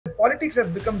politics has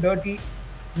become dirty,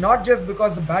 not just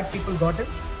because the bad people got in,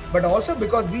 but also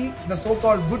because we, the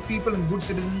so-called good people and good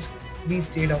citizens, we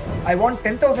stayed out. I want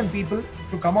 10,000 people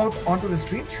to come out onto the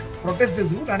streets, protest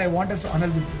this rule, and I want us to annul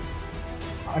this rule.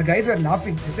 Our guys were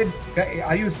laughing. They said,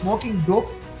 are you smoking dope?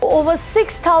 Over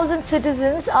 6,000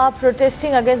 citizens are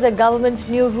protesting against the government's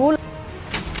new rule.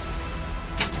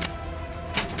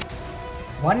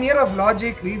 1 year of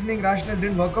logic, reasoning, rationale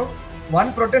didn't work out.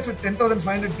 One protest with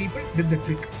 10,500 people did the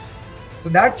trick. So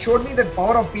that showed me that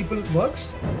power of people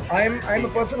works. I'm a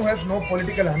person who has no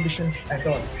political ambitions at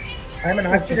all. I'm an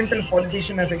accidental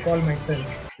politician, as I call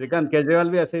myself. Srikanth,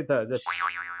 Kejriwal bhi aise hi tha.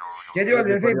 Kejriwal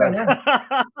aise hi tha, na?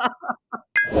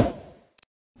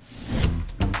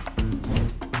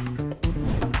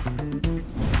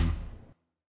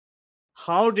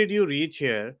 How did you reach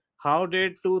here? How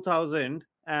did 2000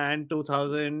 and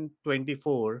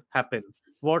 2024 happen?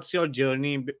 What's your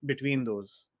journey between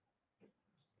those?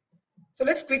 So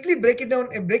let's quickly break it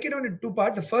down into two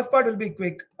parts. The first part will be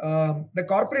quick. The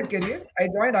corporate career. I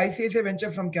joined ICICI Venture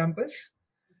from campus.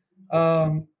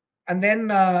 And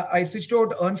then I switched over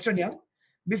to Ernst & Young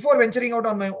before venturing out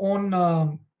on my own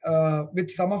with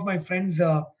some of my friends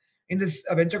in this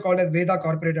venture called as Veda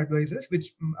Corporate Advisors,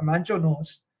 which Mancho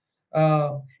knows.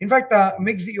 In fact,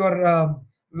 Migs, your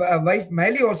wife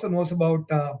Miley also knows about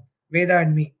Veda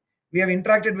and me. We have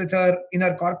interacted with her in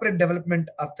her corporate development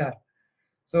avatar.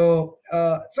 So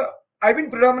I've been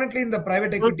predominantly in the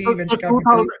private equity, venture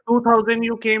capital. 2000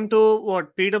 you came to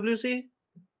what, PwC?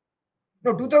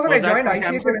 No, 2000 I joined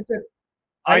ICICI Venture.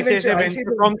 ICICI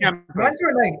Venture from campus.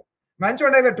 Mancho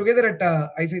and I were together at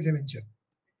ICICI Venture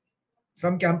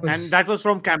from campus. And that was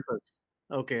from campus.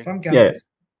 Okay. From campus.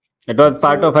 Yeah. It was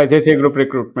part of ICICI Group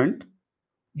recruitment.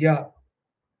 Yeah.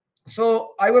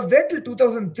 So I was there till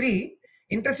 2003.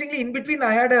 Interestingly, in between,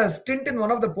 I had a stint in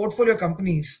one of the portfolio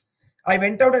companies. I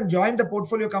went out and joined the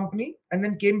portfolio company and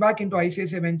then came back into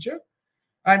ICICI Venture.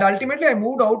 And ultimately, I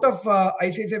moved out of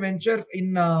ICICI Venture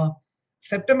in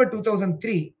September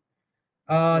 2003.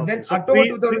 Then so October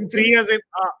 2003.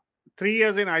 3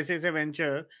 years in ICICI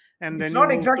Venture. And then it's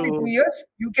not exactly 2 years.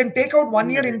 You can take out 1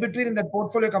 year in between in that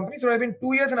portfolio company. So I've been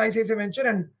 2 years in ICICI Venture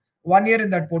and 1 year in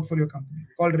that portfolio company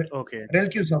called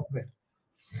RelQ Software.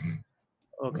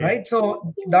 Okay. Right.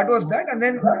 So that was that. And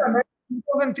then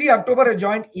 2003 October, I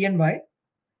joined EY.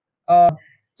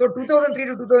 So 2003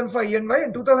 to 2005 EY,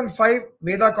 and 2005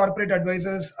 Veda Corporate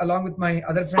Advisors, along with my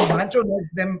other friend Mancho knows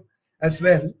them as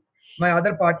well. My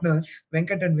other partners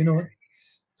Venkat and Vinod.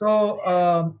 So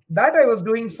that I was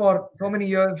doing for so many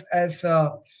years as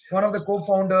one of the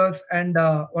co-founders and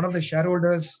one of the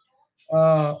shareholders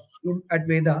at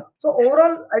Veda. So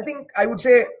overall, I think I would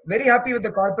say very happy with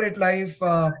the corporate life,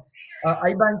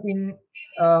 iBanking,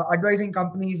 advising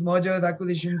companies, mergers,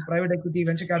 acquisitions, private equity,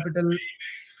 venture capital.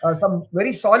 Some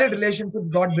very solid relationships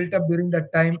got built up during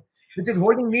that time, which is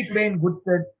holding me today in good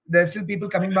stead. There's still people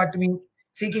coming back to me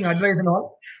seeking advice and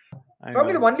all.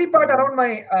 Probably the only part around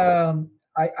my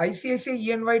ICICI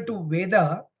EY to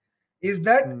Veda is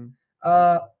that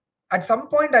at some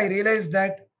point I realized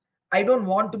that I don't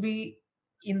want to be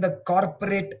in the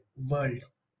corporate world.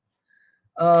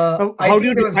 How do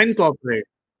you define corporate?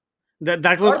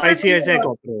 That was ICICI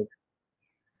corporate.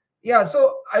 Yeah,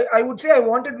 so I would say I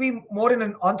wanted to be more in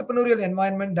an entrepreneurial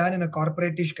environment than in a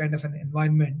corporate-ish kind of an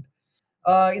environment.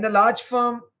 In a large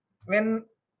firm, when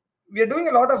we are doing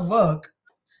a lot of work,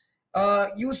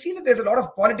 you see that there's a lot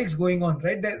of politics going on,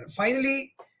 right?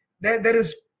 Finally, there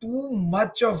is too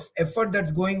much of effort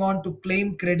that's going on to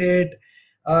claim credit,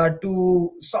 to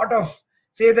sort of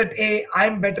say that, hey,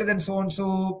 I'm better than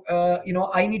so-and-so,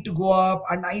 I need to go up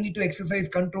and I need to exercise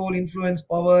control, influence,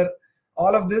 power,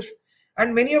 all of this.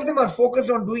 And many of them are focused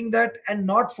on doing that and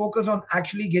not focused on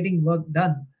actually getting work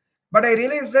done. But I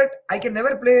realized that I can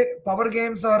never play power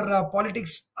games or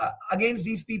politics against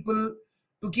these people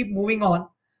to keep moving on.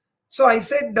 So I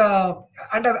said,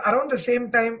 and around the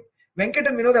same time, Venkat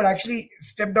and Vinod had actually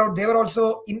stepped out. They were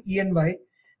also in EY.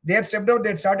 They had stepped out. They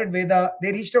had started Veda.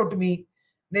 They reached out to me.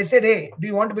 They said, hey, do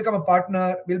you want to become a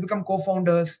partner? We'll become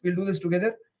co-founders. We'll do this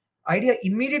together. Idea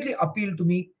immediately appealed to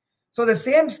me. So the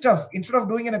same stuff, instead of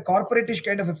doing in a corporate-ish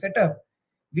kind of a setup,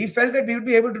 we felt that we would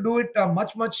be able to do it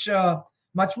much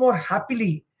more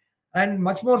happily and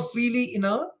much more freely in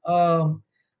a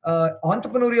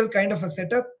entrepreneurial kind of a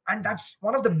setup. And that's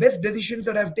one of the best decisions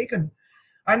that I've taken.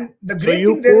 And the great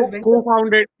thing there is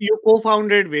you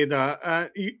co-founded Veda.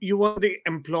 You were the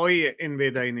employee in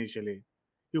Veda initially.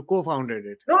 You co-founded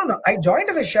it. No. I joined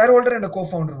as a shareholder and a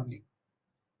co-founder only.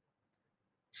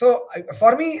 So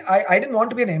for me, I didn't want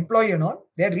to be an employee and all.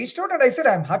 They had reached out and I said,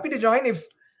 I'm happy to join if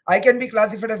I can be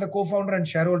classified as a co-founder and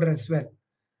shareholder as well.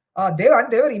 They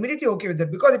were immediately okay with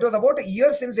it because it was about a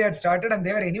year since they had started, and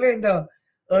they were anyway in the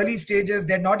early stages.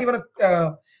 They had not even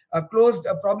closed.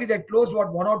 Probably they had closed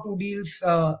one or two deals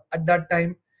at that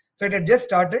time, so it had just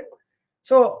started.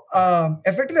 So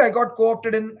effectively, I got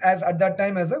co-opted in as at that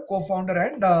time as a co-founder,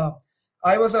 and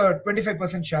I was a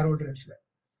 25% shareholder as well.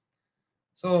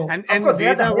 So And of course, they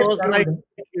had the Veda highest was like,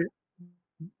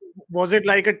 shareholding. was it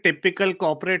like a typical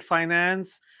corporate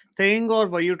finance thing, or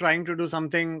were you trying to do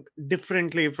something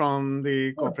differently from the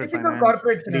No, corporate typical finance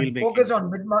corporate deal finance making?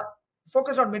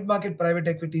 focused on mid-market private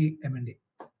equity M&A.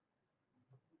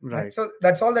 Right. Right. So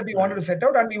that's all that we wanted to set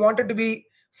out, and we wanted to be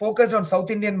focused on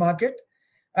South Indian market,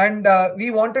 and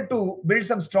we wanted to build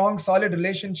some strong, solid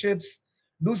relationships,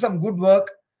 do some good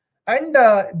work, and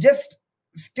just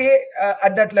stay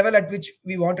at that level at which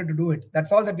we wanted to do it.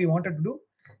 That's all that we wanted to do.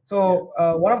 So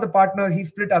one of the partners, he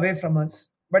split away from us,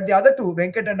 but the other two,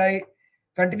 Venkat and I,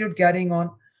 continued carrying on.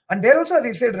 And there also, as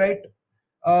I said, right,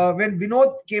 when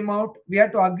Vinod came out, we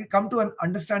had to come to an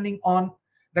understanding on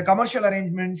the commercial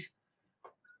arrangements,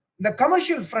 the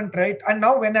commercial front, right? And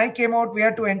now when I came out, we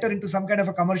had to enter into some kind of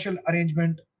a commercial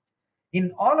arrangement.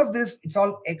 In all of this, it's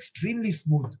all extremely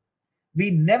smooth. We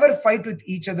never fight with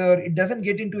each other. It doesn't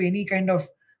get into any kind of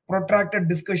protracted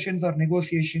discussions or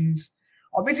negotiations.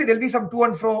 Obviously, there'll be some to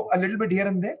and fro a little bit here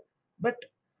and there, but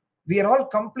we are all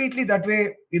completely that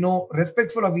way,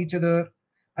 respectful of each other.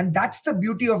 And that's the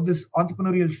beauty of this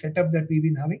entrepreneurial setup that we've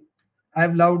been having.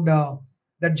 I've loved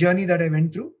that journey that I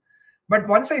went through. But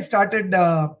once I started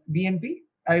BNP,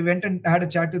 I went and had a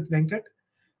chat with Venkat,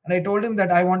 and I told him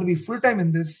that I want to be full-time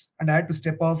in this, and I had to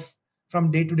step off from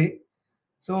day to day.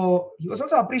 So he was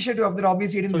also appreciative of that.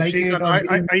 Obviously, he didn't So like it, Srikanth,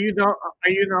 or he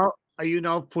didn't. are you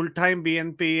now full time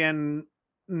BNP and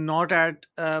not at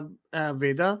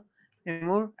Veda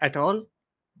anymore at all?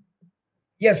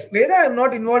 Yes, Veda, I'm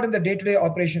not involved in the day-to-day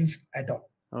operations at all.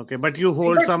 Okay, but you In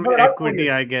hold fact, some for the last 4 equity,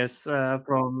 years. I guess,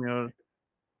 from your.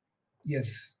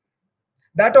 Yes.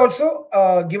 That also,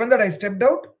 given that I stepped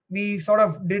out, we sort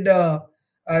of did a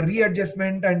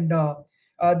readjustment, and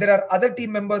there are other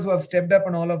team members who have stepped up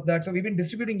and all of that. So we've been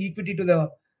distributing equity to the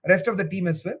rest of the team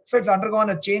as well. So it's undergone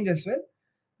a change as well.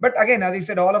 But again, as I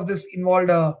said, all of this involved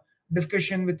a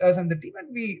discussion with us and the team,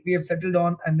 and we have settled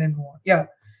on and then move on. Yeah,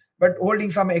 but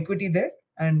holding some equity there,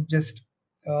 and just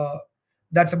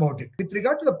that's about it. With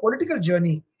regard to the political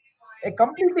journey, a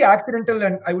completely accidental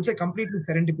and I would say completely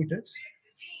serendipitous.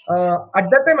 At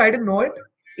that time, I didn't know it.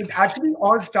 It actually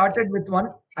all started with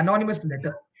one anonymous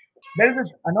letter. There is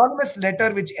this anonymous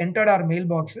letter which entered our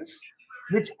mailboxes,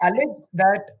 which alleged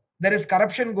that there is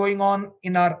corruption going on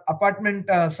in our apartment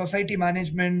society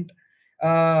management.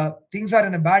 Things are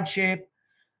in a bad shape.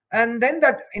 And then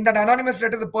that in that anonymous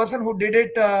letter, the person who did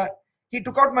it, he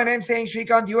took out my name saying,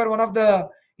 Srikanth, you are one of the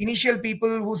initial people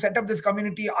who set up this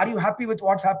community. Are you happy with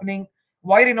what's happening?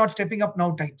 Why are you not stepping up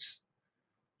now types?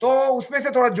 तो उसमें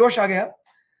से थोड़ा जोश आ गया.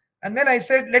 And then I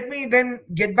said, let me then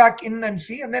get back in and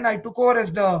see. And then I took over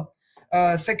as the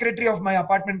secretary of my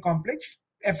apartment complex,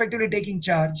 effectively taking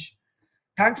charge.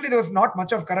 Thankfully, there was not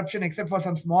much of corruption except for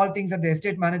some small things that the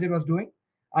estate manager was doing.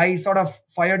 I sort of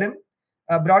fired him,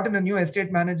 brought in a new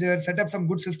estate manager, set up some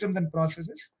good systems and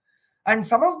processes. And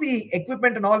some of the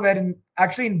equipment and all were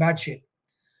actually in bad shape.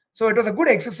 So it was a good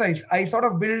exercise. I sort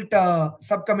of built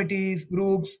subcommittees,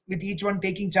 groups, with each one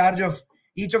taking charge of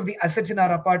each of the assets in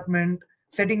our apartment,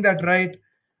 setting that right.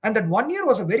 And that 1 year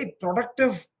was a very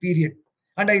productive period.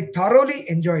 And I thoroughly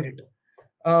enjoyed it.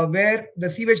 Where the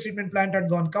sewage treatment plant had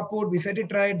gone kaput, we set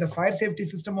it right. The fire safety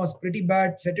system was pretty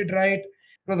bad, set it right.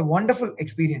 It was a wonderful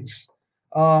experience.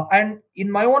 And in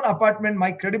my own apartment,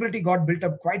 my credibility got built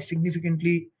up quite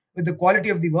significantly with the quality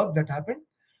of the work that happened.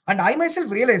 And I myself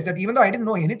realized that even though I didn't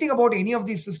know anything about any of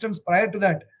these systems prior to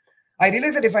that, I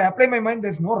realized that if I apply my mind,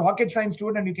 there's no rocket science to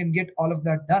it and you can get all of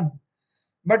that done.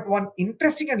 But one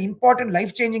interesting and important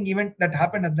life-changing event that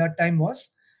happened at that time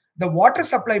was the Water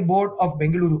Supply Board of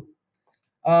Bengaluru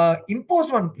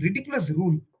imposed one ridiculous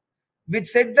rule which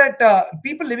said that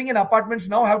people living in apartments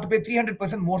now have to pay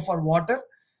 300% more for water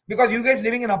because you guys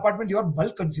living in apartments, you are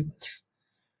bulk consumers.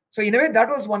 So in a way, that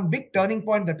was one big turning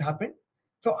point that happened.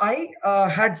 So I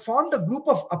had formed a group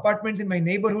of apartments in my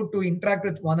neighborhood to interact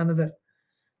with one another.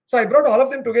 So I brought all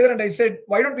of them together and I said,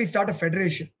 why don't we start a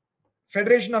federation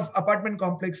of apartment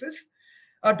complexes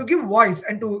to give voice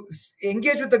and to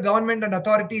engage with the government and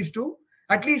authorities to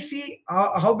at least see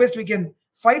how best we can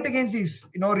fight against these,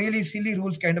 really silly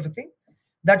rules kind of a thing.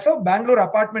 That's how Bangalore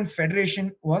Apartment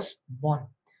Federation was born.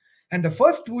 And the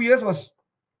first 2 years was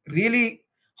really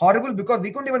horrible because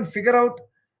we couldn't even figure out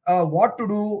what to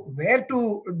do, where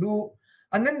to do.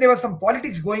 And then there was some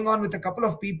politics going on with a couple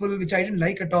of people, which I didn't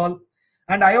like at all.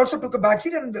 And I also took a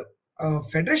backseat, and the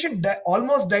federation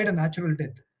almost died a natural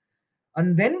death.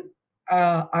 And then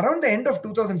around the end of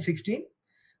 2016,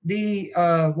 the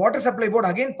water supply board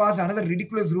again passed another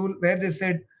ridiculous rule where they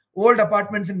said old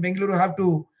apartments in Bengaluru have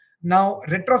to now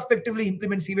retrospectively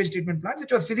implement sewage treatment plants,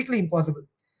 which was physically impossible.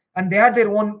 And they had their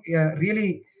own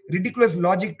really ridiculous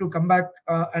logic to come back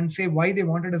and say why they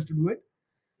wanted us to do it.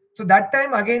 So that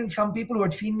time, again, some people who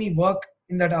had seen me work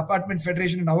in that apartment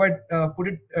federation and how I put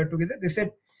it together, they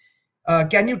said,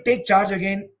 can you take charge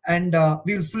again, and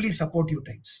we will fully support you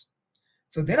types.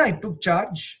 So then I took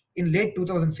charge in late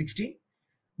 2016,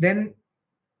 then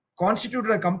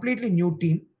constituted a completely new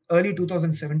team early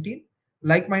 2017,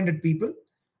 like-minded people.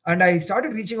 And I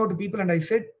started reaching out to people and I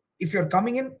said, if you're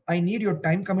coming in, I need your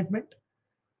time commitment.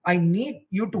 I need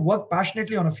you to work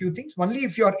passionately on a few things. Only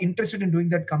if you're interested in doing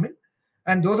that, come in.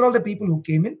 And those are all the people who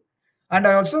came in. And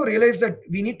I also realized that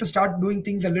we need to start doing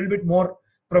things a little bit more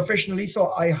professionally.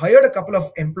 So I hired a couple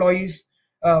of employees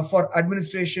for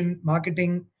administration,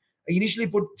 marketing. I initially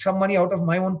put some money out of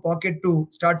my own pocket to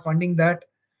start funding that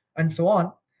and so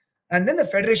on. And then the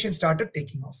federation started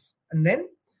taking off. And then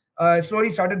slowly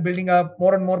started building up.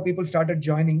 More and more people started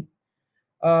joining.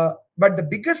 But the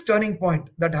biggest turning point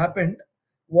that happened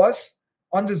was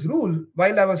on this rule.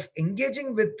 While I was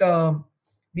engaging with the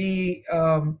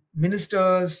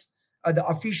ministers, the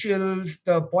officials,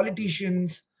 the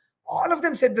politicians, all of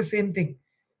them said the same thing.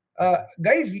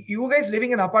 Guys, you guys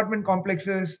living in apartment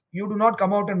complexes, you do not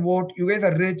come out and vote. You guys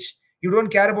are rich. You don't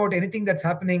care about anything that's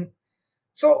happening.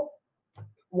 So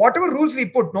whatever rules we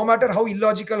put, no matter how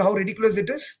illogical, how ridiculous it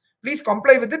is, please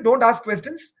comply with it. Don't ask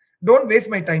questions. Don't waste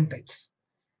my time types.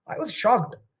 I was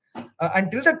shocked.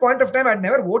 Until that point of time, I'd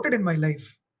never voted in my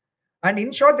life. And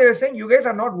in short, they were saying, you guys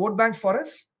are not vote banks for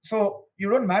us, so you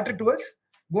don't matter to us.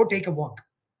 Go take a walk.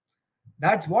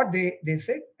 That's what they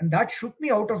said. And that shook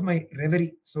me out of my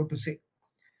reverie, so to say.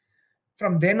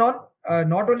 From then on,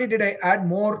 not only did I add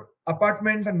more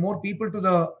apartments and more people to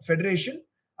the federation,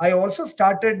 I also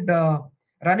started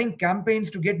running campaigns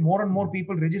to get more and more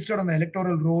people registered on the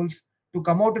electoral rolls to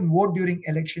come out and vote during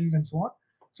elections and so on.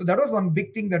 So that was one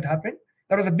big thing that happened.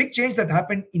 That was a big change that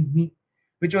happened in me,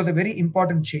 which was a very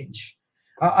important change.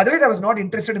 Otherwise, I was not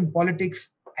interested in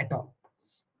politics at all.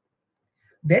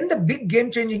 Then the big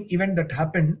game-changing event that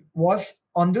happened was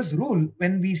on this rule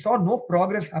when we saw no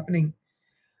progress happening.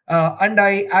 And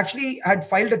I actually had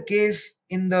filed a case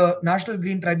in the National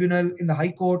Green Tribunal in the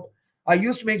High Court. I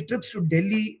used to make trips to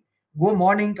Delhi, go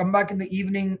morning, come back in the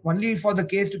evening, only for the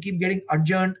case to keep getting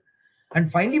adjourned.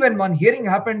 And finally, when one hearing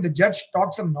happened, the judge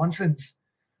talked some nonsense.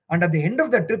 And at the end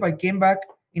of the trip, I came back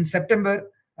in September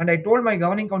and I told my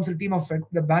governing council team of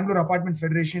the Bangalore Apartment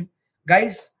Federation,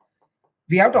 guys,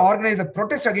 we have to organize a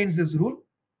protest against this rule.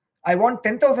 I want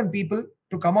 10,000 people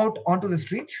to come out onto the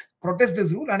streets, protest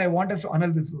this rule, and I want us to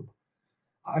annul this rule.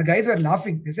 Our guys were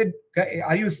laughing. They said,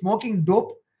 are you smoking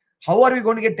dope? How are we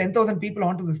going to get 10,000 people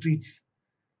onto the streets?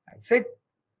 I said,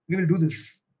 we will do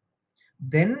this.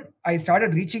 Then I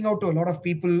started reaching out to a lot of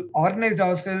people, organized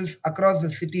ourselves across the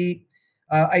city.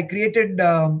 I created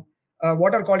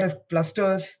what are called as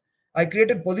clusters. I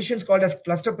created positions called as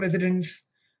cluster presidents,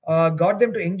 got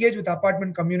them to engage with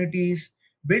apartment communities,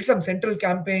 built some central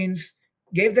campaigns,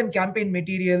 gave them campaign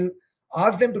material,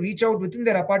 asked them to reach out within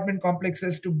their apartment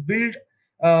complexes to build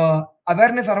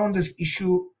awareness around this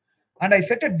issue. And I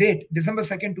set a date, December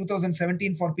 2nd,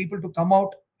 2017, for people to come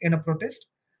out in a protest.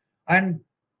 And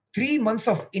 3 months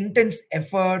of intense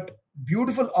effort,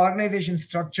 beautiful organization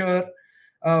structure,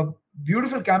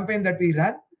 beautiful campaign that we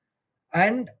ran.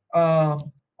 And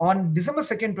on December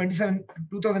 2nd,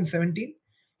 2017,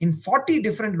 in 40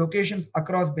 different locations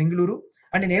across Bengaluru,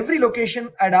 and in every location,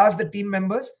 I'd asked the team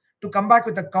members to come back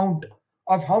with a count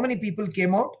of how many people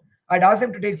came out. I'd ask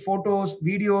them to take photos,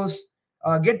 videos,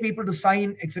 get people to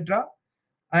sign, etc.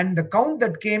 And the count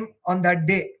that came on that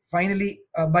day, finally,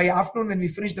 by afternoon when we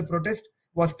finished the protest,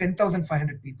 was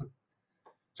 10,500 people.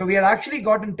 So we had actually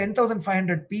gotten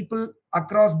 10,500 people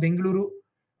across Bengaluru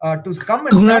to come and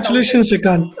congratulations,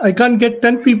 Srikanth. I can't get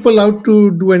 10 people out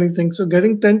to do anything. So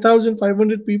getting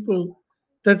 10,500 people,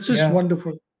 that's just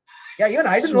wonderful. Yeah, even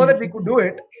I didn't know that we could do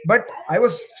it, but I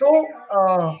was so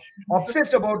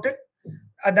obsessed about it.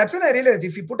 That's when I realized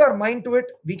if we put our mind to it,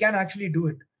 we can actually do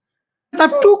it. I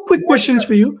have two quick questions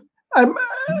for you.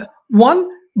 One,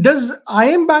 does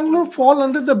IIM Bangalore fall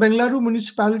under the Bangalore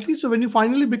municipality? So when you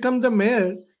finally become the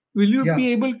mayor, will you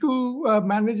be able to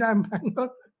manage IIM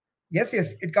Bangalore? Yes,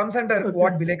 it comes under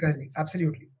Ward Bilekahali.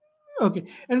 Absolutely. Okay.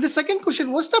 And the second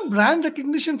question, what's the brand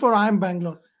recognition for IIM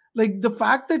Bangalore? Like the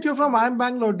fact that you're from IIM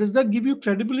Bangalore, does that give you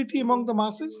credibility among the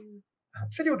masses?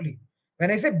 Absolutely. When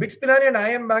I say BITS Pilani and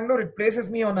IIM Bangalore, it places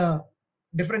me on a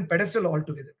different pedestal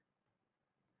altogether.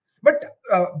 But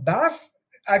BAF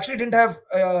actually didn't have.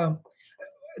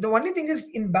 The only thing is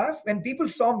in BAF, when people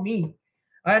saw me,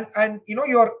 and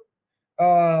your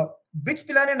BITS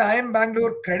Pilani and IIM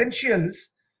Bangalore credentials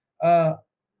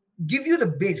give you the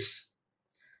base.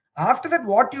 After that,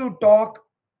 what you talk,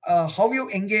 how you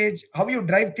engage, how you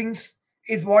drive things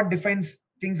is what defines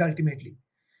things ultimately.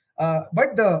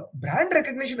 But the brand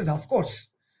recognition is, of course,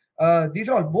 these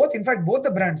are all both. In fact, both the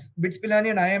brands, BITS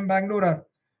Pilani and IIM Bangalore, are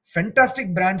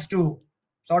fantastic brands to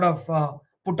sort of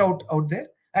put out there,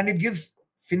 and it gives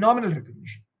phenomenal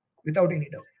recognition without any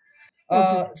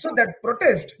doubt. So that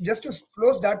protest, just to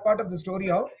close that part of the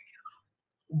story out,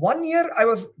 1 year I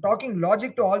was talking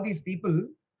logic to all these people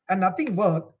and nothing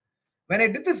worked. When I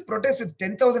did this protest with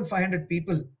 10,500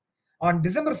 people on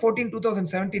December 14,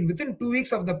 2017, within 2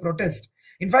 weeks of the protest,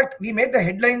 in fact, we made the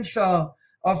headlines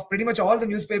of pretty much all the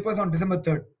newspapers on December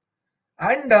 3rd.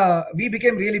 And we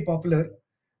became really popular.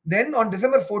 Then on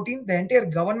December 14th, the entire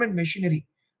government machinery,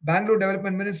 Bangalore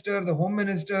Development Minister, the Home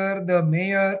Minister, the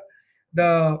Mayor,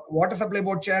 the Water Supply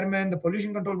Board Chairman, the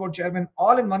Pollution Control Board Chairman,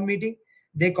 all in one meeting,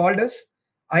 they called us.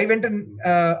 I went in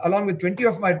along with 20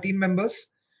 of my team members.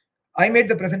 I made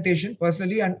the presentation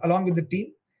personally and along with the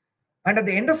team. And at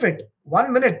the end of it,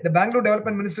 1 minute, the Bangalore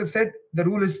Development Minister said the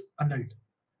rule is annulled.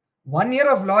 1 year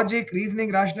of logic,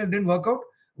 reasoning, rationale didn't work out.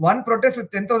 One protest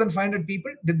with 10,500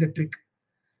 people did the trick.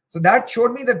 So that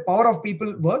showed me that power of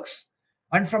people works.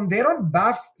 And from there on,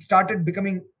 BAF started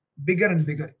becoming bigger and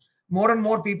bigger. More and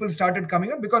more people started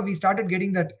coming up because we started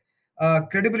getting that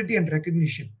credibility and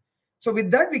recognition. So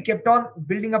with that, we kept on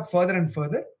building up further and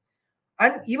further.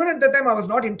 And even at that time, I was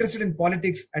not interested in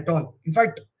politics at all. In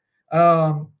fact,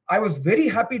 I was very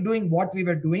happy doing what we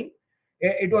were doing.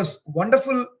 It was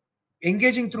wonderful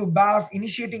engaging through BAF,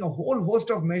 initiating a whole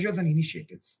host of measures and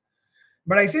initiatives.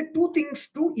 But I said two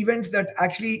events that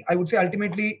actually, I would say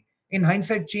ultimately, in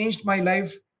hindsight, changed my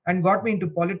life and got me into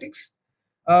politics.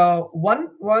 One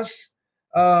was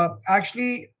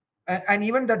actually an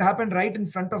event that happened right in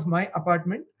front of my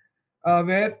apartment,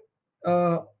 where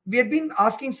we had been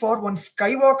asking for one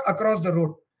skywalk across the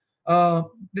road.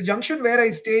 The junction where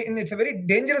I stay in, it's a very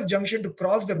dangerous junction to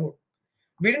cross the road.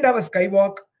 We didn't have a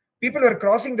skywalk. People were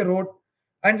crossing the road,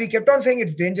 and we kept on saying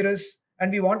it's dangerous,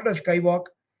 and we wanted a skywalk.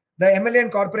 The MLA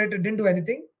and corporator didn't do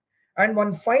anything. And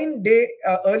one fine day,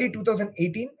 early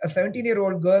 2018, a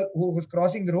 17-year-old girl who was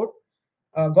crossing the road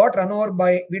got run over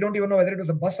by, we don't even know whether it was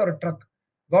a bus or a truck,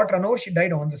 got run over. She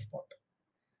died on the spot.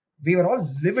 We were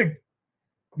all livid.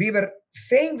 We were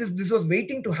saying this was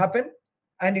waiting to happen,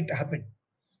 and it happened.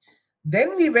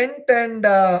 Then we went and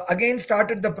again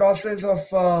started the process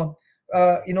of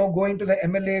going to the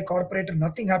MLA, corporator.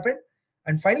 Nothing happened.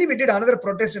 And finally, we did another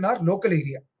protest in our local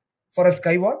area for a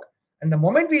skywalk. And the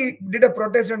moment we did a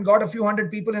protest and got a few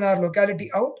hundred people in our locality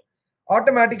out,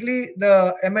 automatically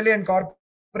the MLA and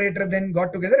corporator then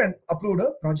got together and approved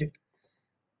a project.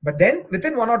 But then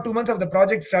within 1 or 2 months of the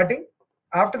project starting,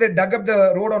 after they dug up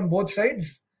the road on both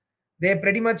sides, they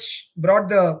pretty much brought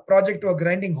the project to a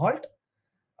grinding halt.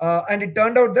 And it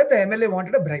turned out that the MLA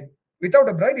wanted a bribe. Without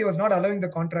a bribe, he was not allowing the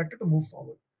contractor to move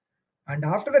forward. And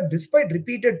after that, despite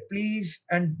repeated pleas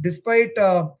and despite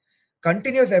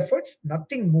continuous efforts,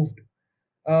 nothing moved.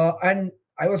 And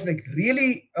I was like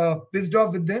really pissed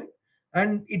off with them.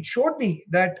 And it showed me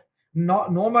that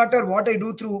no matter what I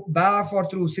do through BAF or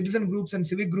through citizen groups and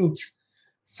civic groups,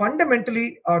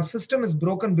 fundamentally our system is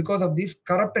broken because of these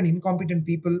corrupt and incompetent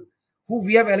people who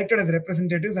we have elected as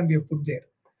representatives and we have put there.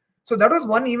 So that was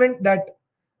one event that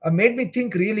made me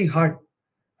think really hard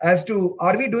as to,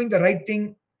 are we doing the right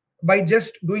thing by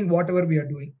just doing whatever we are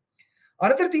doing?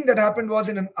 Another thing that happened was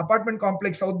in an apartment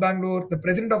complex, South Bangalore, the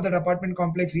president of that apartment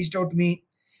complex reached out to me.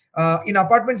 In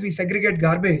apartments, we segregate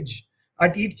garbage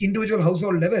at each individual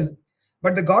household level.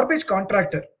 But the garbage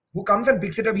contractor who comes and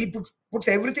picks it up, he puts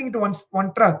everything into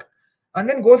one truck and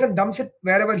then goes and dumps it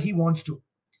wherever he wants to.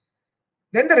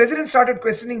 Then the residents started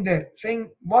questioning there, saying,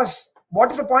 boss,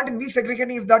 what is the point in we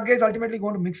segregating if that guy is ultimately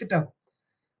going to mix it up?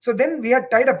 So then we had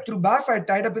tied up through BAF, I had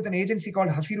tied up with an agency called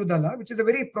Hasirudala, which is a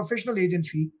very professional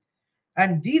agency.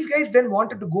 And these guys then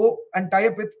wanted to go and tie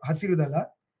up with Hasirudala.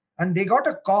 And they got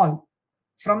a call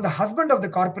from the husband of the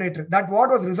corporator. That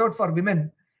ward was reserved for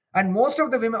women. And most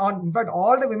of the women, in fact,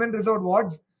 all the women reserved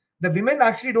wards, the women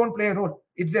actually don't play a role.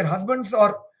 It's their husbands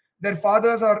or their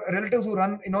fathers or relatives who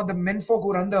run, the men folk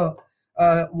who run the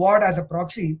ward as a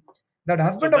proxy. That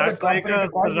husband of the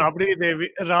corporator.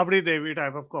 Like a Rabri Devi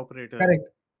type of corporator. Correct.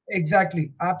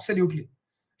 Exactly. Absolutely.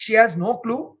 She has no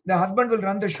clue. The husband will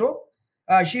run the show.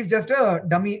 She's just a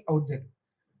dummy out there.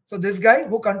 So this guy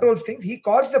who controls things, he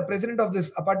calls the president of this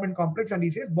apartment complex and he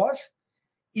says, boss,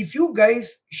 if you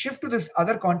guys shift to this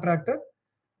other contractor,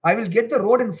 I will get the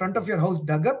road in front of your house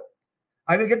dug up.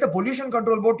 I will get the pollution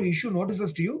control board to issue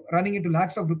notices to you, running into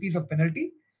lakhs of rupees of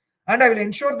penalty. And I will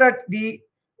ensure that the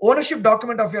ownership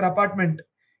document of your apartment,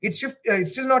 it's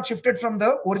still not shifted from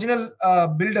the original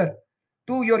builder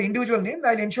to your individual name.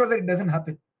 I'll ensure that it doesn't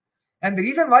happen. And the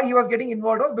reason why he was getting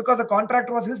involved was because the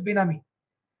contractor was his binami.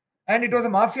 And it was a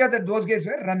mafia that those guys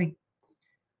were running.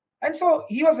 And so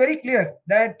he was very clear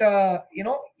that,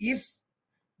 if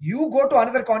you go to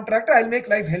another contractor, I'll make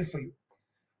life hell for you.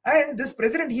 And this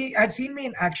president, he had seen me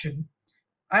in action.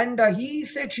 And he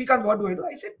said, Srikanth, what do I do?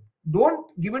 I said, don't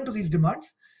give in to these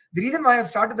demands. The reason why I've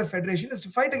started the federation is to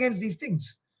fight against these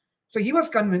things. So he was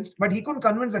convinced, but he couldn't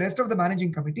convince the rest of the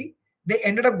managing committee. They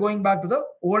ended up going back to the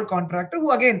old contractor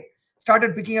who again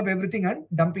started picking up everything and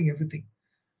dumping everything.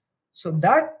 So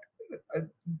that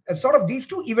sort of these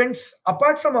two events,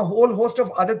 apart from a whole host of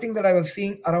other things that I was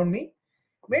seeing around me,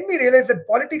 made me realize that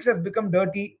politics has become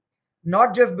dirty,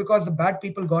 not just because the bad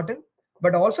people got in,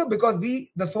 but also because we,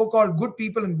 the so-called good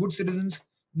people and good citizens,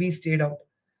 we stayed out.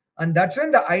 And that's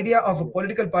when the idea of a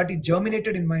political party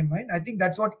germinated in my mind. I think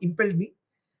that's what impelled me.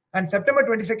 And September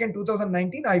 22nd,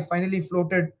 2019, I finally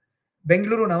floated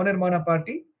Bangalore Navnirmana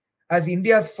Party as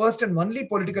India's first and only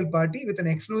political party with an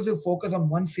exclusive focus on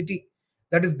one city,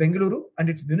 that is Bengaluru, and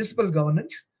its municipal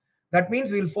governance. That means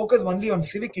we will focus only on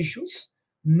civic issues,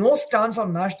 no stance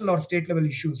on national or state level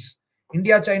issues.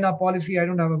 India-China policy, I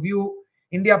don't have a view.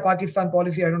 India-Pakistan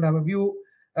policy, I don't have a view.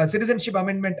 Citizenship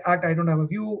Amendment Act, I don't have a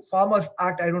view. Farmers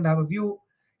Act, I don't have a view.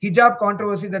 Hijab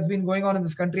controversy that's been going on in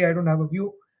this country, I don't have a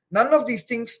view. None of these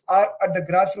things are at the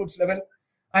grassroots level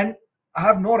and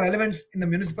have no relevance in the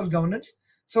municipal governance.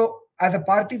 So as a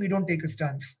party, we don't take a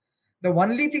stance. The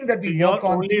only thing that we work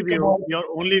on... Your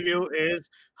only view is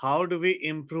how do we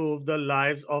improve the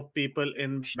lives of people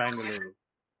in Bangalore?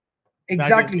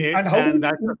 Exactly. And how do we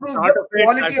improve the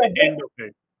quality of the end of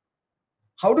it?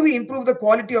 How do we improve the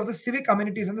quality of the civic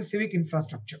amenities and the civic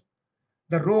infrastructure?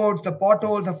 The roads, the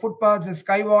potholes, the footpaths, the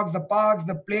skywalks, the parks,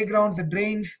 the playgrounds, the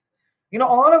drains,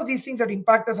 all of these things that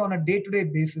impact us on a day-to-day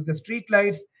basis, the street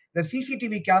lights, the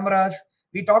CCTV cameras.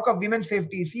 We talk of women's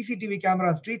safety, CCTV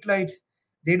cameras, street lights.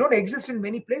 They don't exist in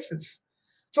many places.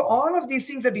 So all of these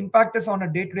things that impact us on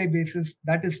a day-to-day basis,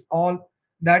 that is all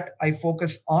that I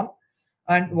focus on.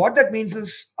 And what that means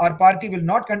is our party will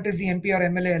not contest the MP or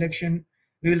MLA election.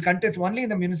 We will contest only in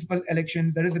the municipal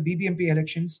elections, that is the BBMP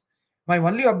elections. My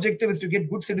only objective is to get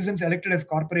good citizens elected as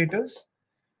corporators.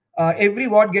 Every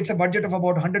ward gets a budget of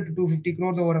about 100 to 250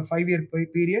 crores over a 5-year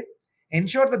period.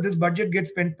 Ensure that this budget gets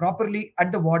spent properly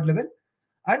at the ward level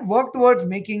and work towards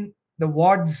making the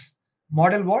wards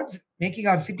model wards, making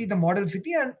our city the model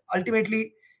city. And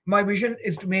ultimately, my vision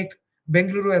is to make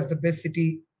Bengaluru as the best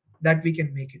city that we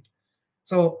can make it.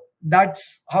 So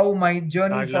that's how my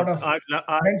journey went from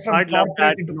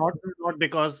that, not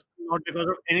because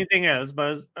of anything else,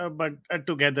 but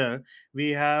together we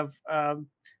have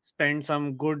spent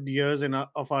some good years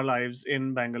of our lives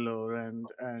in Bangalore,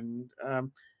 and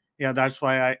that's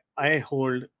why I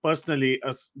hold personally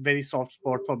a very soft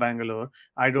spot for Bangalore.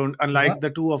 I don't, unlike the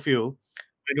two of you,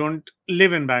 I don't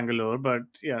live in Bangalore,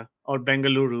 or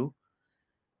Bengaluru,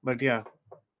 but yeah.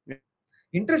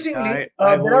 Interestingly,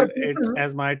 I hold it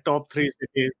as my top 3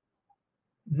 cities.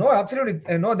 No,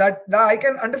 absolutely. No, that I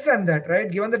can understand that, right?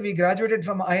 Given that we graduated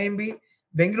from IIMB,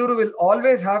 Bengaluru will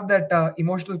always have that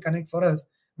emotional connect for us.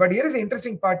 But here is the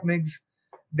interesting part, Migs.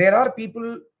 There are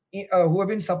people who have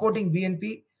been supporting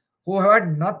BNP who have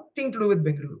had nothing to do with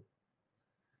Bengaluru.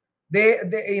 They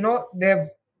have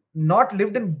not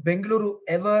lived in Bengaluru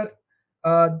ever.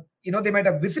 They might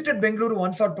have visited Bengaluru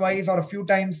once or twice or a few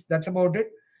times. That's about it.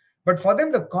 But for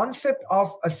them, the concept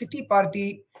of a city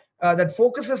party that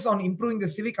focuses on improving the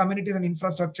civic amenities and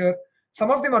infrastructure, some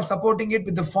of them are supporting it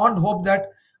with the fond hope that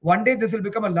one day this will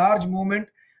become a large movement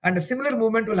and a similar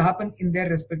movement will happen in their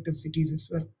respective cities as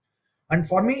well. And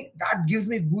for me, that gives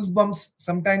me goosebumps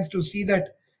sometimes to see that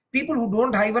people who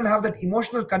don't even have that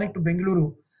emotional connect to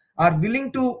Bengaluru are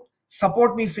willing to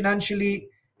support me financially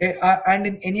and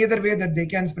in any other way that they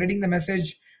can, spreading the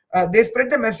message. They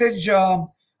spread the message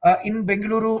in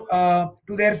Bengaluru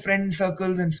to their friend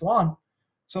circles and so on.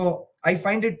 So I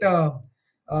find it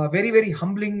very, very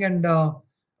humbling, and I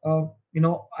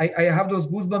have those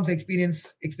goosebumps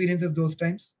experiences those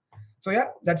times. So yeah,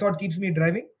 that's what keeps me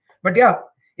driving. But yeah,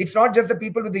 it's not just the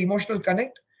people with the emotional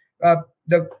connect.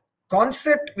 The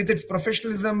concept with its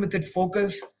professionalism, with its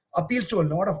focus, appeals to a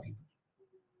lot of people.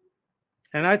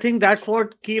 And I think that's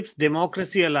what keeps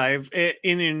democracy alive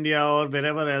in India or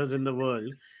wherever else in the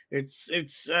world. It's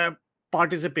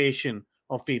participation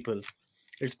of people.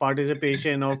 It's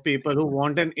participation of people who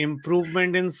want an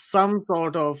improvement in some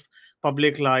sort of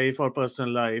public life or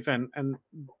personal life, and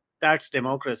that's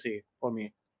democracy for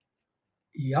me.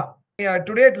 Yeah. Yeah,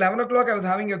 today at 11 o'clock, I was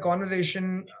having a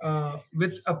conversation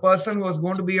with a person who was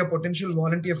going to be a potential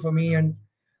volunteer for me. And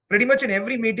pretty much in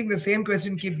every meeting, the same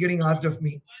question keeps getting asked of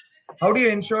me. How do you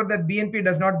ensure that BNP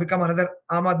does not become another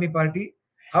Aam Aadmi Party?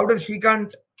 How does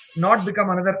Srikanth not become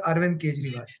another Arvind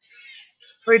Kejriwal?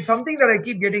 So it's something that I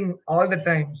keep getting all the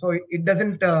time. So it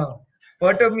doesn't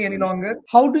perturb me any longer.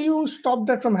 How do you stop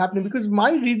that from happening? Because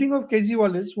my reading of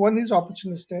Kejriwal is, one, he's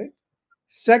opportunistic.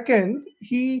 Second,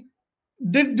 he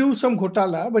did do some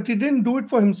ghotala, but he didn't do it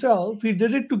for himself. He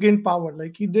did it to gain power.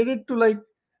 Like, he did it to like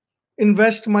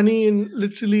invest money in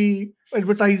literally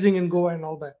advertising in Goa and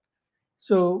all that.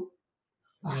 So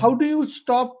how do you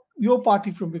stop your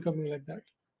party from becoming like that?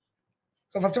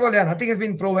 So first of all, yeah, nothing has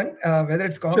been proven. Whether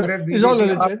it's Congress, It's all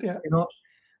BJP, alleged, yeah.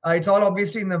 It's all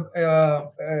obviously in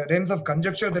the realms of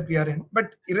conjecture that we are in.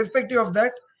 But irrespective of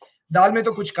that, dal mein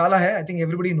to kuch kala hai. I think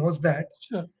everybody knows that.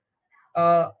 Sure.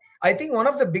 I think one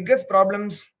of the biggest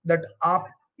problems that AAP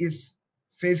is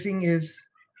facing is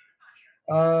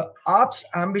AAP's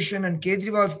ambition and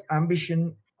Kejriwal's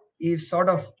ambition is sort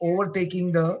of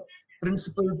overtaking the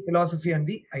principle, philosophy, and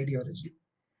the ideology.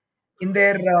 In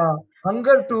their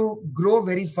hunger to grow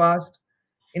very fast,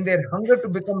 in their hunger to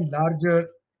become larger,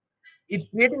 it's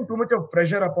creating too much of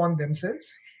pressure upon themselves.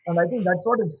 And I think that's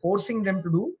what is forcing them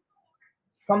to do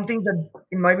some things that,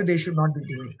 in my view, they should not be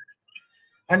doing.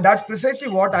 And that's precisely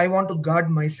what I want to guard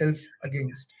myself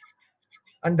against.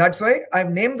 And that's why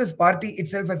I've named this party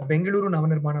itself as Bengaluru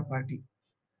Navanirmana Party.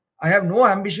 I have no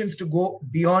ambitions to go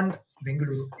beyond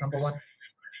Bengaluru, number one.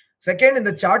 Second, in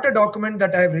the charter document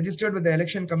that I have registered with the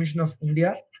Election Commission of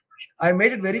India, I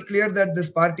made it very clear that this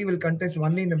party will contest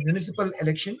only in the municipal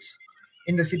elections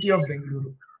in the city of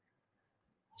Bengaluru.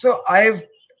 So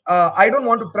I don't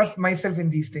want to trust myself in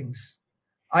these things.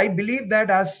 I believe that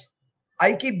as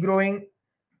I keep growing,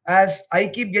 as I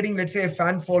keep getting, let's say, a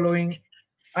fan following,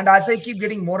 and as I keep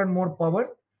getting more and more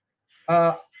power,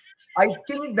 I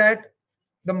think that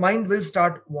the mind will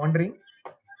start wandering.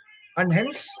 And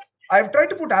hence, I've tried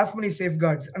to put as many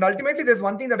safeguards. And ultimately, there's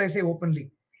one thing that I say openly.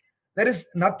 There is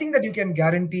nothing that you can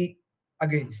guarantee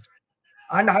against.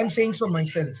 And I'm saying so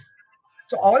myself.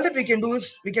 So all that we can do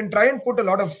is we can try and put a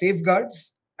lot of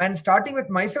safeguards. And starting with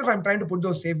myself, I'm trying to put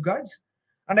those safeguards.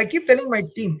 And I keep telling my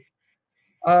team,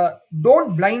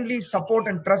 don't blindly support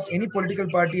and trust any political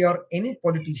party or any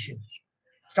politician.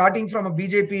 Starting from a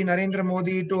BJP, Narendra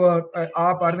Modi, to a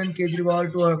AAP, Arvind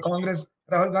Kejriwal, to a Congress,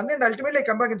 Rahul Gandhi. And ultimately, I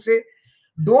come back and say,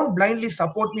 don't blindly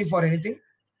support me for anything.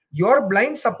 Your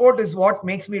blind support is what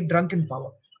makes me drunk in power.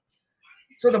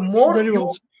 So the more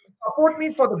you support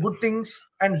me for the good things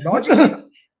and logically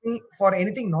me for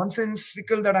anything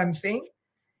nonsensical that I'm saying,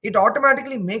 it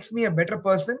automatically makes me a better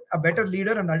person, a better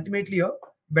leader, and ultimately a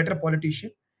better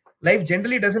politician. Life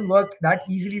generally doesn't work that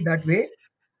easily that way.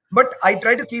 But I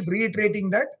try to keep reiterating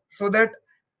that so that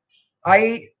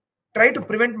I try to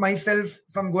prevent myself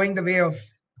from going the way of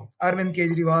Arvind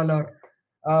Kejriwal or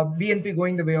BNP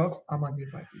going the way of Aam Aadmi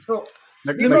Party. So,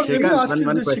 but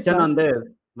Srikanth,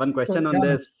 one question on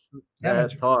this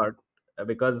thought,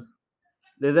 because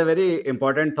there's a very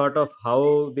important thought of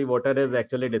how the voter is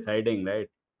actually deciding, right?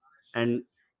 And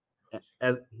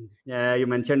as you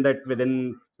mentioned that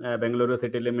within Bengaluru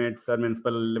city limits or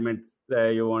municipal limits,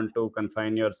 you want to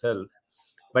confine yourself.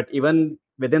 But even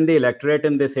within the electorate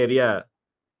in this area,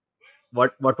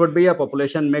 what would be a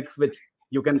population mix which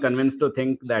you can convince to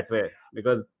think that way?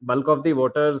 Because bulk of the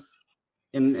voters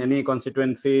in any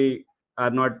constituency are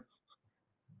not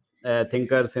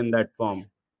thinkers in that form.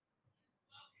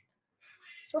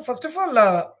 So first of all,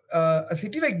 a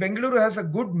city like Bengaluru has a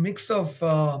good mix of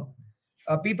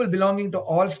people belonging to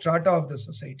all strata of the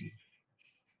society.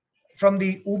 From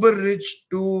the uber rich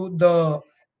to the,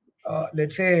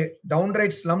 let's say,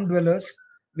 downright slum dwellers,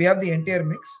 we have the entire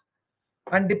mix.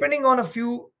 And depending on a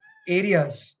few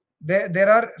areas, there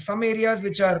are some areas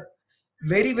which are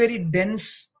very, very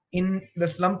dense in the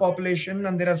slum population,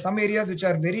 and there are some areas which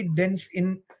are very dense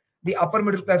in the upper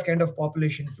middle class kind of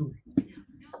population too.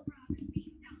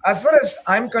 As far as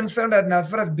I'm concerned, and as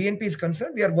far as BNP is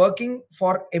concerned, we are working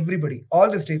for everybody, all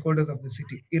the stakeholders of the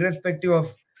city, irrespective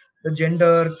of the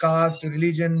gender, caste,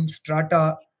 religion,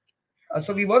 strata.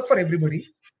 So we work for everybody.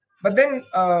 But then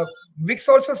Viks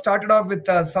also started off with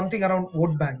something around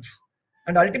vote banks.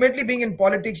 And ultimately, being in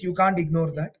politics, you can't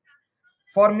ignore that.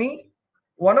 For me,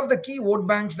 one of the key vote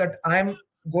banks that I'm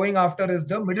going after is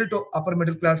the middle to upper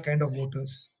middle class kind of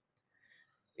voters.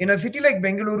 In a city like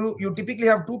Bengaluru, you typically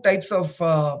have two types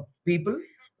of people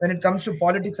when it comes to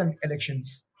politics and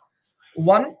elections.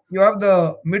 One, you have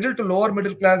the middle to lower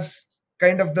middle class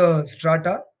kind of the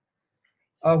strata,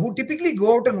 who typically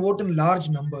go out and vote in large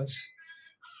numbers.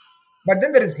 But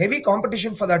then there is heavy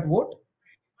competition for that vote.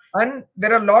 And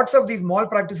there are lots of these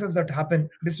malpractices that happen,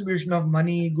 distribution of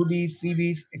money, goodies,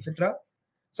 freebies, etc.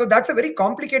 So that's a very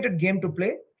complicated game to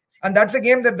play. And that's a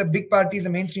game that the big parties, the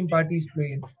mainstream parties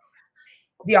play in.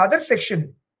 The other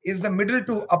section is the middle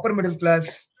to upper middle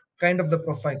class kind of the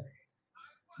profile.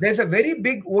 There's a very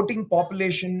big voting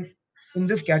population in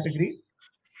this category.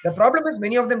 The problem is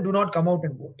many of them do not come out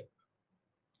and vote.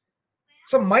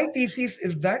 So my thesis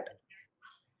is that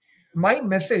my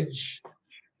message,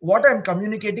 what I'm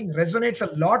communicating, resonates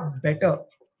a lot better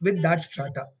with that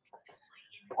strata.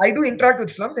 I do interact with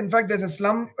slums. In fact, there's a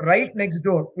slum right next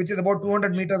door, which is about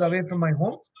 200 meters away from my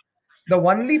home. The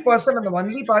only person and the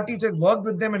only party which has worked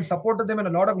with them and supported them in a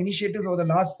lot of initiatives over the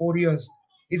last 4 years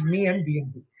is me and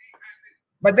BNP.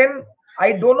 But then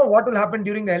I don't know what will happen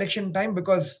during the election time,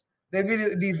 because there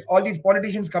will be all these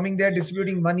politicians coming there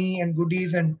distributing money and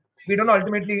goodies, and we don't know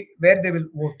ultimately where they will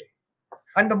vote.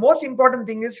 And the most important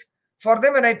thing is, for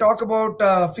them, when I talk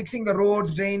about fixing the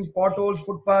roads, drains, potholes,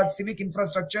 footpaths, civic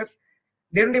infrastructure,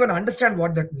 they don't even understand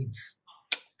what that means.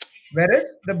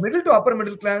 Whereas the middle to upper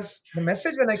middle class, the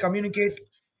message when I communicate,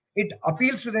 it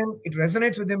appeals to them, it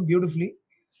resonates with them beautifully.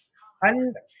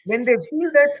 And when they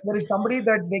feel that there is somebody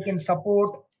that they can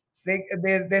support,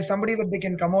 there's somebody that they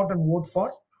can come out and vote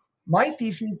for, my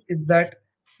thesis is that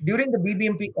during the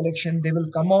BBMP election, they will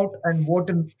come out and vote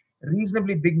in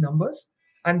reasonably big numbers.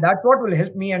 And that's what will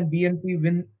help me and BNP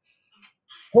win,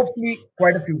 hopefully,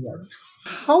 quite a few wards.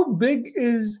 How big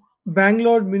is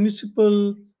Bangalore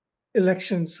municipal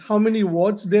elections? How many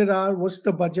wards there are? What's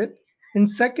the budget? And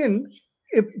second,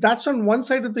 if that's on one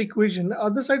side of the equation, the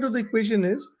other side of the equation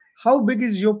is, how big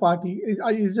is your party?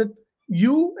 Is it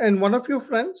you and one of your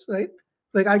friends, right?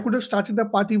 Like I could have started a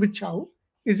party with Chow.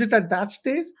 Is it at that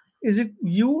stage? Is it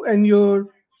you and your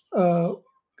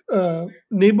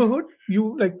neighborhood?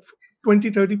 You like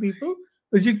 20, 30 people?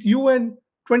 Is it you and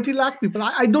 20 lakh people?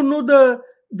 I don't know the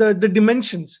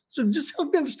dimensions. So just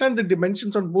help me understand the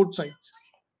dimensions on both sides.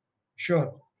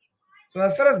 Sure. So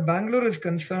as far as Bangalore is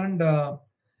concerned, we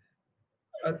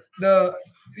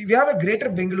have a greater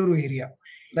Bengaluru area.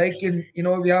 Like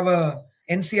we have a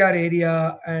NCR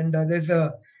area, and there's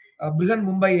a Brihan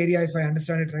Mumbai area, if I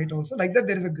understand it right also. Like that,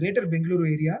 there is a greater Bengaluru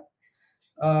area,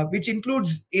 which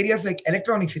includes areas like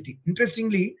Electronic City.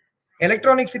 Interestingly,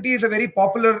 Electronic City is a very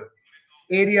popular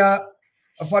area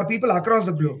for people across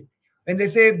the globe. When they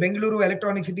say Bengaluru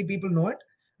Electronic City, people know it.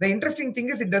 The interesting thing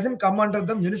is it doesn't come under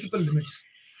the municipal limits.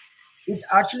 It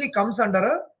actually comes under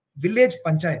a village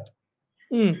panchayat.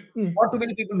 Not too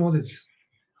many people know this.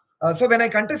 So when I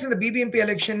contest in the BBMP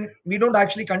election, we don't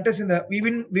actually contest we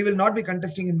will not be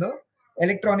contesting in the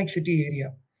Electronic City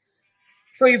area.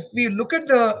 So if we look at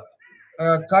the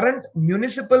current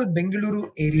municipal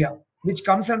Bengaluru area, which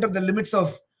comes under the limits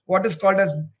of what is called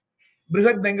as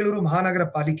Brihat Bengaluru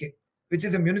Mahanagara Palike, which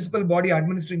is a municipal body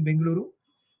administering Bengaluru,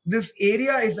 this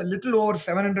area is a little over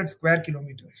 700 square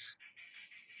kilometers.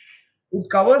 It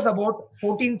covers about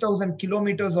 14,000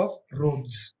 kilometers of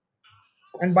roads.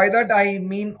 And by that, I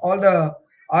mean all the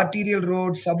arterial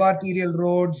roads, sub-arterial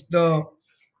roads, the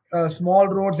small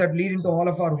roads that lead into all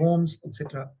of our homes,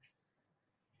 etc.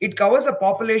 It covers a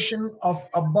population of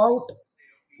about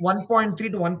 1.3 to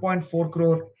 1.4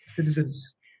 crore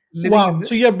citizens living in this.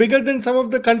 So you're bigger than some of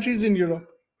the countries in Europe.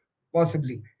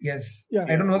 Possibly, yes. Yeah,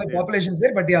 I don't know the populations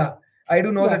there, but yeah, I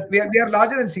do know that we are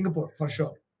larger than Singapore for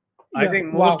sure. I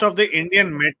think most of the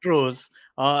Indian metros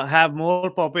have more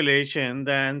population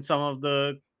than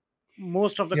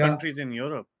most of the countries in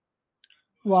Europe.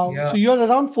 Wow. So you're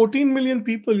around 14 million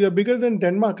people. You're bigger than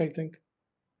Denmark, I think.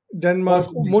 Denmark,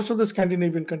 possibly. Most of the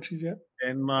Scandinavian countries,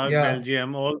 Denmark,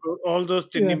 Belgium, all those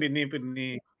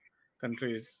tinny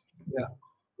countries. Yeah.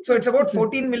 So it's about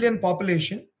 14 million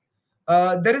population.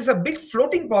 There is a big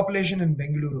floating population in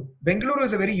Bengaluru. Bengaluru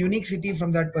is a very unique city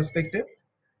from that perspective.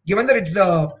 Given that it's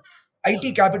the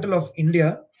IT capital of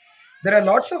India, there are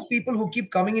lots of people who keep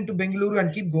coming into Bengaluru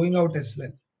and keep going out as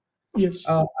well. Yes.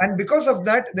 And because of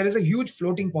that, there is a huge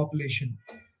floating population.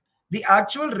 The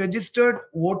actual registered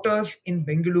voters in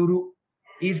Bengaluru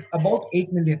is about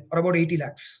 8 million or about 80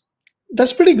 lakhs.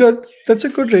 That's pretty good. That's a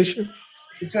good ratio.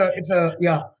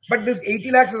 But this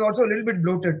 80 lakhs is also a little bit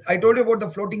bloated. I told you about the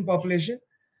floating population.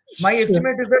 My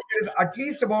estimate is that there is at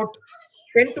least about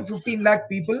 10 to 15 lakh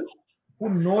people who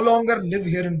no longer live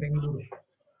here in Bengaluru.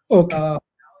 Okay.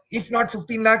 If not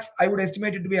 15 lakhs, I would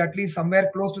estimate it to be at least somewhere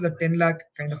close to the 10 lakh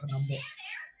kind of a number.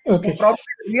 Okay. So probably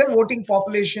the real voting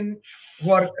population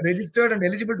who are registered and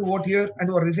eligible to vote here and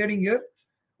who are residing here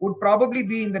would probably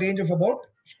be in the range of about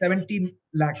 70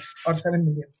 lakhs or 7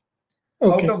 million.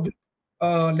 Okay. Out of the,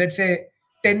 let's say,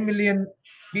 10 million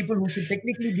people who should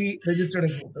technically be registered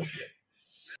as voters here.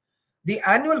 The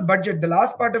annual budget, the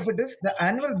last part of it is the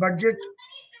annual budget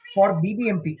for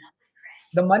BBMP.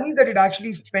 The money that it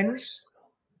actually spends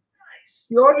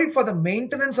purely for the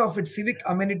maintenance of its civic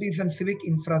amenities and civic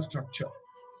infrastructure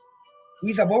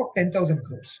is about 10,000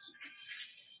 crores.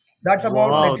 That's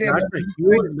about, Wow, let's say, that's about a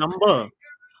huge number.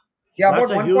 yeah,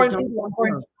 That's about a huge 1.2 to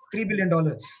number. 1.3 billion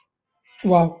dollars.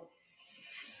 Wow.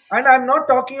 And I'm not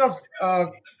talking of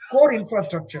core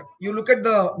infrastructure. You look at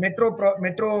the metro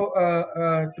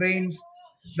trains,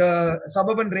 the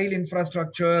suburban rail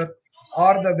infrastructure,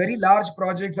 or the very large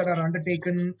projects that are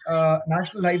undertaken,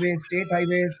 national highways, state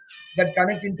highways that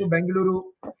connect into Bengaluru.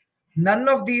 None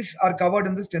of these are covered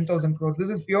in this 10,000 crores. This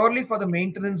is purely for the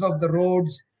maintenance of the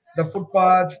roads, the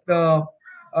footpaths, the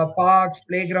parks,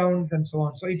 playgrounds, and so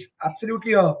on. So it's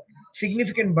absolutely a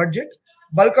significant budget.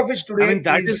 Bulk of which today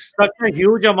that is such a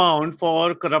huge amount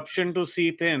for corruption to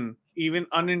seep in, even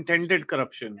unintended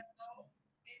corruption.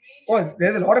 Well,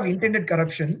 there's a lot of intended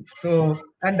corruption. So,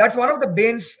 and that's one of the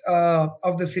banes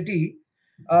of the city.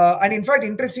 And in fact,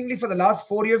 interestingly, for the last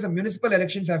 4 years, the municipal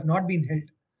elections have not been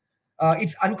held.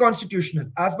 It's unconstitutional.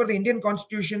 As per the Indian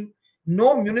Constitution,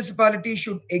 no municipality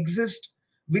should exist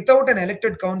without an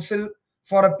elected council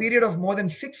for a period of more than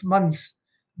 6 months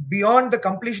beyond the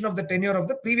completion of the tenure of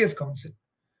the previous council.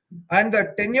 And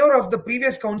the tenure of the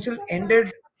previous council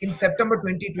ended in September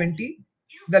 2020.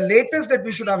 The latest that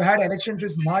we should have had elections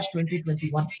is March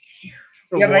 2021.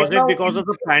 So was it because of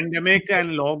the pandemic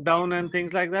and lockdown and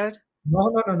things like that? No.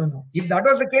 If that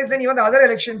was the case, then even the other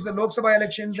elections, the Lok Sabha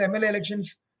elections, the MLA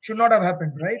elections should not have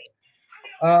happened, right?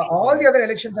 All the other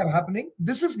elections are happening.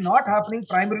 This is not happening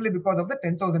primarily because of the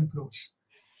 10,000 crores.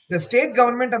 The state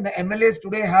government and the MLAs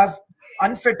today have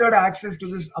unfettered access to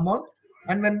this amount.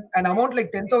 And when an amount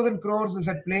like 10,000 crores is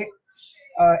at play,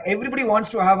 everybody wants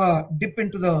to have a dip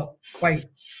into the pie.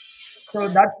 So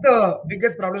that's the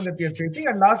biggest problem that we are facing.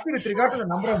 And lastly, with regard to the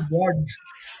number of wards,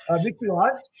 which you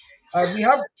asked, we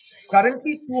have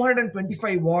currently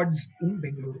 225 wards in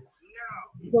Bengaluru.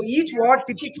 So each ward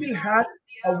typically has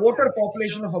a voter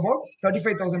population of about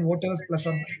 35,000 voters plus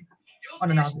or minus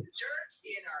on an average.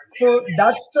 So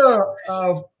that's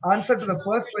the answer to the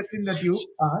first question that you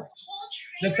asked.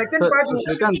 The second part.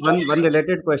 So Srikanth, one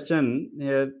related question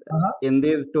here. In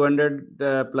these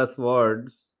 200 plus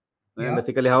wards,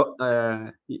 basically, how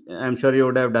I'm sure you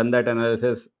would have done that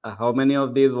analysis. How many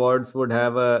of these wards would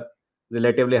have a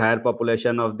relatively higher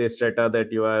population of the strata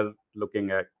that you are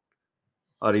looking at,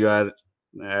 or you are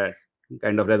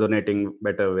kind of resonating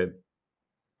better with?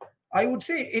 I would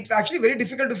say it's actually very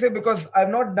difficult to say because I've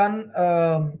not done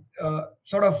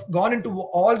sort of gone into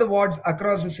all the wards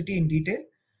across the city in detail.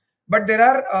 But there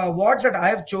are wards that I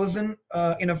have chosen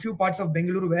in a few parts of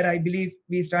Bengaluru where I believe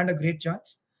we stand a great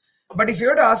chance. But if you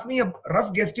were to ask me a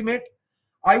rough guesstimate,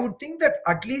 I would think that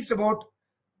at least about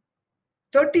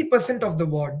 30% of the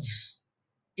wards,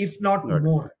 if not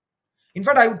more. In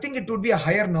fact, I would think it would be a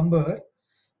higher number,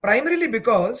 primarily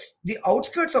because the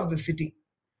outskirts of the city,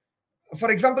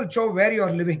 for example, Chow, where you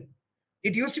are living,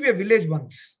 it used to be a village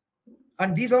once.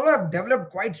 And these all have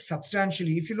developed quite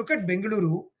substantially. If you look at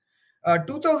Bengaluru,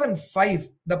 2005,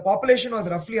 the population was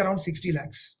roughly around 60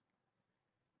 lakhs.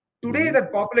 Today,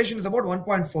 that population is about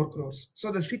 1.4 crores.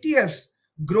 So the city has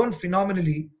grown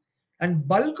phenomenally, and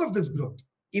bulk of this growth,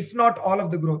 if not all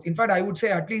of the growth, in fact, I would say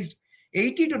at least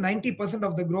 80 to 90%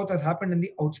 of the growth has happened in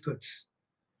the outskirts,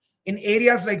 in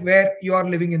areas like where you are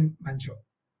living in Manchur.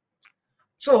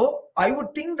 So I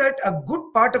would think that a good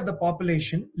part of the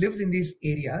population lives in these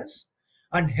areas,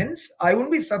 and hence I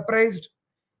wouldn't be surprised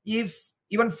if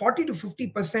even 40 to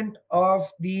 50% of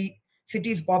the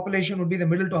city's population would be the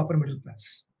middle to upper middle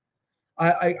class.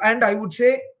 And I would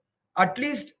say at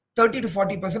least 30 to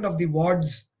 40% of the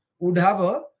wards would have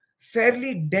a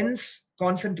fairly dense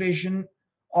concentration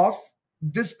of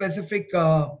this specific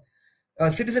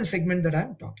citizen segment that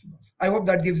I'm talking of. I hope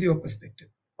that gives you a perspective.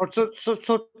 So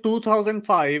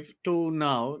 2005 to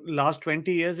now, last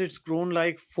 20 years, it's grown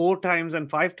like 4 times and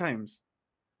 5 times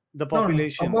the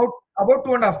population. No, about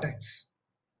 2.5 times.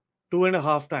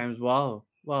 2.5 times. Wow.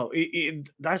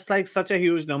 That's like such a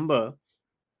huge number.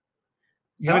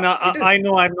 Yeah, I mean, I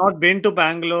know I've not been to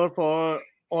Bangalore for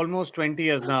almost 20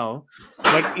 years now,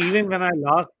 but even when I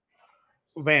last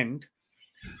went,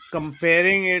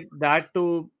 comparing that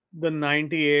to the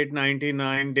 98,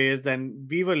 99 days then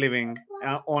we were living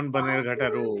on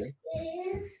Banerghatta Road,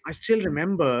 I still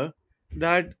remember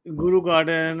that Guru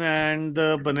Garden and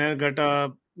the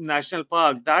Banerghatta National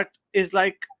Park, that is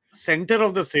like center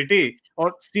of the city,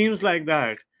 or seems like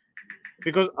that,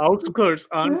 because outskirts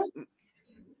aren't.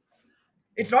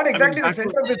 It's not exactly the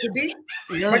center of the city,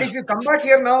 but if you come back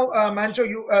here now, Mancho,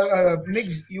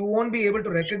 Migs, you won't be able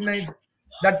to recognize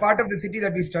that part of the city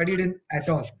that we studied in at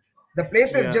all. The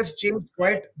place has just changed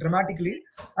quite dramatically,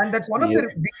 and that's one of the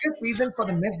biggest reasons for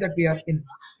the mess that we are in.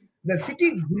 The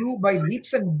city grew by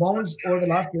leaps and bounds over the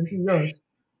last 20 years.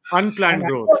 Unplanned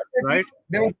growth, right?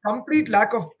 There was complete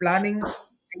lack of planning,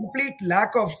 complete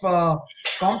lack of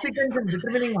competence in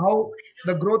determining how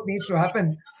the growth needs to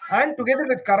happen. And together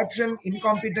with corruption,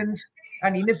 incompetence,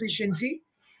 and inefficiency,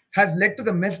 has led to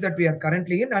the mess that we are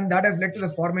currently in, and that has led to the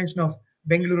formation of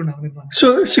Bengaluru Navanirman.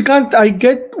 So, Srikanth, I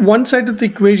get one side of the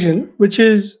equation, which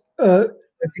is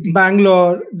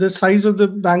Bangalore, the size of the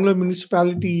Bangalore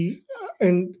municipality,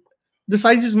 and the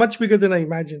size is much bigger than I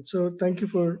imagined. So, thank you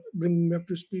for bringing me up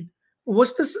to speed.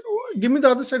 What's this? Give me the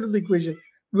other side of the equation.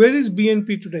 Where is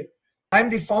BNP today? I'm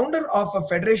the founder of a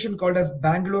federation called as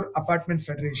Bangalore Apartment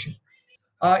Federation.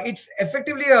 It's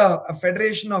effectively a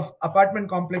federation of apartment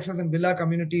complexes and villa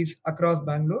communities across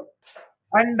Bangalore.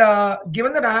 And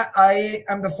given that I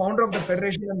am the founder of the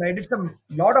federation and I did some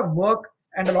lot of work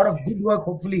and a lot of good work,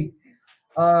 hopefully,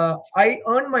 I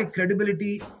earned my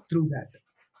credibility through that.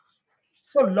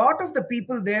 So a lot of the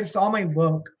people there saw my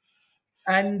work,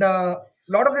 and a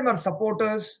lot of them are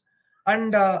supporters.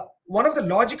 And one of the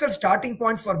logical starting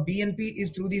points for BNP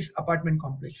is through these apartment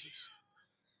complexes.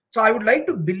 So I would like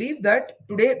to believe that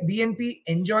today BNP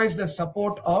enjoys the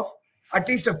support of at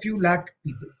least a few lakh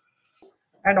people.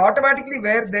 And automatically,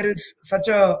 where there is such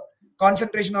a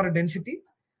concentration or a density,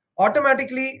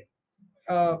 automatically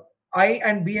I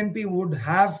and BNP would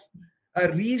have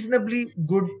a reasonably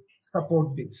good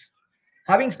support base.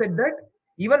 Having said that,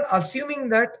 even assuming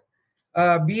that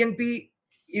BNP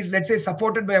is, let's say,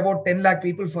 supported by about 10 lakh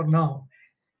people for now,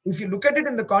 if you look at it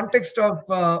in the context of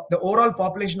the overall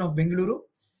population of Bengaluru,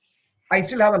 I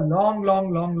still have a long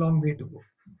way to go.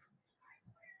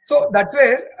 So that's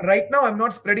where right now I'm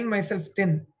not spreading myself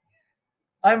thin.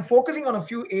 I'm focusing on a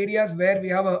few areas where we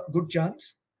have a good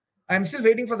chance. I'm still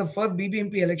waiting for the first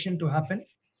BBMP election to happen.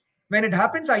 When it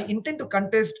happens, I intend to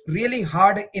contest really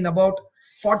hard in about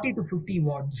 40 to 50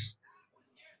 wards.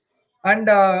 And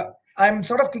I'm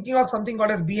sort of kicking off something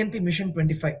called as BNP Mission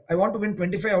 25. I want to win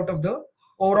 25 out of the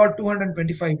overall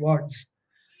 225 wards.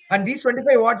 And these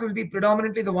 25 wards will be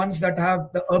predominantly the ones that have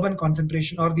the urban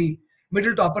concentration or the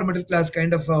middle to upper middle class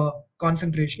kind of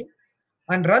concentration,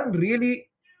 and run really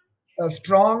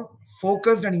strong,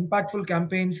 focused, and impactful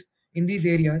campaigns in these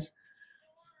areas.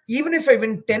 Even if I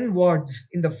win 10 wards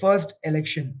in the first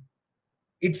election,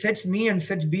 it sets me and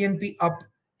sets BNP up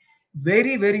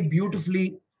very, very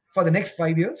beautifully for the next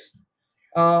 5 years.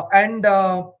 And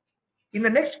in the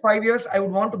next 5 years, I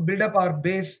would want to build up our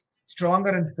base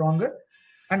stronger and stronger.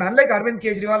 And unlike Arvind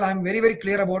Kejriwal, I'm very, very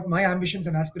clear about my ambitions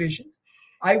and aspirations.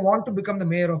 I want to become the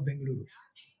mayor of Bengaluru,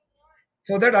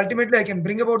 so that ultimately I can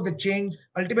bring about the change.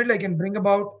 Ultimately, I can bring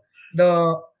about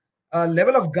the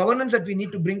level of governance that we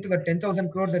need to bring to the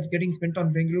 10,000 crores that's getting spent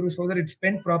on Bengaluru, so that it's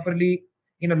spent properly,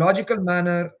 in a logical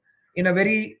manner, in a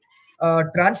very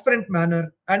transparent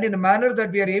manner, and in a manner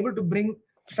that we are able to bring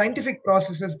scientific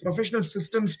processes, professional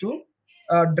systems to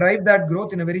drive that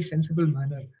growth in a very sensible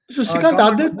manner. So, Srikanth,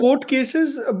 are there court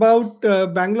cases about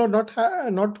Bangalore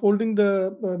not holding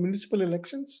the municipal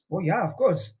elections? Oh yeah, of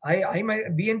course. My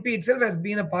BNP itself has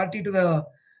been a party to the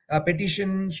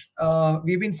petitions.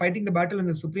 We've been fighting the battle in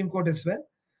the Supreme Court as well.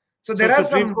 So there are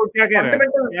some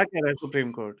fundamental.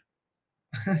 Supreme Court.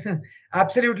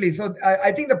 Absolutely. So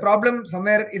I think the problem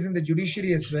somewhere is in the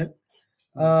judiciary as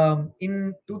well.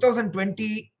 In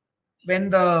 2020, when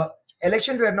the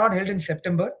elections were not held in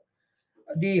September,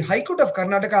 the High Court of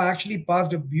Karnataka actually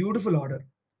passed a beautiful order,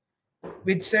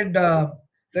 which said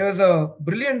there was a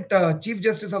brilliant Chief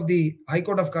Justice of the High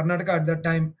Court of Karnataka at that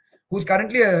time, who's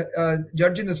currently a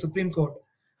judge in the Supreme Court,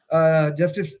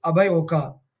 Justice Abhay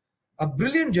Oka, a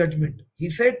brilliant judgment.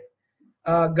 He said,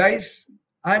 guys,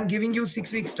 I'm giving you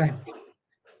 6 weeks time.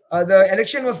 The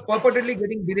election was purportedly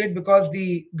getting delayed because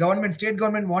the state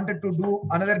government wanted to do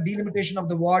another delimitation of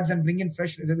the wards and bring in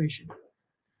fresh reservation.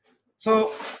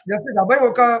 So Justice Abhay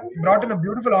Oka brought in a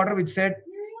beautiful order which said,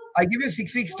 I give you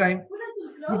 6 weeks time.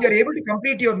 If you are able to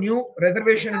complete your new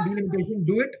reservation and delimitation,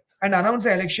 do it and announce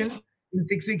the election in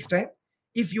 6 weeks time.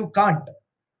 If you can't,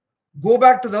 go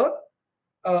back to the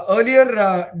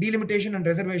earlier delimitation and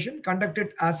reservation, conduct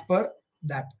it as per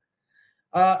that.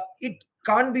 It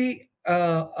can't be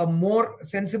a more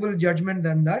sensible judgment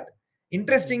than that.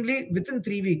 Interestingly, within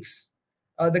 3 weeks,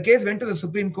 the case went to the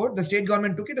Supreme Court. The state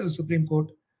government took it to the Supreme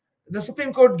Court. The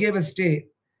Supreme Court gave a stay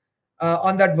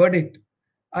on that verdict.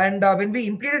 And when we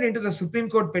implemented into the Supreme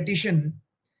Court petition,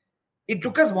 it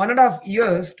took us 1.5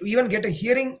 years to even get a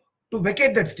hearing to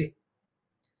vacate that stay.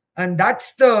 And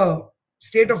that's the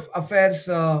state of affairs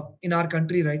in our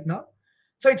country right now.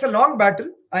 So it's a long battle.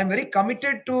 I'm very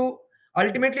committed to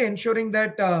ultimately ensuring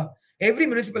that every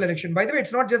municipal election, by the way,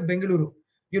 it's not just Bengaluru.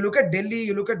 You look at Delhi,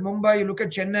 you look at Mumbai, you look at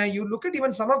Chennai, you look at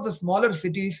even some of the smaller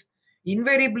cities,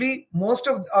 invariably, most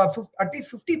of at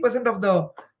least 50% of the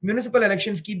municipal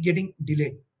elections keep getting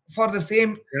delayed for the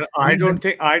same I don't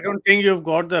think you've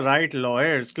got the right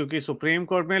lawyers, क्योंकि Supreme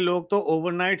Court में लोग तो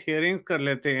overnight hearings कर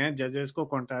लेते हैं judges को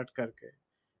contact करके.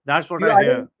 That's what I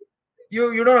hear.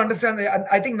 You don't understand.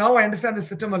 I think now I understand the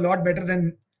system a lot better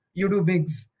than you do,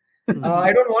 Migs.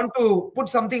 I don't want to put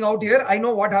something out here. I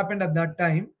know what happened at that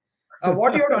time.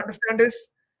 What you have to understand is,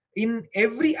 in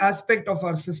every aspect of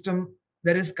our system,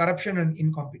 there is corruption and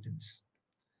incompetence.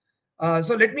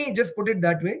 So let me just put it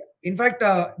that way. In fact,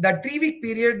 that 3-week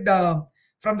period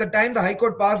from the time the High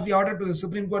Court passed the order to the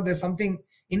Supreme Court, there's something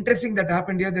interesting that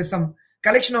happened here. There's some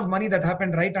collection of money that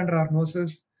happened right under our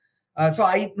noses. So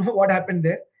I know what happened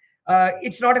there.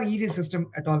 It's not an easy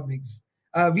system at all, Migs.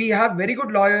 We have very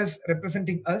good lawyers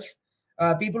representing us,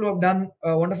 people who have done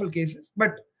wonderful cases.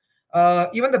 But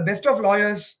even the best of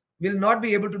lawyers will not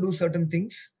be able to do certain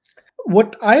things.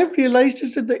 What I have realized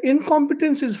is that the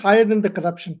incompetence is higher than the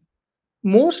corruption.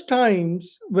 Most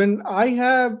times when I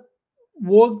have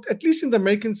worked, at least in the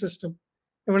American system,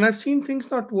 and when I've seen things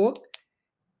not work,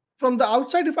 from the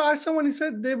outside, if I ask someone,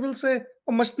 they will say,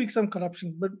 oh, must be some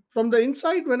corruption. But from the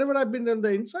inside, whenever I've been on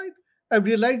the inside, I've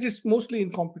realized it's mostly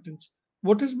incompetence.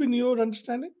 What has been your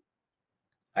understanding?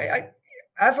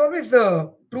 As always,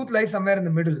 the truth lies somewhere in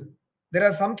the middle. There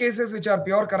are some cases which are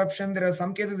pure corruption. There are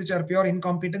some cases which are pure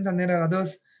incompetence. And there are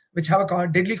others which have a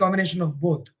deadly combination of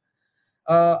both.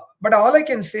 But all I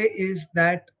can say is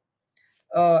that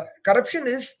corruption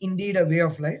is indeed a way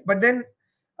of life. But then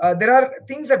there are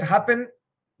things that happen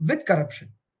with corruption.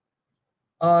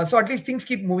 So at least things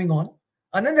keep moving on.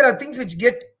 And then there are things which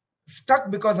get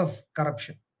stuck because of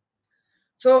corruption.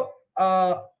 So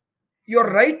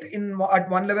you're right at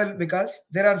one level, because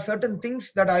there are certain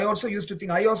things that I also used to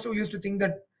think. I also used to think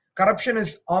that corruption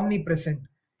is omnipresent.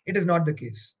 It is not the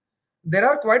case. There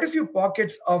are quite a few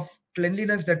pockets of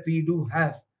cleanliness that we do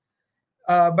have.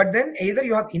 But then either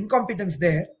you have incompetence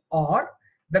there, or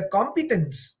the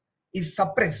competence is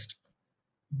suppressed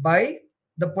by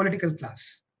the political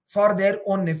class for their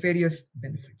own nefarious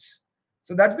benefits.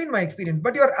 So that's been my experience.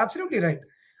 But you're absolutely right.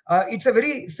 It's a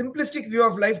very simplistic view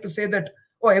of life to say that,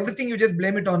 oh, everything you just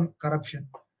blame it on corruption.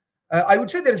 I would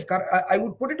say I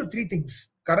would put it to 3 things: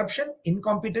 corruption,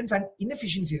 incompetence, and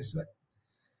inefficiency as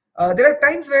well. There are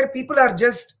times where people are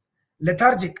just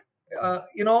lethargic.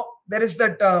 There is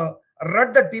that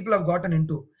rut that people have gotten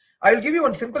into. I will give you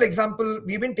one simple example.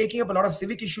 We've been taking up a lot of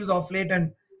civic issues of late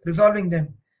and resolving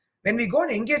them. When we go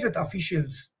and engage with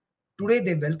officials, today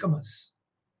they welcome us.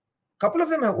 A couple of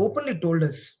them have openly told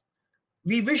us,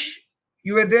 we wish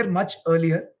you were there much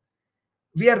earlier.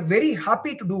 We are very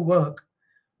happy to do work.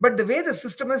 But the way the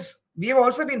system is, we have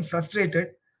also been frustrated.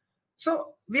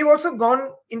 So we've also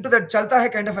gone into that chalta hai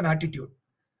kind of an attitude.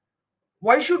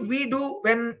 Why should we do,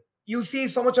 when you see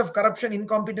so much of corruption,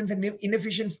 incompetence, and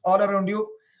inefficiency all around you?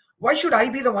 Why should I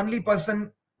be the only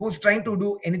person who's trying to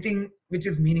do anything which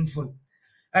is meaningful?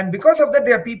 And because of that,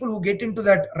 there are people who get into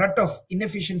that rut of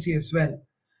inefficiency as well,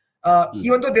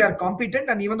 even though they are competent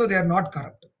and even though they are not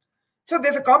corrupt. So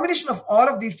there's a combination of all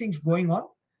of these things going on.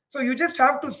 So you just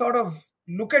have to sort of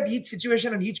look at each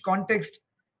situation and each context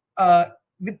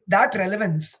with that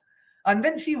relevance, and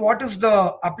then see what is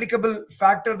the applicable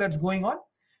factor that's going on,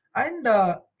 and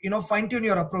fine-tune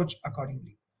your approach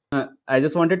accordingly. I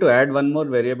just wanted to add one more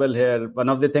variable here. One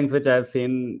of the things which I've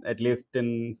seen, at least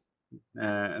in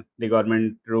the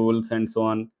government rules and so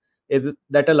on, is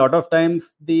that a lot of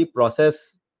times the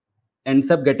process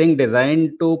ends up getting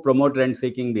designed to promote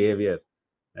rent-seeking behavior,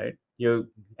 right? You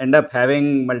end up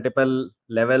having multiple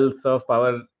levels of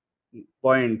power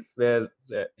points where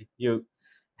you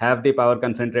have the power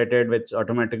concentrated, which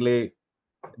automatically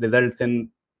results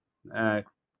in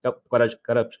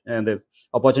corruption, there's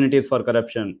opportunities for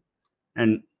corruption,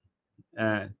 and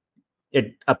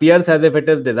it appears as if it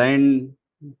is designed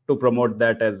to promote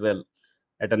that as well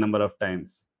at a number of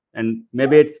times. And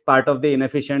maybe it's part of the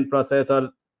inefficient process, or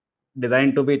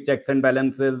designed to be checks and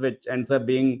balances, which ends up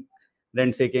being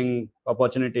rent-seeking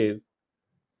opportunities.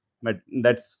 But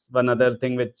that's one other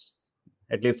thing which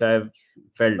At least I have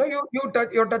felt. No,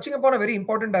 you're touching upon a very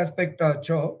important aspect,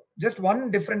 Chow. Just one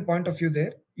different point of view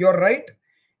there. You're right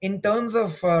in terms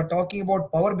of talking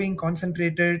about power being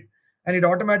concentrated and it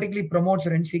automatically promotes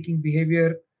rent-seeking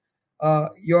behavior.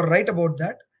 You're right about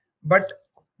that. But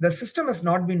the system has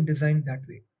not been designed that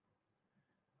way.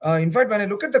 In fact, when I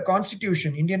look at the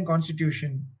Constitution, Indian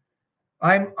Constitution,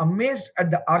 I'm amazed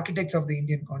at the architects of the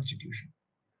Indian Constitution.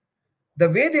 The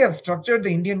way they have structured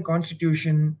the Indian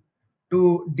Constitution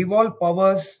to devolve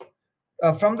powers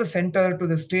from the center to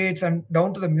the states and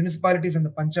down to the municipalities and the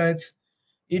panchayats,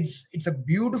 it's a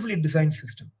beautifully designed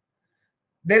system.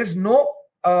 There is no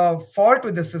fault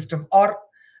with the system, or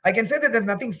I can say that there's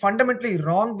nothing fundamentally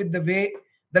wrong with the way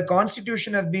the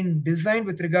Constitution has been designed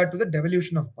with regard to the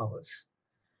devolution of powers.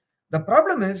 The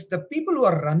problem is the people who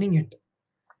are running it,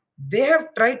 they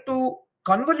have tried to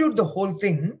convolute the whole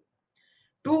thing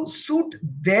to suit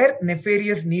their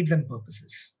nefarious needs and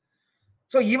purposes.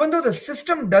 So even though the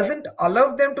system doesn't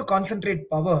allow them to concentrate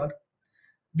power,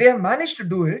 they have managed to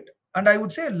do it. And I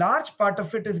would say a large part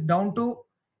of it is down to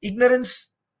ignorance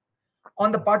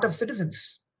on the part of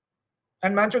citizens.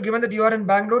 And Mancho, given that you are in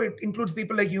Bangalore, it includes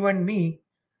people like you and me.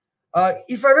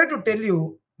 If I were to tell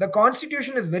you, the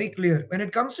Constitution is very clear. When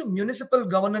it comes to municipal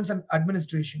governance and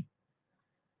administration,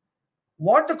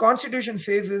 what the Constitution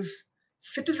says is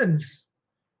citizens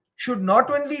should not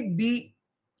only be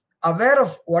aware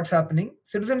of what's happening,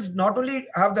 citizens not only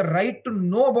have the right to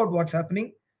know about what's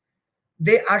happening,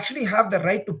 they actually have the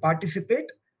right to participate.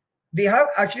 They have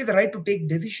actually the right to take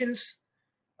decisions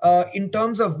in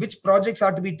terms of which projects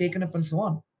are to be taken up and so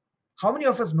on. How many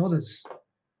of us know this?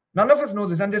 None of us know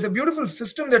this. And there's a beautiful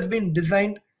system that's been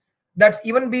designed that's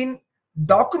even been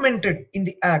documented in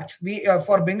the Act.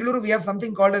 For Bengaluru, we have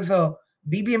something called as a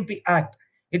BBMP Act.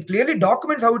 It clearly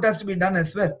documents how it has to be done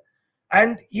as well.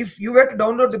 And if you were to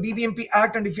download the BBMP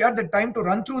Act and if you had the time to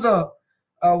run through the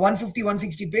 150,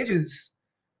 160 pages,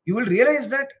 you will realize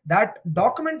that that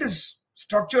document is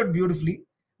structured beautifully.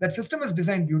 That system is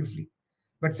designed beautifully.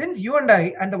 But since you and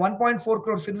I and the 1.4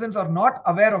 crore citizens are not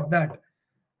aware of that,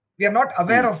 we are not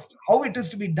aware of how it is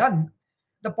to be done,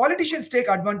 the politicians take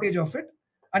advantage of it.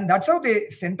 And that's how they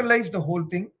centralize the whole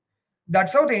thing.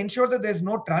 That's how they ensure that there's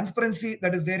no transparency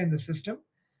that is there in the system.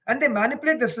 And they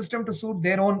manipulate the system to suit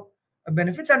their own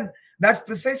benefits. And that's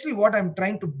precisely what I'm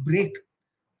trying to break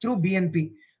through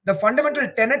BNP. The fundamental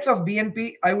tenets of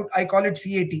BNP, I call it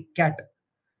CAT.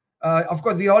 Of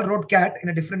course, we all wrote CAT in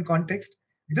a different context.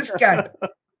 This CAT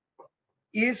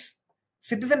is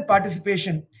citizen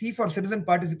participation. C for citizen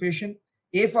participation,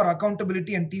 A for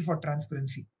accountability, and T for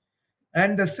transparency.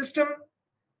 And the system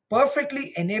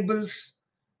perfectly enables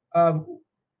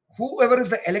whoever is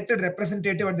the elected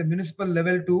representative at the municipal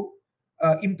level to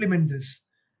implement this.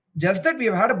 Just that we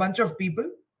have had a bunch of people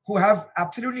who have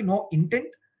absolutely no intent,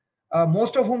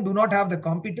 most of whom do not have the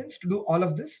competence to do all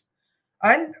of this.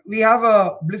 And we have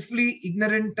a blissfully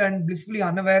ignorant and blissfully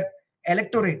unaware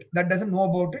electorate that doesn't know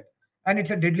about it. And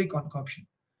it's a deadly concoction.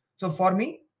 So for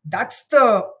me, that's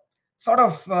the sort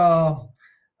of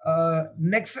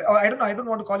nexus, or I don't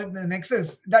want to call it the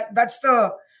nexus. That's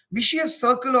the vicious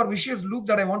circle or vicious loop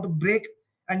that I want to break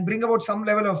and bring about some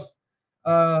level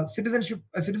of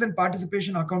citizen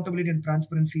participation, accountability, and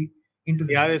transparency into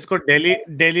this. यार इसको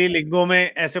दिल्ली लिंगो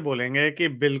में ऐसे बोलेंगे कि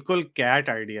बिल्कुल cat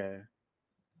idea है.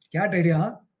 Cat idea,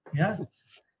 huh? Yeah.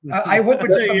 I hope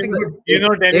it's something good. You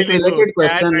know, Delhi related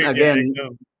question again.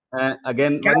 One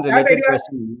related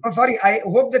question. Oh, sorry. I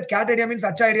hope that cat idea means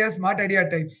acha idea, smart idea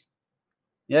types.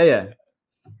 Yeah.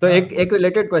 So, एक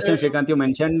related question, Srikanth, you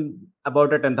mentioned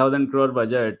about a 10,000 crore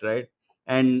budget, right?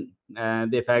 And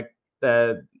the fact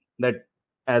that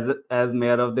as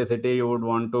mayor of the city, you would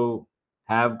want to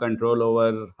have control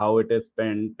over how it is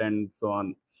spent and so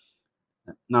on.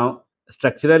 Now,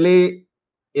 structurally,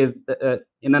 is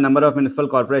in a number of municipal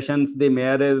corporations, the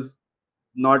mayor is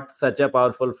not such a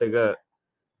powerful figure.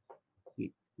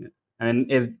 And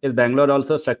is Bangalore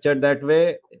also structured that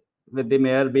way, with the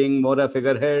mayor being more a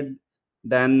figurehead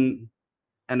than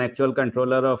an actual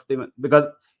controller of the... Because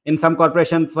in some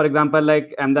corporations, for example,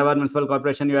 like Ahmedabad Municipal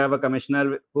Corporation, you have a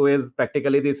commissioner who is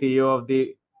practically the CEO of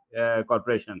the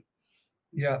corporation.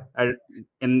 Yeah.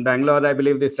 In Bangalore, I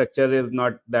believe the structure is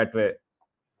not that way.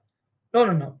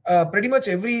 No. Pretty much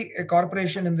every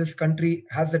corporation in this country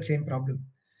has that same problem.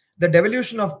 The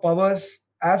devolution of powers,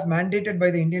 as mandated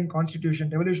by the Indian Constitution,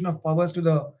 devolution of powers to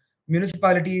the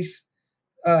municipalities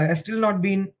has still not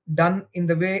been done in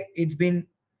the way it's been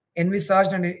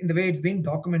envisaged and in the way it's been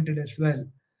documented as well.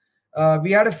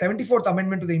 We had a 74th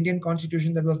amendment to the Indian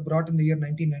Constitution that was brought in the year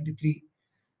 1993.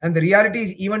 And the reality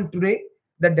is, even today,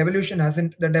 the devolution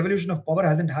of power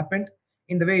hasn't happened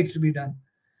in the way it's to be done.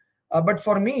 But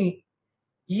for me,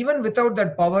 even without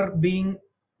that power being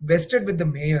vested with the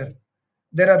mayor,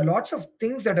 there are lots of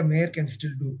things that a mayor can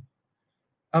still do.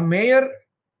 A mayor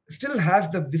still has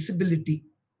the visibility.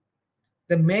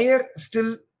 The mayor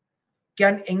still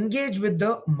can engage with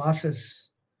the masses.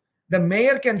 The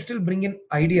mayor can still bring in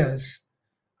ideas,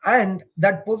 and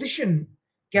that position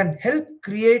can help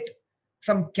create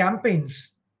some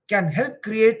campaigns, can help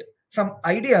create some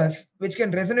ideas which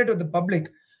can resonate with the public,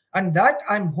 and that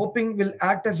I'm hoping will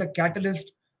act as a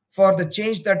catalyst for the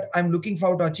change that I'm looking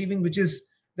forward to achieving, which is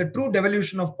the true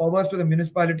devolution of powers to the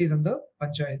municipalities and the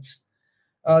panchayats.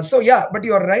 So yeah, but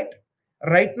you are right.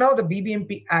 Right now, the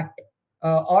BBMP Act,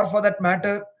 or for that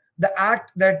matter, the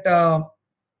act that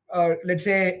let's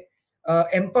say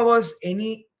empowers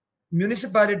any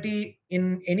municipality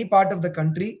in any part of the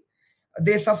country,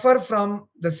 they suffer from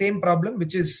the same problem,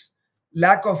 which is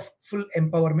lack of full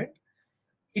empowerment.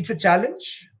 It's a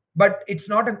challenge, but it's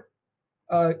not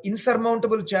an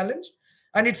insurmountable challenge,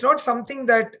 and it's not something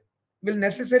that will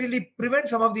necessarily prevent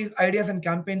some of these ideas and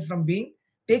campaigns from being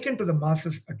taken to the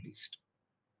masses, at least.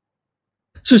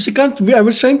 So Srikanth, I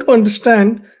was trying to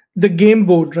understand the game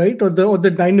board, right, or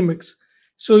the dynamics.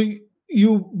 So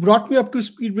you brought me up to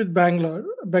speed with Bangalore,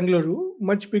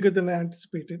 much bigger than I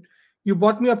anticipated. You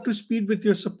brought me up to speed with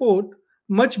your support,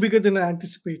 much bigger than I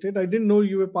anticipated. I didn't know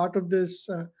you were part of this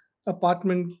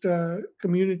apartment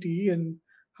community and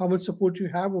how much support you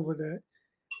have over there.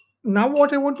 Now,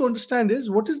 what I want to understand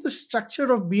is what is the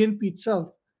structure of BNP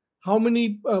itself? How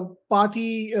many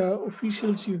party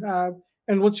officials you have,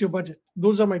 and what's your budget?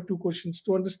 Those are my two questions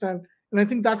to understand. And I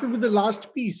think that will be the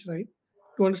last piece, right?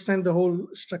 To understand the whole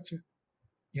structure.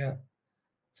 Yeah.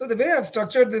 So the way I've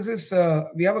structured this is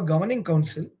we have a governing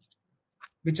council,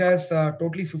 which has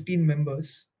totally 15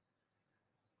 members.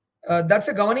 That's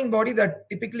a governing body that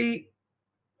typically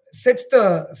sets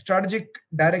the strategic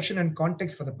direction and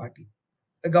context for the party.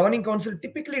 The governing council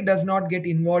typically does not get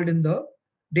involved in the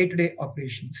day-to-day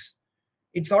operations.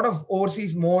 It sort of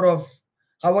oversees more of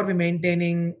how are we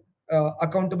maintaining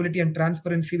accountability and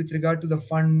transparency with regard to the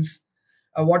funds,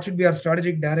 what should be our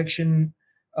strategic direction,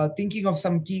 thinking of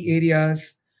some key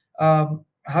areas,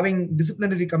 having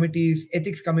disciplinary committees,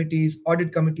 ethics committees,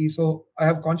 audit committees. So I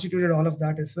have constituted all of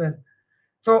that as well.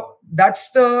 So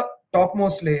that's the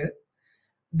topmost layer.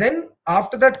 Then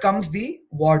after that comes the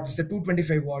wards, the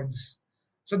 225 wards.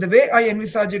 So the way I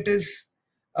envisage it is,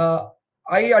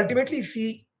 I ultimately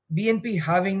see BNP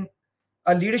having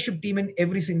a leadership team in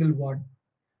every single ward.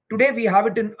 Today we have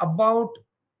it in about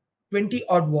 20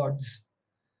 odd wards,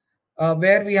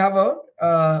 where we have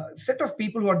a set of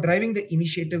people who are driving the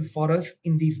initiative for us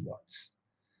in these wards.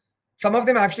 Some of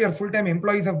them actually are full-time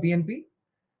employees of BNP,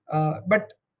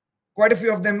 but quite a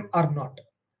few of them are not.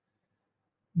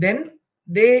 Then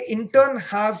they in turn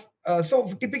have,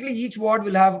 so typically each ward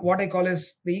will have what I call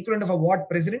as the equivalent of a ward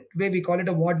president. Today we call it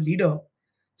a ward leader.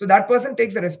 So that person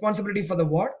takes the responsibility for the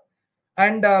ward.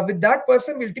 And with that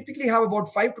person, we'll typically have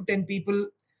about 5 to 10 people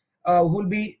who will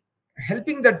be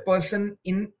helping that person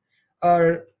in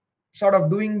sort of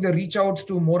doing the reach outs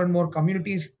to more and more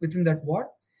communities within that ward.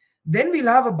 Then we'll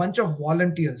have a bunch of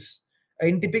volunteers.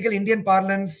 In typical Indian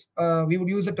parlance, we would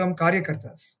use the term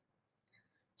karyakartas.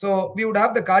 So we would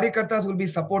have the karyakartas who will be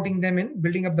supporting them in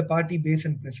building up the party base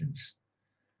and presence.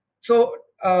 So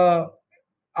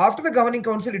after the governing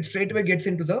council, it straight away gets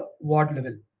into the ward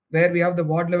level, where we have the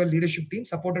ward level leadership team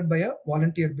supported by a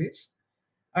volunteer base.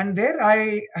 And there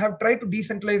I have tried to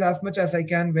decentralize as much as I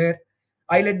can, where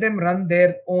I let them run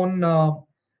their own,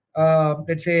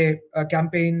 let's say,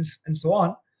 campaigns and so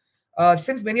on.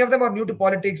 Since many of them are new to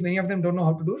politics, many of them don't know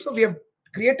how to do. So we have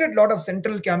created a lot of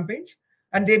central campaigns,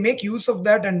 and they make use of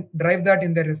that and drive that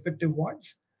in their respective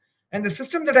wards. And the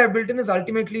system that I've built in is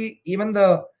ultimately even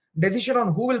the decision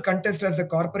on who will contest as a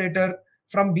corporator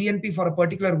from BNP for a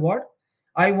particular ward.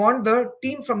 I want the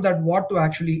team from that ward to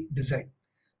actually decide.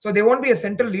 So there won't be a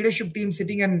central leadership team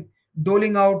sitting and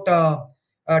doling out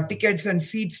tickets and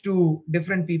seats to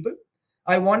different people.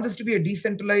 I want this to be a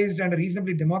decentralized and a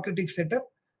reasonably democratic setup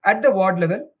at the ward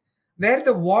level, where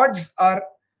the wards are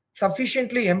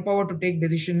sufficiently empowered to take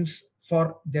decisions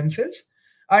for themselves.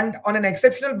 And on an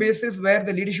exceptional basis, where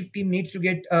the leadership team needs to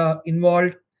get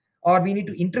involved, or we need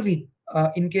to intervene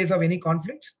in case of any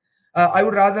conflicts, I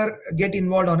would rather get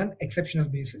involved on an exceptional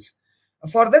basis.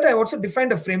 For that, I also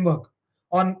defined a framework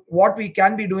on what we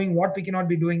can be doing, what we cannot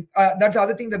be doing. That's the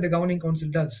other thing that the governing council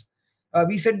does.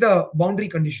 We set the boundary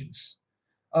conditions,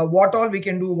 what all we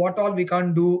can do, what all we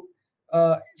can't do,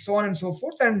 so on and so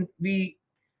forth. And we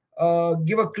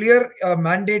give a clear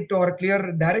mandate or a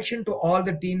clear direction to all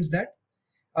the teams that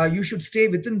you should stay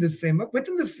within this framework.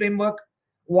 Within this framework,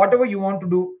 whatever you want to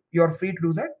do, you're free to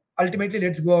do that. Ultimately,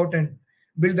 let's go out and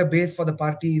build the base for the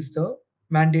party is the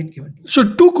mandate given. So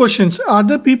 2 questions. Are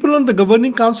there people on the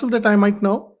governing council that I might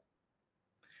know?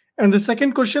 And the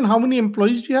second question, how many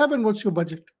employees do you have and what's your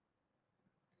budget?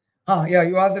 Yeah,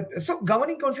 you asked that. So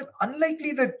governing council,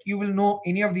 unlikely that you will know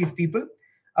any of these people.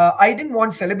 I didn't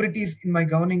want celebrities in my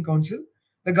governing council.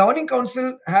 The governing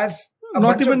council has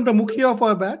not even the Mukhya of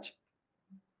our batch.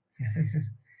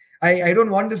 I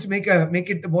don't want this to make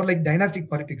it more like dynastic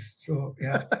politics. So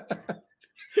yeah.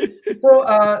 So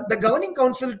the governing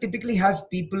council typically has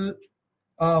people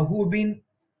who have been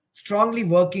strongly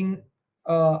working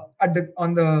in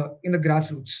the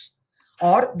grassroots,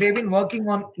 or they've been working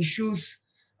on issues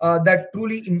that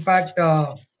truly impact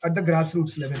at the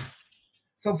grassroots level.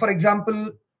 So, for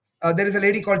example, there is a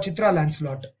lady called Chitra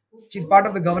Lancelot. She's part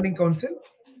of the governing council.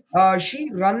 She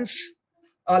runs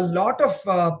a lot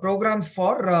of programs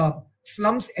for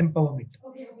slums empowerment.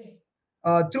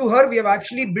 Through her, we have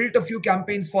actually built a few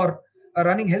campaigns for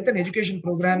running health and education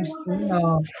programs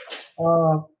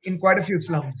in quite a few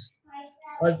slums.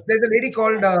 There's a lady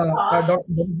called Dr.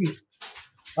 Bansi.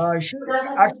 She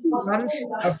actually runs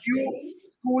a few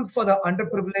schools for the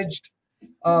underprivileged,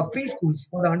 free schools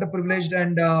for the underprivileged,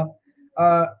 and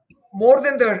more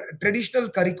than the traditional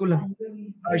curriculum.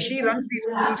 She runs these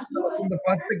schools from the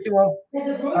perspective of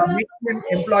making them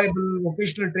employable,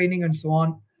 vocational training, and so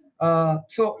on.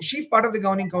 So she's part of the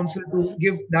governing council to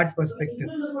give that perspective.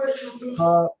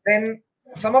 Then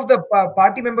some of the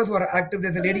party members who are active,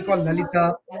 there's a lady called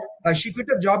Lalita. She quit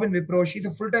her job in Wipro. She's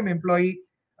a full-time employee.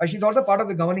 She's also part of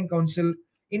the governing council,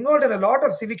 involved in a lot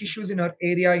of civic issues in her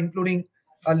area, including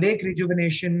lake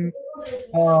rejuvenation,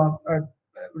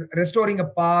 restoring a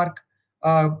park,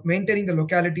 maintaining the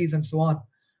localities, and so on.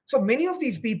 So many of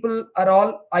these people are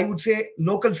all, I would say,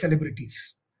 local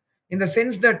celebrities, in the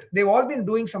sense that they've all been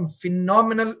doing some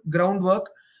phenomenal groundwork,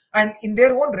 and in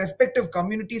their own respective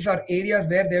communities or areas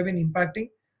where they've been impacting,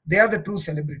 they are the true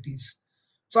celebrities.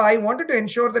 So I wanted to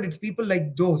ensure that it's people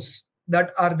like those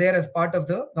that are there as part of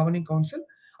the governing council.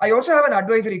 I also have an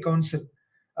advisory council.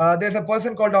 There's a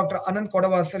person called Dr. Anand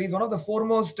Kodavasar. He's one of the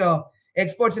foremost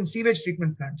experts in sewage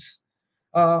treatment plants.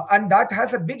 And that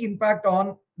has a big impact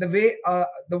on the way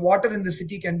the water in the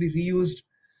city can be reused.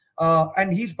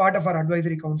 And he's part of our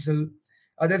advisory council.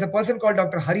 There's a person called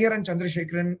Dr. Hariharan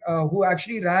Chandrasekharan, who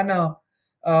actually ran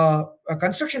a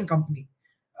construction company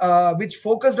which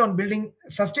focused on building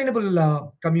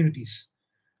sustainable communities.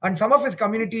 And some of his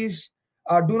communities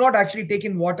do not actually take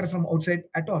in water from outside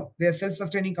at all. They are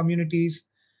self-sustaining communities.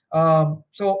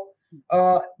 So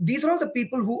these are all the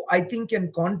people who I think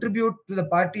can contribute to the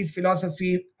party's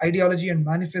philosophy, ideology, and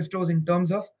manifestos in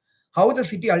terms of how the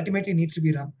city ultimately needs to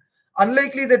be run.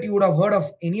 Unlikely that you would have heard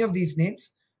of any of these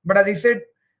names, but as I said,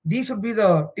 these would be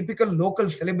the typical local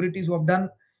celebrities who have done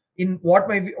in what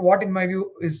in my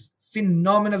view is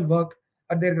phenomenal work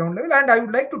at their ground level. And I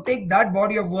would like to take that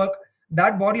body of work,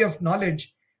 that body of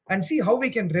knowledge, and see how we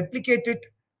can replicate it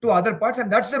to other parts.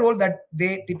 And that's the role that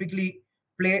they typically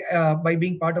play by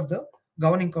being part of the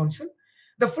governing council.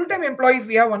 The full-time employees,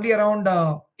 we have only around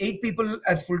 8 people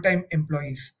as full-time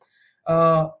employees.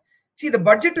 See, the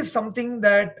budget is something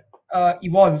that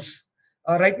evolves.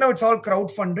 Right now, it's all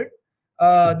crowd-funded.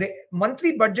 The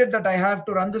monthly budget that I have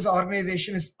to run this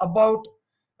organization is about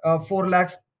 4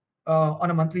 lakhs on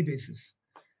a monthly basis.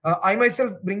 I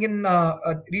myself bring in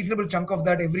a reasonable chunk of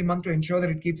that every month to ensure that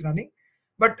it keeps running.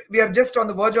 But we are just on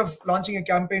the verge of launching a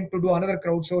campaign to do another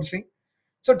crowdsourcing.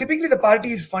 So typically the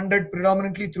party is funded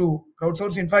predominantly through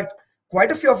crowdsourcing. In fact,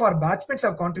 quite a few of our batchmates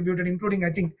have contributed, including,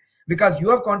 I think, because you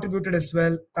have contributed as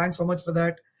well. Thanks so much for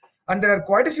that. And there are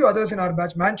quite a few others in our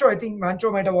batch. Mancho, I think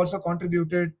Mancho might have also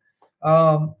contributed.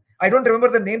 I don't remember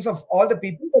the names of all the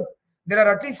people, but there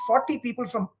are at least 40 people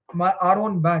from our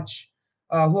own batch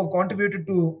who have contributed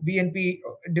to BNP,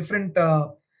 different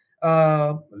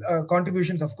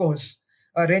contributions, of course,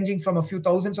 ranging from a few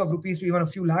thousands of rupees to even a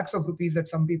few lakhs of rupees that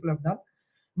some people have done.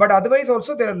 But otherwise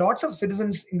also, there are lots of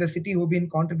citizens in the city who have been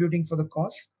contributing for the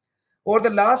cause. Over the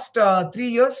last 3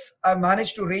 years, I've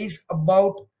managed to raise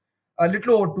about a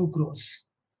little over 2 crores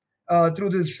through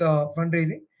this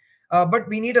fundraising. But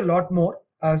we need a lot more.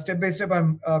 Step by step,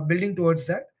 I'm building towards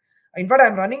that. In fact,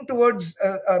 I'm running towards,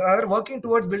 rather working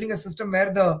towards building a system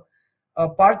where the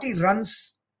party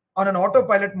runs on an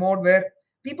autopilot mode, where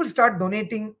people start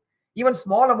donating even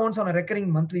small amounts on a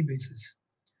recurring monthly basis.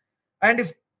 And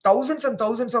if thousands and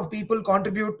thousands of people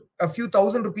contribute a few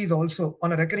thousand rupees also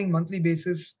on a recurring monthly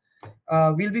basis,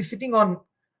 we'll be sitting on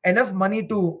enough money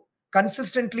to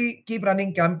consistently keep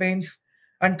running campaigns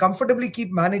and comfortably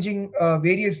keep managing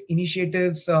various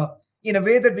initiatives in a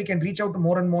way that we can reach out to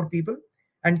more and more people.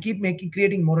 and keep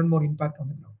creating more and more impact on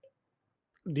the ground.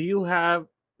 Do you have,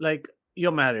 like,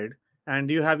 you're married, and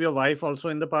do you have your wife also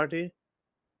in the party?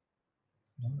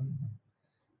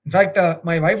 In fact,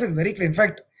 my wife is very clear. In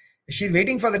fact, she's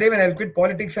waiting for the day when I'll quit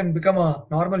politics and become a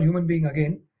normal human being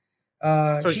again.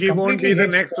 So She she won't be completely the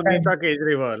hates next Sunita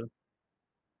Kejriwal.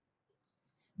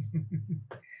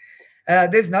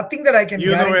 There's nothing that I can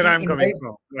You know where guarantee I'm in coming life.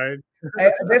 from, right?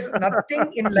 There's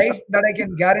nothing in life that I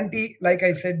can guarantee, like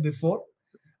I said before.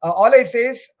 All I say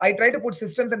is I try to put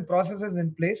systems and processes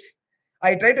in place.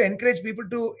 I try to encourage people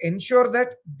to ensure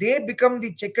that they become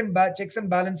the checks and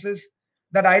balances,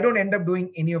 that I don't end up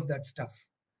doing any of that stuff.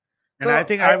 And So I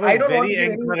think I was I don't want very to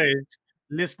give any. encouraged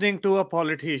listening to a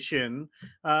politician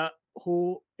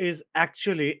who is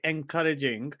actually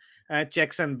encouraging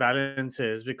checks and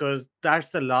balances, because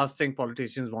that's the last thing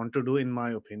politicians want to do, in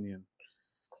my opinion.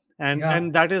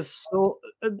 And that is so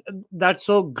that's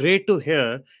so great to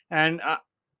hear. And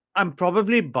I'm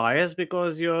probably biased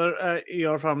because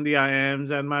you're from the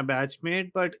IIMs and my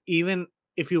batchmate, but even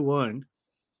if you weren't,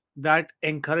 that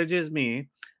encourages me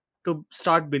to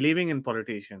start believing in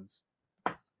politicians.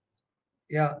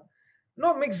 Yeah.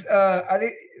 No, Migs,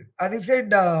 as I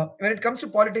said, when it comes to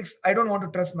politics, I don't want to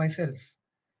trust myself.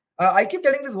 I keep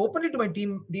telling this openly to my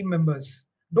team members.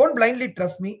 Don't blindly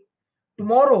trust me.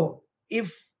 Tomorrow,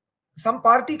 if some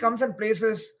party comes and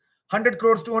places 100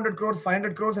 crores, 200 crores,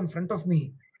 500 crores in front of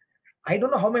me, I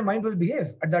don't know how my mind will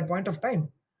behave at that point of time.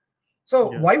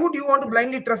 So why would you want to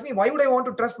blindly trust me? Why would I want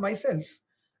to trust myself?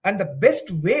 And the best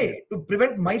way to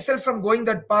prevent myself from going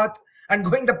that path and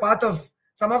going the path of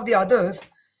some of the others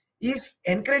is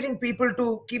encouraging people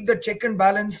to keep the check and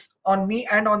balance on me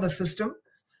and on the system.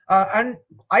 And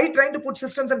I trying to put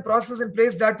systems and processes in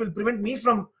place that will prevent me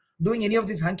from doing any of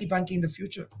this hanky-panky in the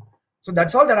future. So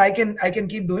that's all that I can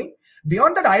keep doing.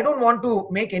 Beyond that, I don't want to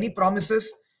make any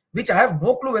promises which I have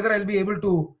no clue whether I'll be able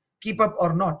to keep up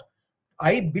or not.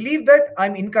 I believe that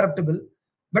I'm incorruptible,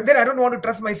 but then I don't want to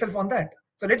trust myself on that.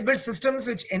 So let's build systems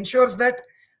which ensures that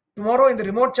tomorrow, in the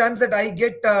remote chance that I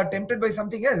get tempted by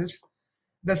something else,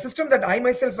 the system that I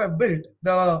myself have built,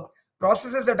 the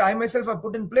processes that I myself have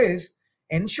put in place,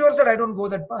 ensures that I don't go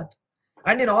that path.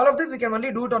 And in all of this, we can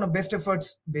only do it on a best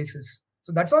efforts basis.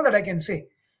 So that's all that I can say.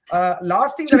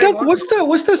 Last thing that I want.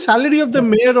 What's the salary of the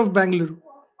mayor of Bangalore?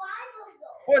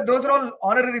 Oh, those are all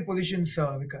honorary positions,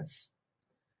 because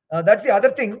that's the other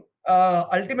thing.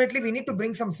 Ultimately, we need to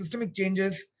bring some systemic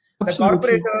changes.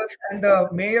 Absolutely. The corporators and the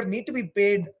mayor need to be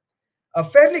paid a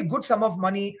fairly good sum of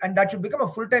money, and that should become a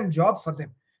full-time job for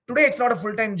them. Today, it's not a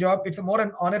full-time job. It's a more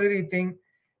an honorary thing.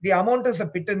 The amount is a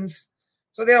pittance.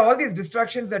 So there are all these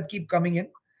distractions that keep coming in.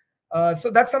 So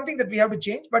that's something that we have to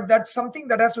change, but that's something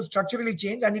that has to structurally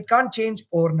change, and it can't change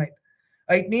overnight.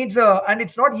 It needs, and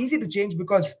it's not easy to change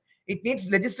because it needs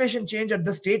legislation change at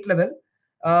the state level,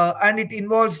 and it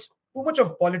involves too much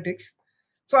of politics.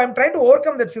 So I'm trying to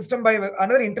overcome that system by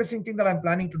another interesting thing that I'm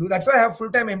planning to do. That's why I have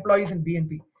full-time employees in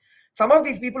BNP. Some of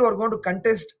these people who are going to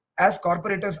contest as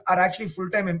corporators are actually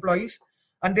full-time employees,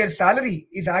 and their salary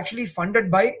is actually funded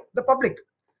by the public.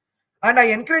 And I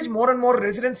encourage more and more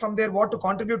residents from their ward to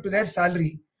contribute to their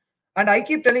salary. And I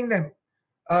keep telling them,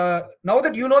 now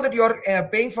that you know that you're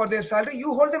paying for their salary,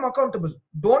 you hold them accountable.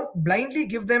 Don't blindly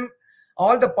give them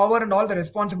all the power and all the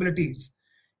responsibilities.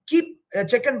 Keep a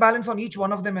check and balance on each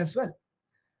one of them as well.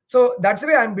 So that's the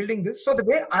way I'm building this. So the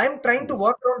way I'm trying to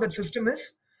work around that system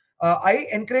is, I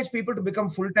encourage people to become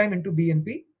full-time into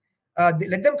BNP.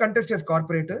 Let them contest as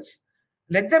corporators.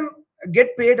 Let them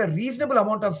get paid a reasonable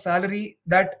amount of salary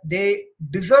that they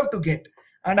deserve to get.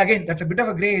 And again, that's a bit of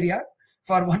a gray area.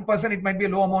 For one person, it might be a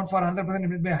low amount. For another person, it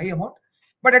might be a high amount.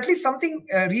 But at least something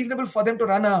reasonable for them to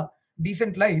run a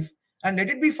decent life, and let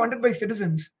it be funded by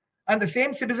citizens, and the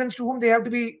same citizens to whom they have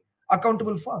to be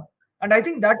accountable for. And I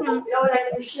think that will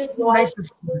nice.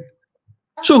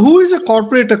 So who is a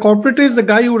corporate? A corporate is the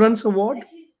guy who runs a ward?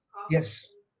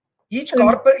 Yes. Each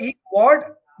ward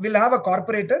will have a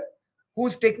corporator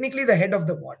who's technically the head of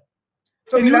the ward.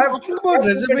 So we'll have talking about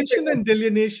reservation and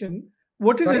delineation.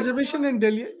 What is reservation and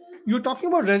delineation? You're talking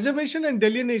about reservation and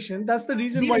delineation. That's the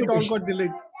reason why it all got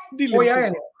delayed. Oh,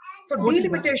 yeah. So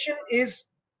delimitation is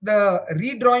the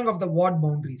redrawing of the ward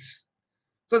boundaries.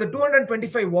 So the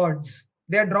 225 wards,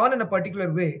 they are drawn in a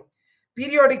particular way.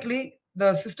 Periodically,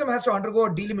 the system has to undergo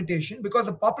a delimitation because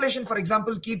the population, for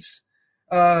example, keeps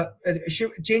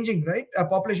changing, right?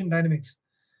 Population dynamics.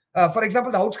 For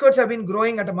example, the outskirts have been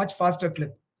growing at a much faster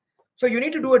clip. So you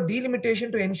need to do a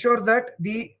delimitation to ensure that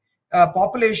the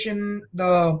population,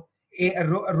 the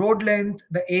road length,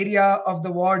 the area of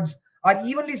the wards are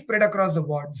evenly spread across the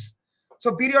wards.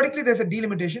 So periodically there's a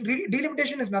delimitation.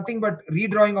 Delimitation is nothing but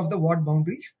redrawing of the ward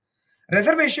boundaries.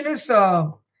 Reservation is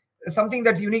something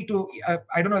that's unique to,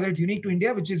 I don't know whether it's unique to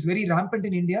India, which is very rampant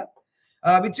in India,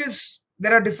 which is,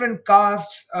 there are different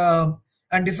castes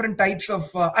and different types of,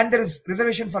 and there is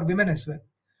reservation for women as well.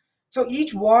 So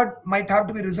each ward might have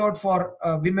to be reserved for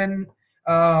women.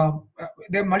 There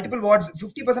are multiple wards.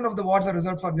 50% of the wards are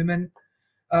reserved for women.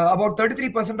 About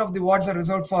 33% of the wards are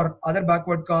reserved for other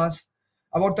backward castes.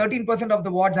 About 13% of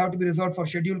the wards have to be reserved for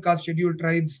scheduled castes, scheduled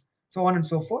tribes, so on and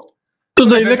so forth. So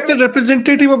the elected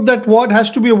representative of that ward has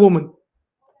to be a woman.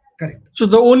 Correct. So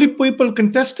the only people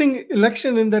contesting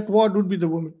election in that ward would be the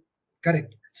woman.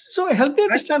 Correct. So help me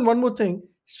understand one more thing.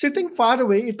 Sitting far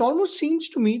away, it almost seems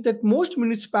to me that most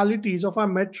municipalities of our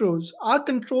metros are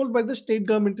controlled by the state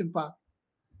government in part.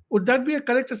 Would that be a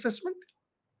correct assessment?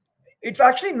 It's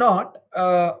actually not.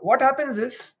 What happens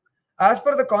is, as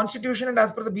per the Constitution and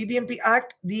as per the BBMP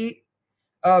Act, the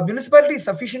municipality is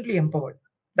sufficiently empowered.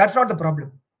 That's not the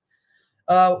problem.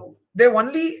 There are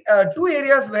only two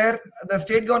areas where the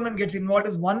state government gets involved.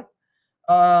 Is one,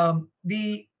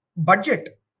 the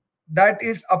budget that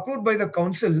is approved by the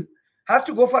council has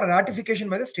to go for a ratification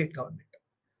by the state government.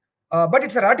 But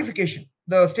it's a ratification.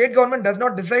 The state government does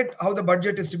not decide how the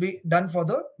budget is to be done for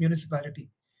the municipality.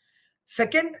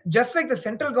 Second, just like the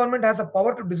central government has the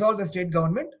power to dissolve the state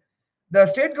government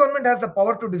has the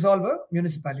power to dissolve a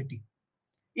municipality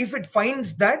if it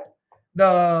finds that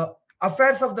the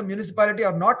affairs of the municipality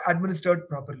are not administered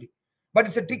properly. But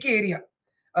it's a tricky area.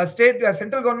 A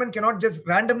central government cannot just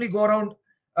randomly go around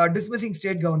dismissing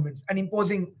state governments and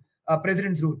imposing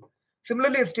president's rule.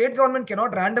 Similarly, a state government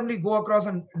cannot randomly go across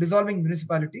and dissolving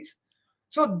municipalities.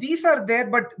 So these are there,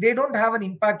 but they don't have an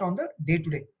impact on the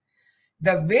day-to-day.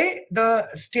 The way the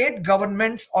state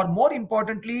governments, or more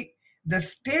importantly, the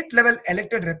state level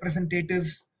elected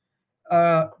representatives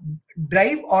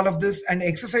drive all of this and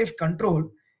exercise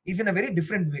control is in a very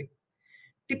different way.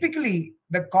 Typically,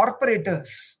 the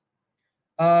corporators,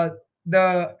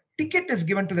 the ticket is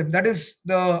given to them. That is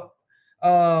the,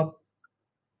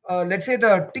 let's say,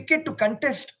 the ticket to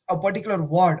contest a particular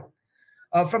ward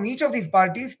from each of these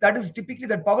parties. That is typically,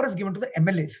 that power is given to the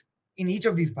MLAs in each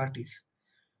of these parties.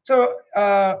 So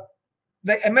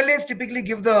the MLAs typically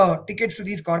give the tickets to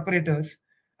these corporators,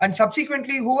 and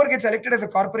subsequently, whoever gets elected as a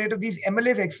corporator, these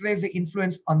MLAs exercise the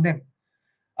influence on them.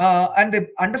 And the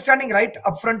understanding right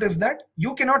upfront is that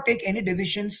you cannot take any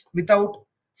decisions without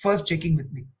first checking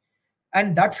with me.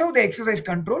 And that's how they exercise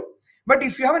control. But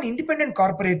if you have an independent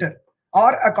corporator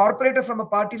or a corporator from a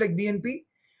party like BNP,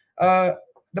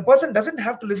 the person doesn't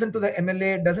have to listen to the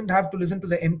MLA, doesn't have to listen to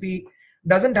the MP,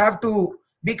 doesn't have to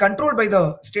be controlled by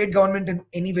the state government in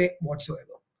any way whatsoever.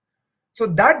 So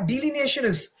that delineation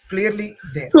is clearly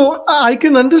there. So I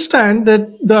can understand that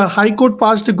the High Court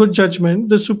passed a good judgment,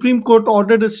 the Supreme Court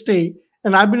ordered a stay,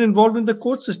 and I've been involved in the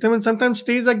court system, and sometimes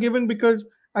stays are given because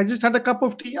I just had a cup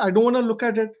of tea, I don't want to look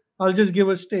at it, I'll just give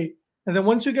a stay. And then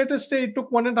once you get a stay, it took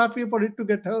 1.5 years for it to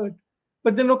get heard.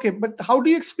 But then, okay, but how do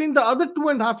you explain the other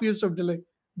 2.5 years of delay?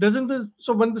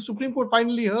 So when the Supreme Court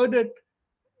finally heard it,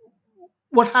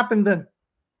 what happened then?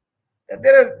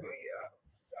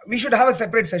 We should have a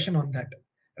separate session on that,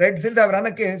 right? Since I've run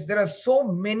a case, there are so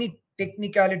many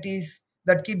technicalities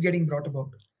that keep getting brought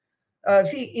about.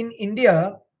 See, in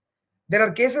India, there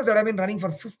are cases that have been running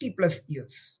for 50 plus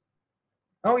years.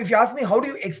 Now, if you ask me, how do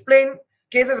you explain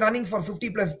cases running for 50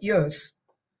 plus years?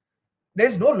 There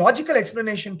is no logical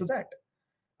explanation to that.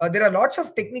 There are lots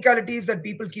of technicalities that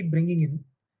people keep bringing in.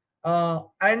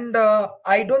 And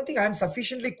I don't think I'm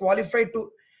sufficiently qualified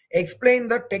to explain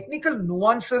the technical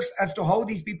nuances as to how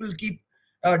these people keep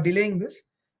delaying this.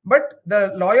 But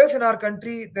the lawyers in our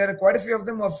country, there are quite a few of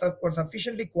them who are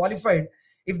sufficiently qualified.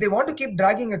 If they want to keep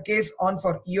dragging a case on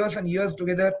for years and years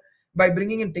together by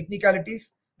bringing in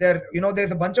technicalities,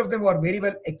 there's a bunch of them who are very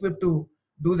well equipped to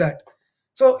do that.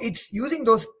 So it's using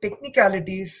those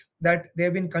technicalities that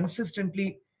they've been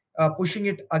consistently pushing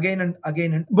it again and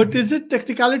again. But is it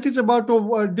technicalities about,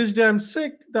 this day I'm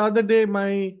sick, the other day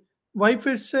my wife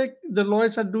is sick, the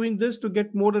lawyers are doing this to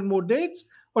get more and more dates?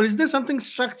 Or is there something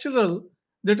structural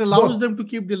that allows them to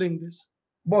keep delaying this?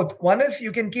 Both. One is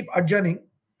you can keep adjourning,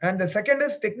 and the second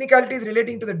is technicalities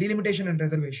relating to the delimitation and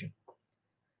reservation.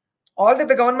 All that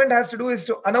the government has to do is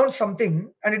to announce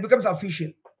something and it becomes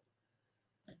official.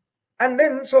 And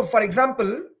then, so for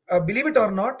example, believe it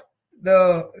or not,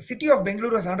 the city of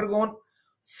Bangalore has undergone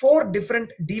 4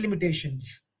 different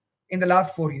delimitations in the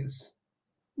last 4 years.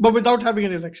 But without having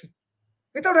an election.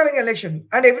 Without having an election.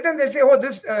 And every time they'll say, oh,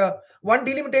 this one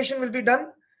delimitation will be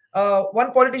done,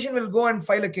 one politician will go and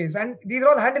file a case. And these are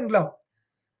all hand in glove.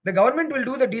 The government will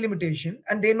do the delimitation,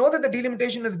 and they know that the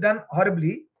delimitation is done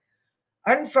horribly.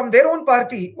 And from their own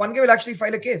party, one guy will actually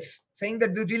file a case saying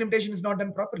that the delimitation is not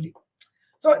done properly.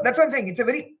 So that's what I'm saying. It's a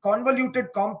very convoluted,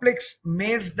 complex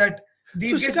maze that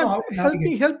these guys know how to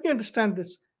navigate. Help me understand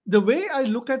this. The way I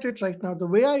look at it right now, the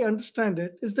way I understand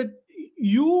it is that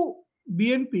you,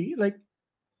 BNP, like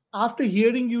after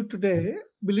hearing you today,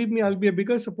 believe me, I'll be a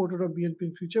bigger supporter of BNP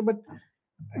in future. But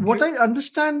what I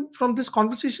understand from this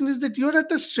conversation is that you're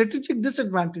at a strategic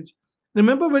disadvantage.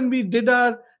 Remember when we did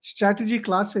our strategy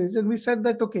classes and we said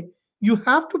that, okay, you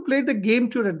have to play the game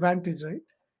to your advantage, right?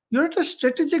 You're at a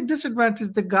strategic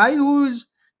disadvantage. The guy who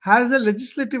has a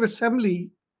legislative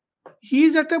assembly,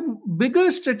 he's at a bigger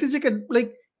strategic,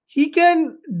 like he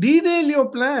can derail your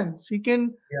plans. He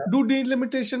can do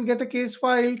delimitation, get a case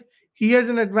filed. He has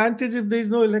an advantage if there's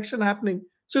no election happening.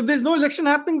 So if there's no election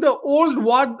happening, the old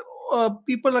ward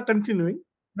people are continuing.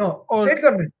 No, state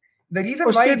government. The reason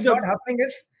why it's not happening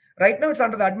is right now it's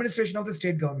under the administration of the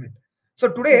state government. So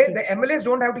today the MLAs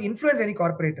don't have to influence any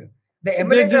corporator. The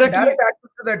MLAs have direct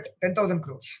access to that 10,000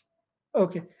 crores.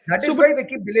 Okay. That is why they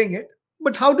keep delaying it.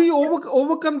 But how do you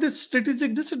overcome this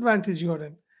strategic disadvantage you're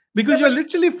in? Because you're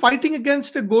literally fighting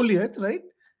against a Goliath, right?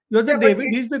 You're the David,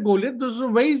 he's the Goliath. So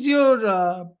where is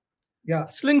your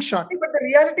slingshot? But the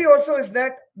reality also is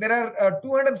that there are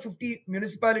 250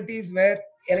 municipalities where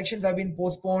elections have been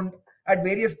postponed at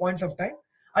various points of time.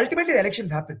 Ultimately, the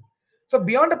elections happen. So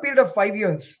beyond a period of 5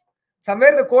 years,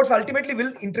 somewhere the courts ultimately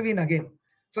will intervene again.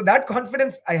 So that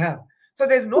confidence I have. So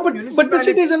there's no But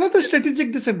there's another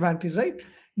strategic disadvantage, right?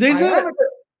 There's a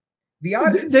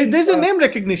name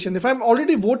recognition. If I'm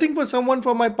already voting for someone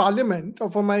for my parliament or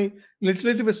for my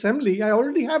legislative assembly, I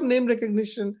already have name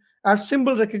recognition, I have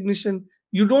symbol recognition.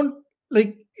 You don't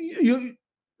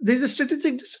there's a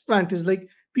strategic disadvantage. Like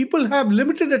people have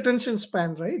limited attention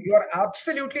span, right? You are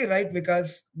absolutely right,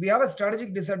 because we have a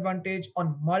strategic disadvantage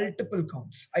on multiple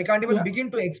counts. I can't even begin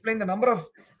to explain the number of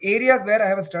areas where I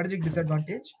have a strategic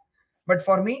disadvantage. But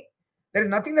for me, there is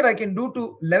nothing that I can do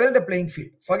to level the playing field.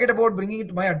 Forget about bringing it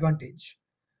to my advantage.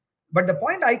 But the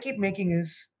point I keep making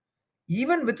is,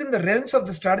 even within the realms of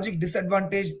the strategic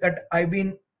disadvantage that I've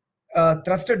been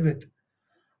thrusted with,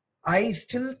 I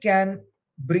still can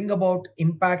bring about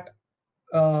impact,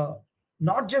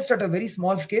 not just at a very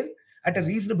small scale, at a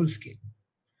reasonable scale.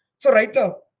 So right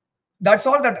now, that's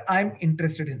all that I'm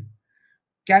interested in.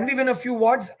 Can we win a few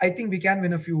wards? I think we can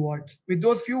win a few wards. With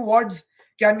those few wards,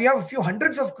 can we have a few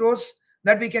hundreds of crores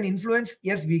that we can influence?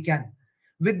 Yes, we can.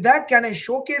 With that, can I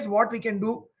showcase what we can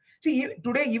do? See,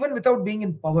 today, even without being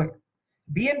in power,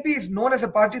 BNP is known as a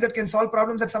party that can solve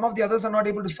problems that some of the others are not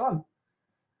able to solve.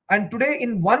 And today,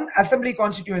 in one assembly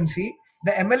constituency,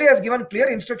 the MLA has given clear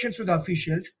instructions to the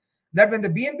officials that when the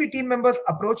BNP team members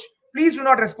approach, please do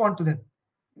not respond to them.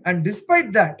 And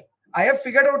despite that, I have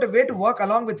figured out a way to work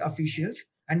along with officials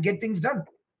and get things done.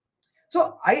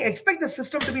 So I expect the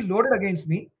system to be loaded against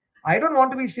me. I don't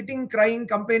want to be sitting, crying,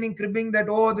 complaining, cribbing that,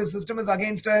 oh, the system is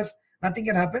against us, nothing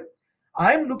can happen.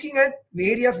 I'm looking at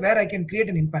areas where I can create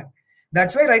an impact.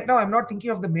 That's why right now I'm not thinking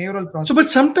of the mayoral process. So, but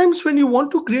sometimes when you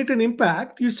want to create an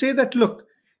impact, you say that, look,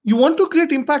 you want to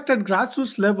create impact at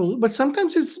grassroots level, but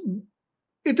sometimes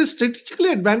it is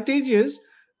strategically advantageous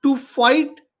to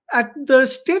fight at the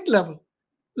state level.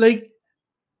 Like,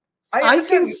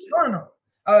 quickly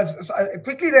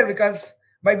there, because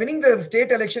by winning the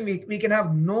state election, we can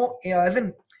have no, as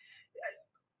in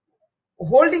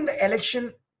holding the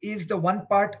election is the one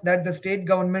part that the state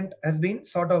government has been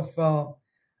sort of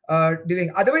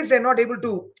dealing. Otherwise, they're not able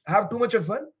to have too much of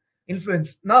an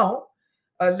influence. Now,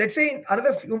 let's say in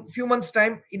another few months'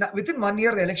 time, within 1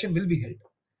 year, the election will be held.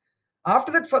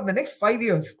 After that, for the next 5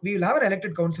 years, we will have an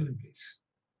elected council in place.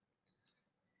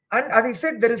 And as I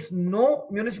said, there is no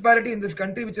municipality in this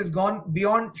country which has gone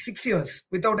beyond 6 years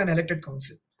without an elected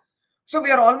council. So we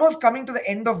are almost coming to the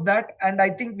end of that, and I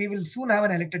think we will soon have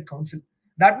an elected council.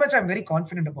 That much I'm very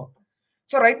confident about.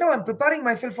 So right now I'm preparing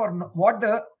myself for what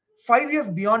the 5 years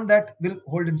beyond that will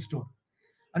hold in store.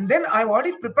 And then I've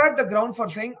already prepared the ground for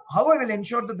saying how I will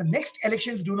ensure that the next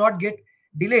elections do not get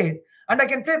delayed, and I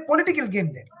can play a political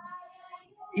game there.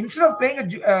 Instead of playing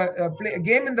a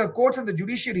game in the courts and the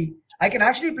judiciary, I can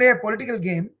actually play a political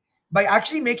game by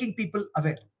actually making people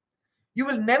aware. You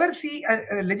will never see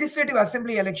a legislative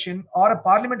assembly election or a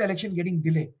parliament election getting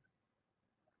delayed.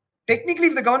 Technically,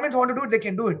 if the governments want to do it, they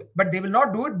can do it, but they will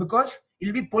not do it because it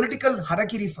will be political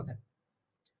harakiri for them.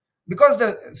 Because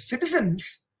the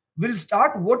citizens will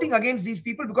start voting against these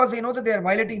people because they know that they are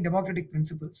violating democratic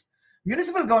principles.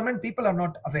 Municipal government people are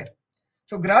not aware.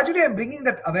 So gradually, I'm bringing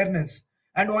that awareness.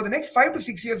 And over the next 5 to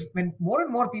 6 years, when more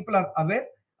and more people are aware,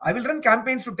 I will run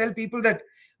campaigns to tell people that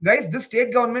guys, this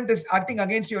state government is acting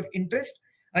against your interest,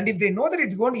 and if they know that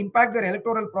it's going to impact their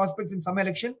electoral prospects in some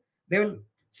election, they will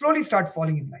slowly start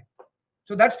falling in line.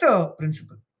 So that's the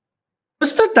principle.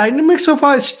 What's the dynamics of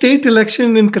our state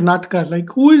election in Karnataka? Like,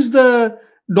 who is the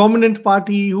dominant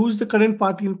party? Who's the current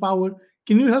party in power?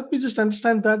 Can you help me just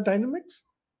understand that dynamics?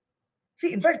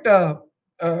 See, in fact,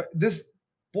 this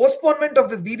postponement of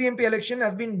this BBMP election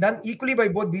has been done equally by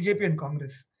both BJP and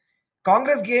Congress.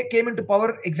 Congress came into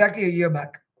power exactly a year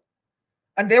back,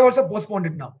 and they have also postponed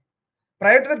it now.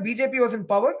 Prior to that, BJP was in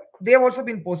power. They have also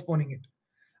been postponing it.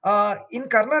 In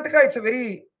Karnataka, it's a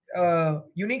very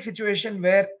unique situation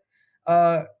where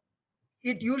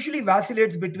it usually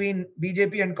vacillates between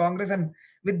BJP and Congress, and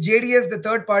with JDS, the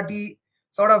third party,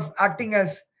 sort of acting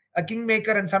as a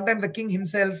kingmaker and sometimes a king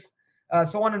himself,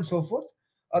 so on and so forth.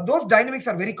 Those dynamics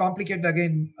are very complicated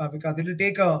again, because it will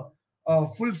take a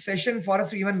full session for us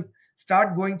to even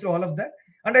start going through all of that.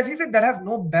 And I think that has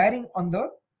no bearing on the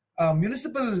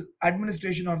municipal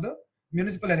administration or the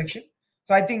municipal election.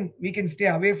 So I think we can stay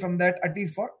away from that, at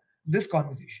least for this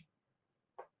conversation.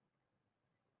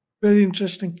 Very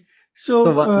interesting.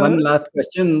 So one last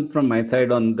question from my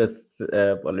side on this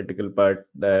political part,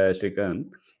 Srikanth.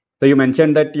 So you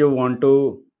mentioned that you want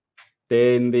to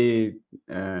stay in the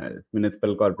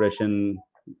municipal corporation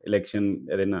election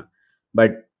arena,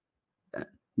 but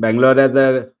Bangalore as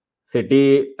a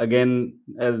city, again,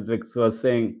 as Viks was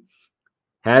saying,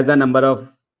 has a number of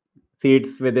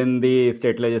seats within the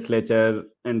state legislature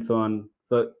and so on.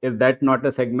 So is that not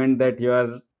a segment that you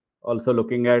are also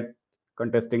looking at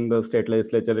contesting the state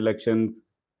legislature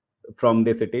elections from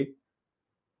the city?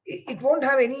 It won't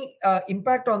have any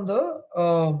impact on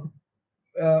the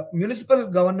municipal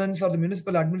governance or the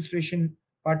municipal administration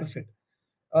part of it.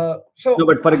 No,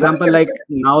 but for example, like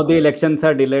now the elections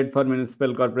are delayed for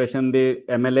municipal corporation, the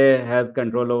MLA has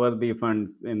control over the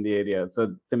funds in the area.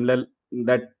 So similar,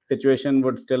 that situation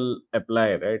would still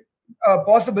apply, right?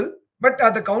 Possible. But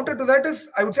the counter to that is,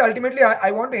 I would say ultimately,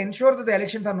 I want to ensure that the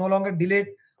elections are no longer delayed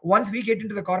once we get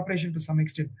into the corporation to some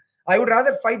extent. I would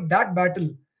rather fight that battle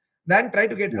than try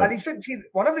to get, as I said, see,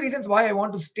 one of the reasons why I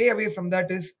want to stay away from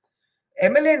that is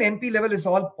MLA and MP level is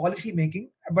all policy making.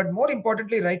 But more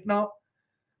importantly, right now,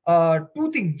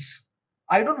 two things.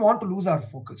 I don't want to lose our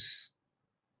focus.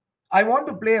 I want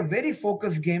to play a very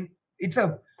focused game. It's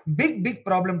a big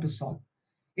problem to solve.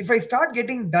 If I start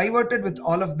getting diverted with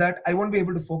all of that, I won't be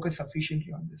able to focus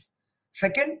sufficiently on this.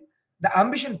 Second, the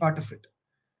ambition part of it.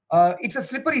 It's a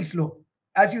slippery slope.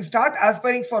 As you start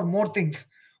aspiring for more things,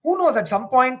 who knows, at some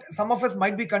point, some of us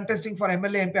might be contesting for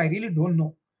MLA, MP. I really don't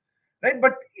know. Right?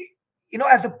 But,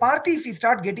 as a party, if we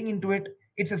start getting into it,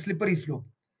 it's a slippery slope.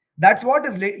 That's what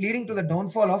is leading to the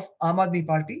downfall of Aam Aadmi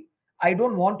Party. I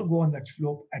don't want to go on that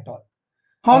slope at all.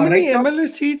 How many MLA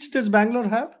seats does Bangalore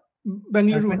have?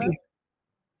 Bangalore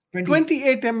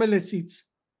 28 MLA seats.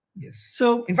 Yes.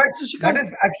 So, in fact, that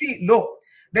is actually low.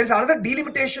 There is another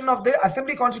delimitation of the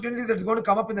assembly constituencies that's going to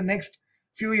come up in the next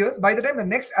few years. By the time the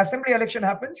next assembly election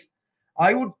happens,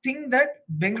 I would think that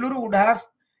Bengaluru would have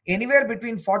anywhere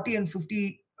between 40 and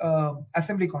 50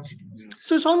 assembly constituencies.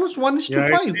 So it's almost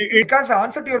 1:5. Because the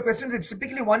answer to your questions, it's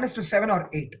typically 1:7 or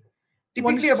 8.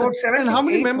 Typically about 7. And how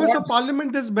many members of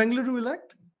parliament does Bengaluru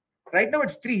elect? Right now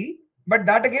it's 3. But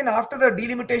that again, after the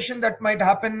delimitation that might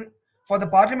happen for the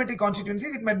parliamentary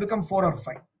constituencies, it might become 4 or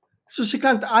 5. So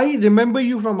Srikanth, I remember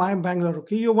you from IIM Bangalore.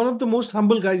 Okay, you're one of the most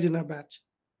humble guys in our batch.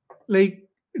 Like,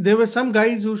 there were some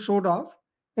guys who showed off,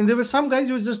 and there were some guys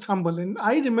who were just humble. And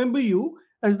I remember you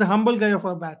as the humble guy of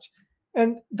our batch.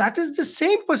 And that is the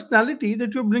same personality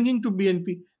that you're bringing to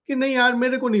BNP. कि नहीं यार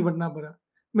मेरे को नहीं बनना बड़ा,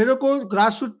 मेरे को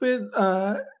grassroots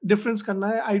पे difference करना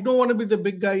है. I don't want to be the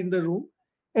big guy in the room.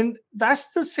 And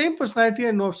that's the same personality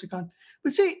I know of Srikanth.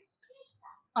 But see,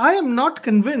 I am not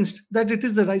convinced that it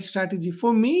is the right strategy.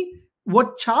 For me,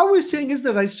 what Chow is saying is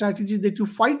the right strategy, that you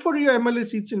fight for your MLA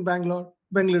seats in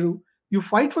Bengaluru, you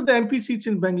fight for the MP seats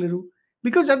in Bengaluru,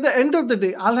 because at the end of the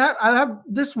day, I'll have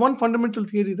this one fundamental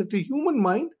theory that the human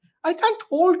mind, I can't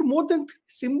hold more than 3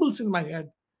 symbols in my head.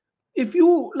 If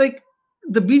you, like,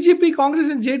 the BJP, Congress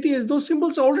and JTS, those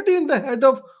symbols are already in the head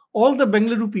of all the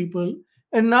Bengaluru people.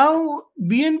 And now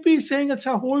BNP is saying,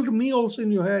 Acha, hold me also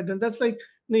in your head. And that's like,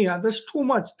 yeah, that's too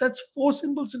much. That's 4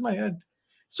 symbols in my head.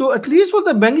 So at least for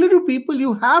the Bengaluru people,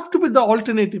 you have to be the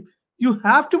alternative. You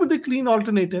have to be the clean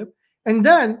alternative. And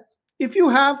then if you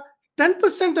have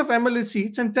 10% of MLA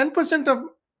seats and 10% of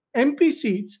MP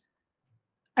seats,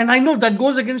 and I know that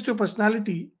goes against your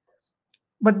personality,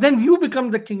 but then you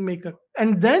become the kingmaker.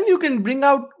 And then you can bring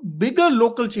out bigger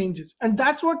local changes. And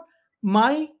that's what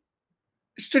my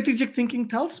strategic thinking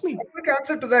tells me. A quick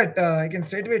answer to that, I can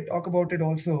straight away talk about it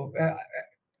also.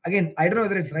 again, I don't know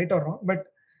whether it's right or wrong, but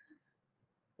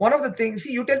one of the things,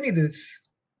 see, you tell me this,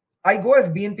 I go as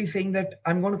BNP saying that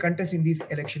I'm going to contest in these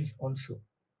elections also.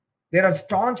 There are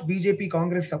staunch BJP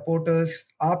Congress supporters,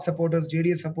 AAP supporters,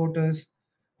 JDS supporters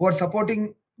who are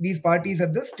supporting these parties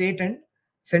at the state and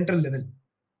central level.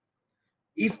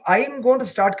 If I am going to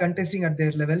start contesting at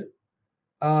their level,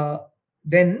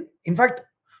 then, in fact,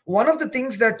 one of the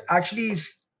things that actually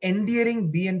is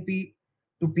endearing BNP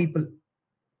to people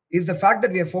is the fact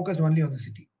that we are focused only on the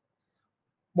city.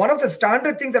 One of the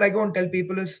standard things that I go and tell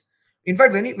people is, in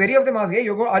fact, very of them ask, hey,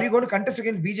 are you going to contest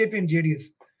against BJP and JDS?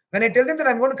 When I tell them that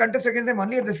I'm going to contest against them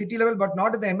only at the city level, but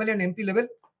not at the MLA and MP level,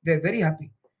 they're very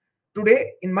happy.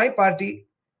 Today, in my party,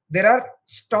 there are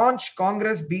staunch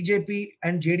Congress, BJP,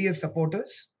 and JDS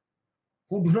supporters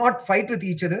who do not fight with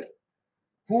each other,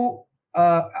 who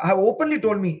have openly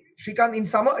told me, Srikanth, in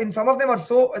some of them are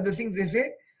so the things they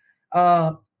say,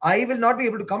 I will not be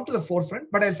able to come to the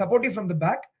forefront, but I'll support you from the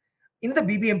back in the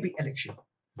BBMP election.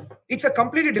 It's a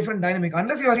completely different dynamic.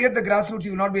 Unless you are here at the grassroots,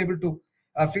 you will not be able to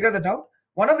figure that out.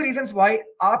 One of the reasons why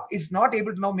AAP is not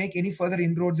able to now make any further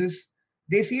inroads is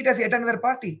they see it as yet another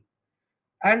party.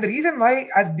 And the reason why,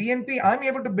 as BNP, I'm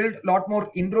able to build a lot more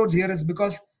inroads here is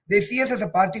because they see us as a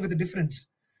party with a difference.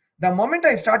 The moment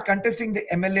I start contesting the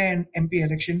MLA and MP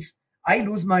elections, I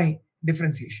lose my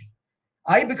differentiation.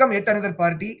 I become yet another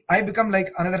party. I become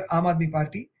like another Aam Aadmi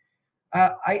party.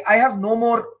 I have no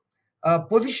more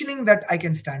positioning that I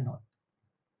can stand on.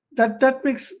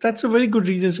 That's a very good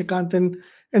reason, Srikanth,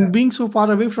 and being so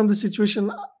far away from the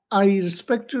situation, I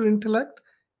respect your intellect,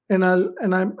 and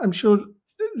I'm sure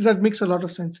that makes a lot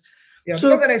of sense. Yeah, so,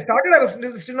 because when I started, I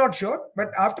was still not sure,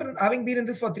 but after having been in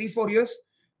this for 3-4 years,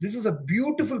 this is a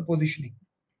beautiful positioning.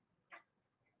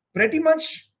 Pretty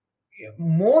much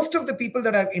most of the people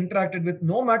that I've interacted with,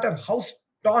 no matter how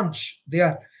staunch they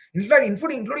are, in fact,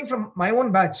 including from my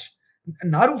own batch,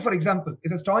 Naru, for example,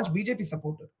 is a staunch BJP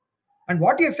supporter. And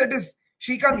what he has said is,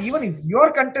 Srikanth, even if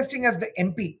you're contesting as the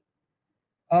MP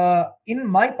in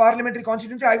my parliamentary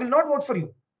constituency, I will not vote for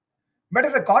you. But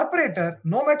as a corporator,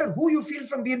 no matter who you feel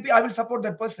from BNP, I will support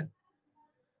that person.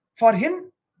 For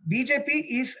him, BJP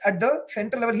is at the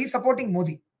central level. He's supporting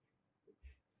Modi.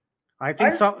 I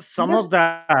think some of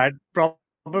that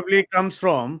probably comes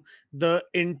from the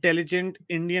intelligent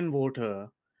Indian voter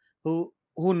who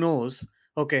knows,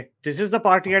 okay, this is the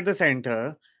party at the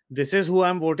center, this is who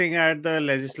I'm voting at the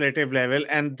legislative level,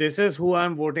 and this is who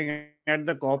I'm voting at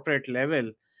the corporate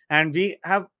level. And we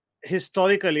have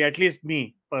historically, at least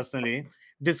me personally,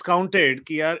 discounted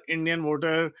कि यार Indian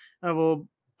voter वो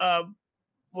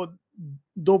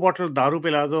 2 bottle दारू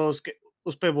पिला दो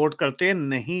उस पे vote करते हैं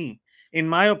नहीं. In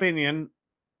my opinion,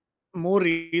 more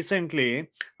recently,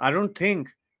 I don't think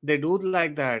they do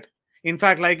like that. In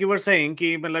fact, like you were saying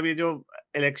कि मतलब ये जो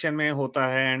election में होता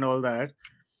है and all that,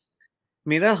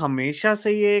 मेरा हमेशा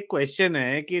से ये क्वेश्चन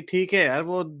है कि ठीक है यार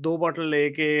वो 2 बॉटल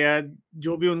लेके या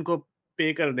जो भी उनको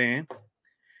पे कर दें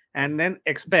and then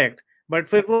expect, but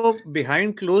फिर वो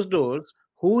behind closed doors,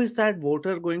 who is that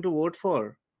voter going to vote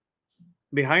for?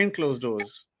 Behind closed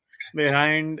doors,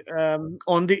 behind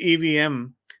on the EVM,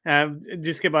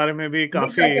 जिसके बारे में भी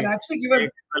काफी I can actually give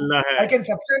I can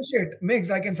substantiate,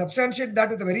 Migs, I can substantiate that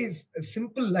with a very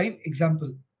simple live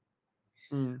example.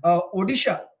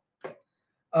 Odisha,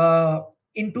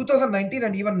 in 2019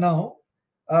 and even now,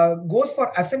 goes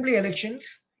for assembly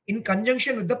elections in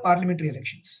conjunction with the parliamentary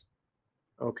elections.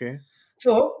 Okay.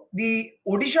 So the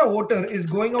Odisha voter is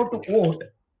going out to vote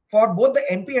for both the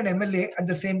MP and MLA at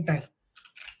the same time.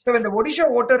 So when the Odisha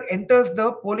voter enters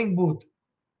the polling booth,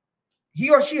 he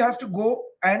or she has to go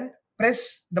and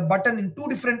press the button in 2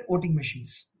 different voting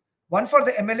machines, one for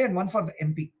the MLA and one for the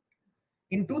MP.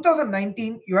 In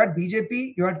 2019, you had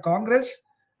BJP, you had Congress,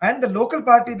 and the local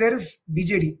party there is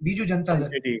BJD, Biju Janata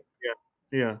Dal.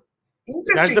 Yeah.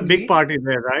 That's the big party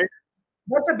there, right?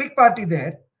 That's a big party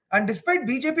there. And despite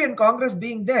BJP and Congress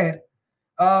being there,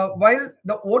 while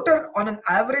the voter on an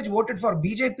average voted for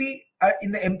BJP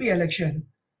in the MP election,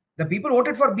 the people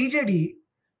voted for BJD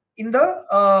in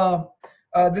the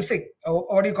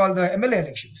what do you call the MLA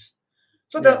elections.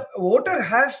 So the voter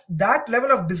has that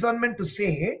level of discernment to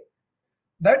say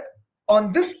that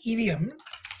on this EVM,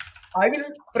 I will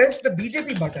press the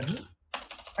BJP button,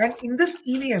 and in this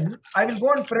EVM, I will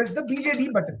go and press the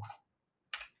BJD button.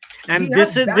 And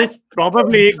this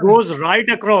probably goes right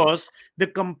across the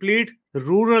complete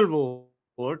rural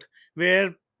vote,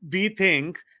 where we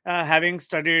think, having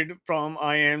studied from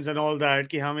IIMs and all that,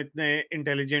 कि हम इतने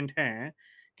intelligent हैं,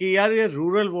 कि यार ये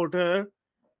rural voter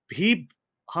भी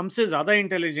हमसे ज़्यादा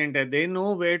intelligent है. They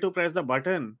know where to press the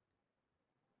button.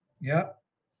 Yeah.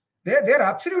 They're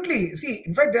absolutely, see,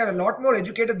 in fact, they're a lot more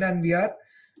educated than we are.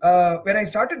 When I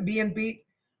started BNP,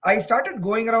 I started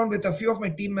going around with a few of my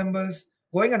team members,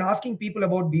 going and asking people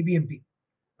about BBMP,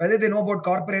 whether they know about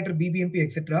corporator, BBMP,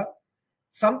 etc.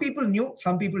 Some people knew,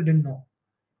 some people didn't know.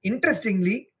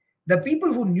 Interestingly, the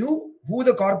people who knew who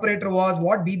the corporator was,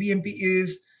 what BBMP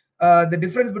is, the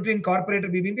difference between corporator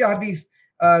and BBMP are these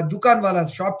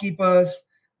dukanwalas, shopkeepers,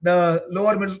 the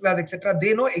lower middle class, etc.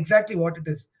 They know exactly what it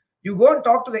is. You go and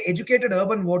talk to the educated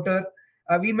urban voter.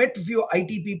 We met a few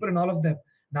IT people and all of them.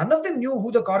 None of them knew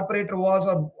who the corporator was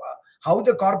or how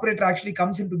the corporator actually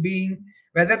comes into being,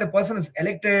 whether the person is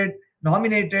elected,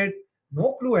 nominated,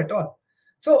 no clue at all.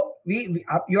 So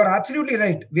you're absolutely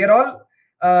right. We are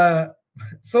all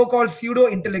so-called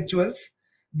pseudo-intellectuals.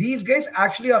 These guys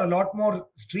actually are a lot more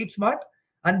street smart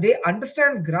and they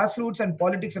understand grassroots and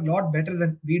politics a lot better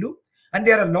than we do. And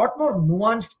they are a lot more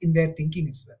nuanced in their thinking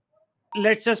as well.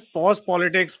 Let's just pause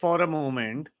politics for a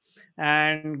moment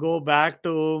and go back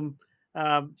to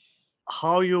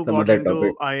how you got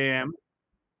into IIM.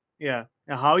 Yeah.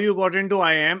 How you got into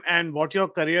IIM and what your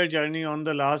career journey on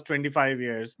the last 25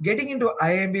 years. Getting into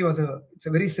IIMB it's a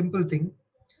very simple thing.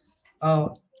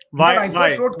 Why?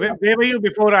 Where were you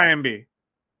before IIMB?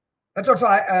 That's what. So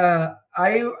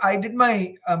I did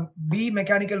my B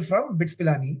mechanical from BITS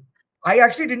Pilani. I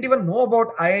actually didn't even know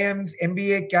about IIMs,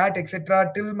 MBA, CAT,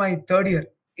 etc. till my third year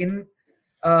in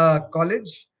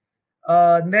college.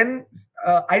 Then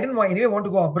I didn't want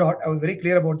to go abroad. I was very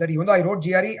clear about that. Even though I wrote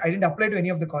GRE, I didn't apply to any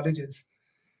of the colleges.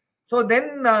 So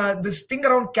then this thing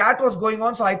around CAT was going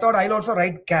on. So I thought I'll also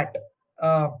write CAT.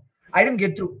 I didn't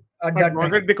get through at that time.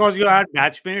 Was it because you had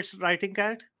batchmates writing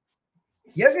CAT?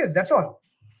 Yes, that's all.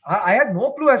 I had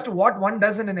no clue as to what one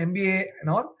does in an MBA and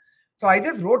all. So I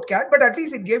just wrote CAT, but at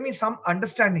least it gave me some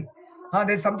understanding.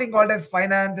 There's something called as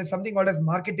finance, there's something called as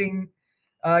marketing.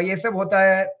 You just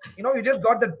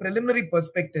got that preliminary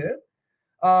perspective.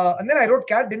 And then I wrote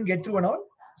CAT, didn't get through and all.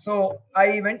 So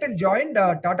I went and joined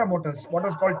Tata Motors, what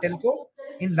was called Telco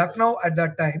in Lucknow at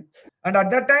that time. And at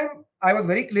that time, I was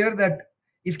very clear that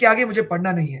iske aage mujhe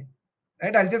padna nahi hai.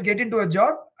 Right? I'll just get into a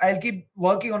job, I'll keep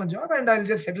working on a job and I'll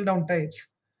just settle down types.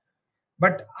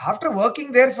 But after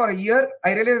working there for a year,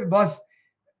 I realized, boss,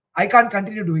 I can't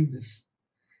continue doing this.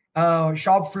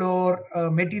 Shop floor,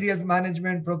 materials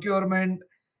management, procurement,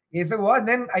 and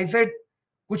then I said,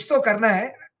 kuch to karna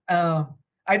hai.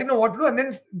 I didn't know what to do. And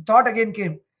then thought again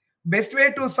came. Best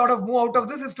way to sort of move out of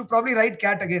this is to probably write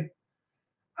CAT again.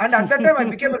 And at that time, I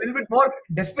became a little bit more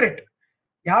desperate.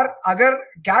 Yaar, agar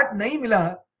CAT nahi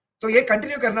mila, to ye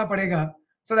continue karna padega.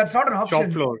 So that's not an option.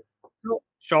 Shop floor. So,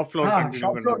 shop floor.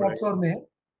 Shop floor mein.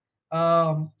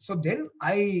 So then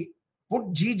I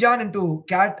put G-Jan into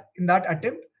CAT in that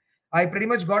attempt. I pretty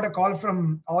much got a call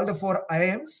from all the 4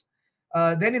 IIMs.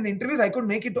 Then in the interviews, I couldn't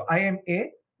make it to IIM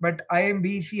A, but IIM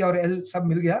B, C or L sab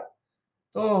mil gaya.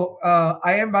 So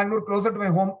IIM Bangalore closer to my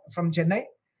home from Chennai.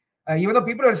 Even though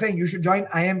people are saying you should join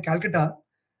IIM Calcutta,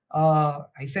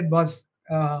 I said, boss,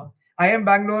 IIM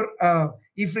Bangalore,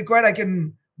 if required, I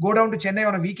can go down to Chennai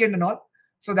on a weekend and all.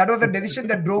 So that was a decision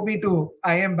that drove me to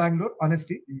IIM Bangalore,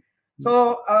 honestly.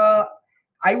 So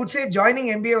I would say joining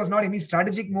MBA was not any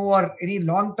strategic move or any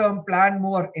long-term plan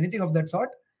move or anything of that sort.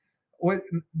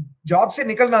 Job se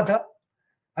nikalna tha,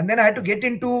 and then I had to get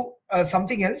into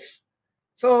something else.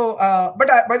 So, but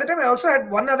by the time I also had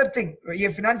one other thing. Ye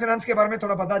finance ke baare mein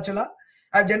thoda pata chala.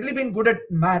 I've generally been good at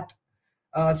math.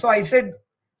 So I said,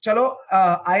 chalo,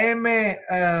 IIM mein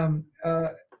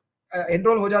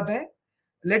enroll ho jate hain.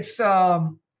 Let's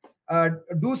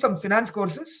do some finance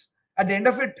courses. At the end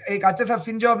of it, एक अच्छा सा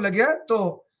fin job लग गया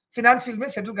तो finance field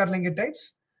में settle कर लेंगे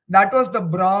types. That was the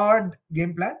broad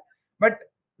game plan. But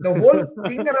the whole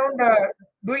thing around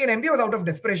doing an MBA was out of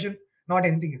desperation, not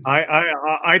anything else.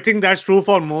 I think that's true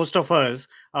for most of us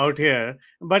out here.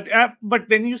 But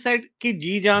when you said कि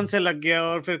G-Jan से लग गया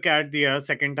और फिर CAT दिया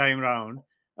second time round,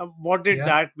 what did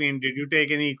that mean? Did you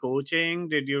take any coaching?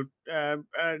 Did you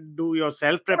do your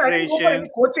self preparation? I didn't go for any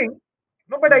coaching.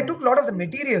 No, but I took a lot of the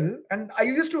material and I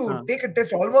used to take a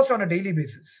test almost on a daily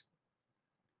basis.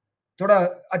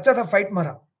 Thoda acha sa fight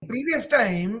mara. Previous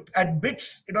time at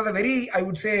BITS, it was a very, I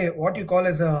would say, what you call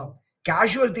as a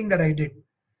casual thing that I did.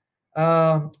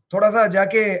 Thoda sa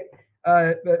jaake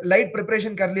light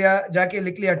preparation kar liya, jaake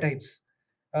likh liya types.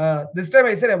 This time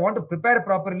I said I want to prepare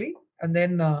properly and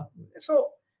then, so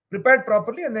prepared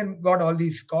properly and then got all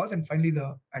these calls and finally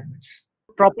the admits.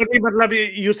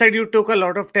 Properly, you said you took a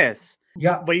lot of tests.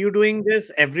 Yeah. Were you doing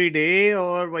this every day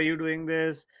or were you doing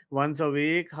this once a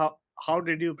week? How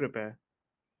did you prepare?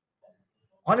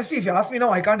 Honestly, if you ask me now,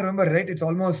 I can't remember, right? It's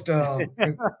almost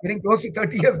getting close to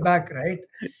 30 years back, right?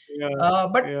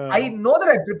 But I know that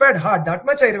I prepared hard. That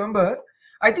much I remember.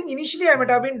 I think initially I might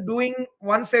have been doing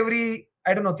once every,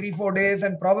 I don't know, 3-4 days.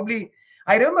 And probably,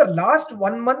 I remember last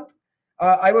 1 month,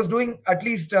 I was doing at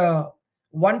least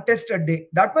one test a day.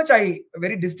 That much I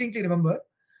very distinctly remember.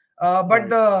 But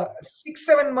the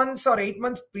 6-7 months or 8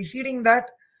 months preceding that,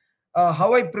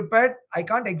 how I prepared, I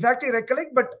can't exactly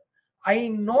recollect, but I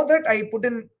know that I put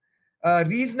in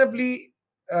reasonably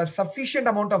sufficient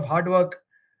amount of hard work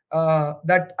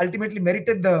that ultimately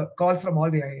merited the calls from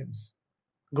all the IIMs.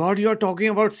 God, you're talking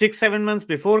about 6-7 months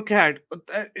before CAT.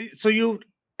 So you've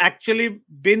actually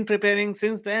been preparing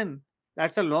since then.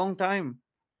 That's a long time.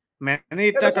 मैंने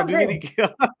इतना कभी भी नहीं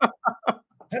किया.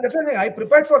 That's the thing. I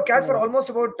prepared for CAT for almost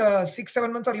about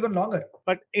 6-7 months or even longer.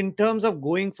 But in terms of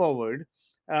going forward,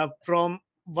 from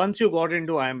once you got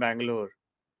into IIM Bangalore,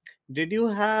 did you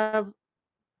have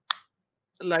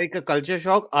like a culture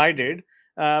shock? I did.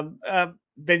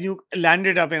 When you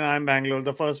landed up in IIM Bangalore,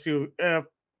 the first few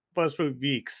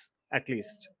weeks at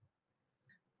least,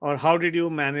 or how did you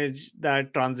manage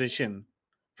that transition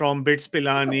from BITS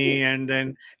Pilani and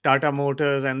then Tata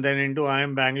Motors and then into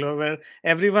IIM Bangalore, where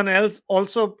everyone else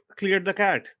also cleared the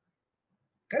CAT?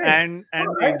 Correct. And I'm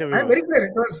very clear.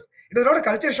 It was not a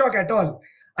culture shock at all.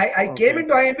 I came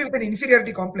into IIMB with an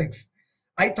inferiority complex.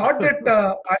 I thought that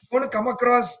I'm going to come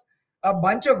across a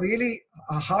bunch of really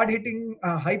hard-hitting,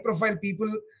 high-profile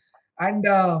people, and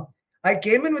I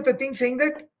came in with a thing saying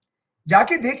that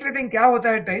जाके देख लेते हैं क्या होता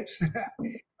है types.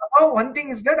 Somehow one thing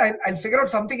is that I'll figure out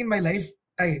something in my life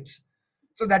types.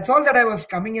 So that's all that I was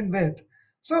coming in with.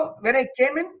 So when I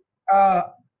came in,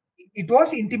 it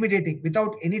was intimidating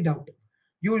without any doubt.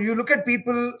 You look at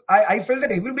people, I felt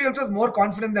that everybody else was more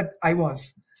confident than I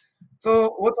was.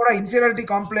 So वो थोड़ा inferiority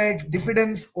complex,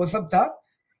 diffidence वो सब था.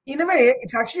 In a way,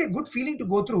 it's actually a good feeling to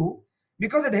go through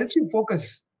because it helps you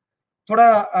focus.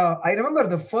 थोड़ा I remember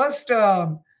the first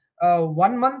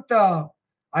 1 month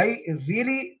I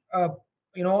really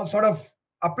sort of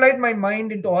applied my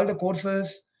mind into all the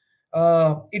courses.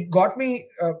 It got me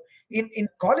in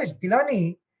college.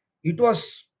 Pilani, it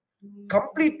was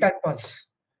complete time pass.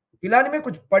 Pilani में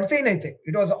कुछ पढ़ते ही नहीं थे.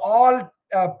 It was all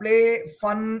play,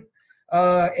 fun,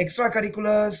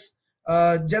 extracurriculars,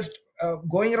 just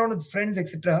going around with friends,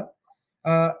 etc.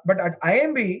 But at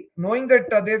IIMB, knowing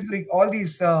that there's like all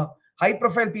these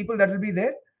high-profile people that will be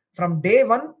there, from day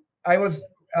one, I was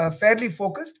fairly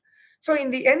focused. So in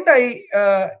the end,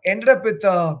 I ended up with,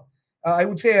 I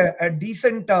would say, a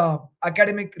decent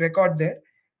academic record there,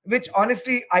 which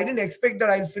honestly, I didn't expect that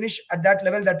I'll finish at that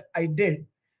level that I did.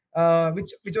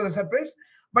 Which was a surprise.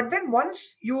 But then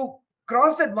once you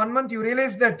cross that 1 month, you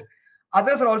realize that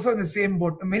others are also in the same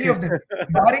boat. Many of them,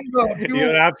 barring a few.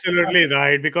 You're absolutely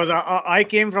right, because I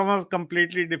came from a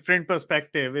completely different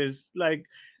perspective. Is like,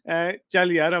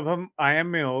 चल यार अब हम IIM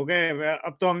में हो गए,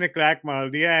 अब तो हमने क्रैक मार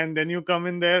दिया, and then you come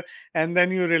in there and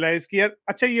then you realize कि यार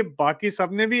अच्छा ये बाकी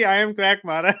सबने भी IIM क्रैक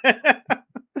मारा है.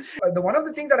 The one of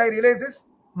the things that I realized is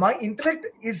my intellect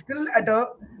is still at a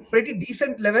pretty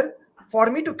decent level for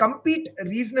me to compete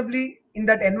reasonably in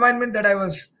that environment that I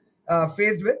was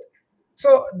faced with.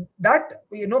 So that,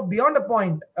 beyond a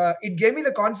point, it gave me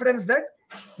the confidence that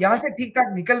यहाँ से ठीक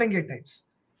ठाक निकल लेंगे types.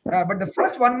 But the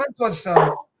first 1 month was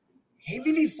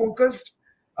heavily focused,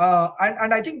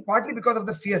 and I think partly because of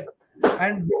the fear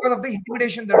and because of the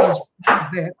intimidation that was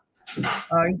there.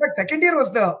 In fact, second year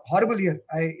was the horrible year.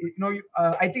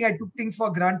 I think I took things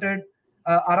for granted.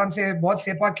 आराम से बहुत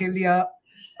सेपा खेल दिया,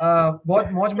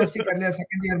 बहुत मौज मस्ती कर लिया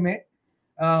second year में.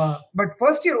 But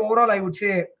first year overall, I would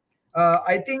say,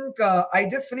 I think I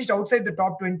just finished outside the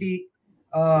top 20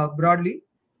 broadly,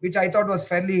 which I thought was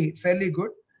fairly good.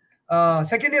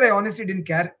 Second year, I honestly didn't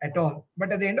care at all.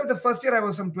 But at the end of the first year, I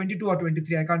was some 22 or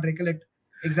 23. I can't recollect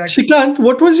exactly. Srikanth,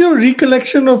 what was your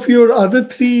recollection of your other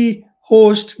three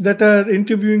hosts that are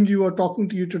interviewing you or talking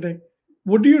to you today?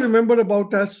 What do you remember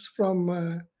about us from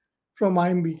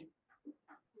IIMB?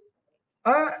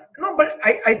 No, but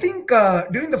I think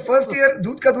during the first year,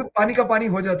 दूध का दूध पानी का पानी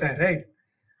हो जाता है, right?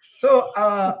 So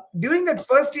during that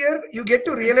first year, you get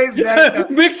to realize that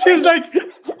Migs is like,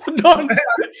 don't.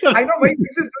 I know why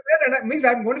Migs is doing that, and Migs,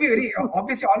 I'm going to be very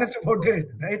obviously honest about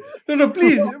it, right? No,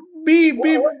 please be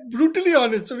brutally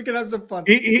honest so we can have some fun.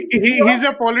 He's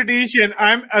a politician.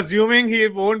 I'm assuming he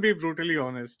won't be brutally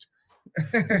honest.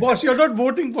 Boss, you're not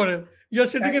voting for him. You're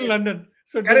sitting in London.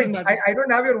 So it doesn't matter. I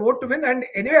don't have your vote to win. And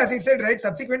anyway, as I said, right,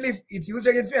 subsequently, if it's used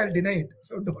against me, I'll deny it.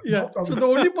 So no problem. So the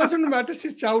only person who matters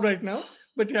is Chow right now.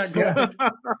 But yeah, go ahead.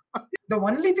 The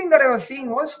only thing that I was seeing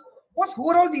was who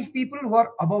are all these people who are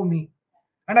above me?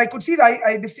 And I could see that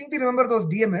I distinctly remember those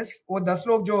DMS, वो 10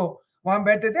 लोग जो वहाँ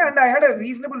बैठते थे, and I had a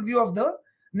reasonable view of the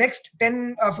next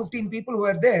 10 15 people who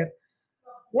were there.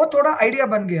 वो थोड़ा idea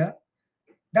बन गया.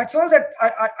 That's all that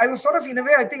I was sort of, in a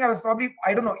way, I think I was probably,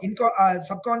 I don't know,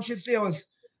 subconsciously I was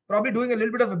probably doing a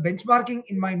little bit of a benchmarking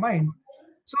in my mind.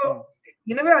 So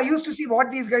in a way, I used to see what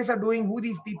these guys are doing, who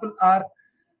these people are,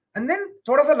 and then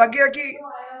थोड़ा सा लग गया कि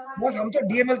बस हम तो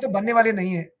DML तो बनने वाले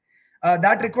नहीं है.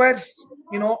 That requires,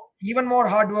 even more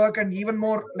hard work and even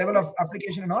more level of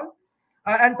application and all,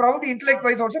 and probably intellect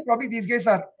wise also, probably these guys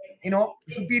are,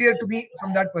 superior to me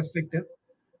from that perspective.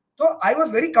 So I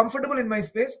was very comfortable in my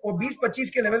space. वो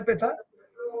 20-25 के level पे था.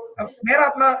 मेरा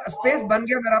अपना space बन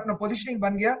गया, मेरा अपना positioning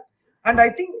बन गया, and I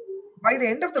think by the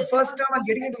end of the first term and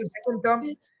getting into the second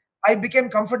term, I became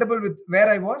comfortable with where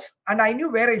I was, and I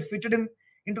knew where I fitted in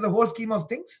into the whole scheme of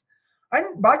things.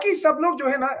 And बाकी सब लोग जो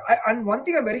है ना, and one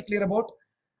thing I'm very clear about,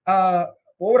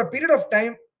 over a period of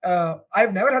time,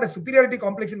 I've never had a superiority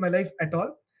complex in my life at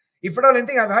all. If at all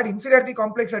anything, I've had inferiority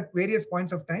complex at various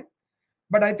points of time.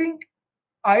 But I think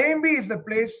IIMB is the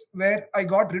place where I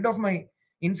got rid of my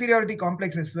inferiority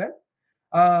complex as well.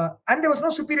 And there was no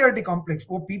superiority complex.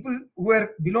 For people who were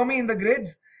below me in the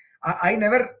grades, I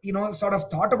never, sort of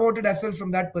thought about it as well from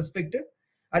that perspective.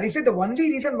 As I said, the only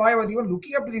reason why I was even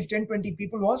looking up to these 10, 20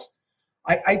 people was,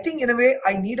 I think in a way,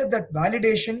 I needed that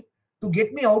validation to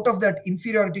get me out of that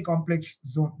inferiority complex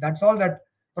zone. That's all that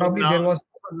probably there was.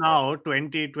 Now,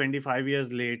 20, 25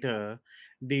 years later,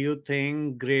 do you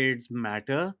think grades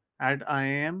matter at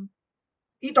IIM?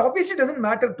 It obviously doesn't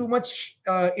matter too much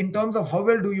in terms of how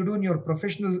well do you do in your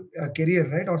professional career,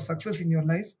 right, or success in your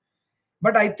life.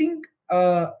 But I think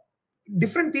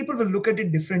different people will look at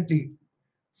it differently.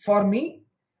 For me,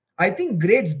 I think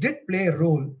grades did play a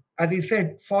role, as I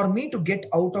said, for me to get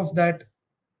out of that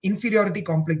inferiority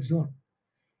complex zone.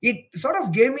 It sort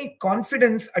of gave me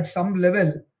confidence at some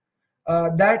level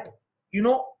that,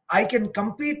 I can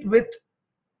compete with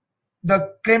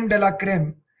the creme de la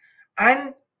creme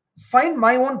and find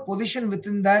my own position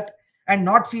within that and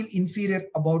not feel inferior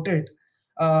about it.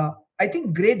 I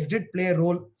think grades did play a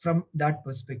role from that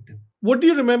perspective. What do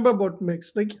you remember about Migs?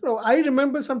 I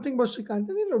remember something about Srikanth.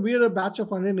 We're a batch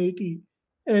of 180,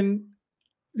 and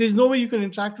there's no way you can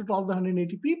interact with all the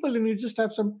 180 people, and you just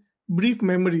have some brief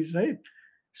memories, right?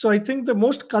 So I think the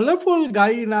most colorful guy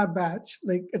in our batch,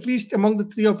 at least among the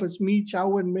three of us, me,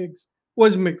 Chow, and Migs,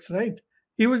 was Migs, right?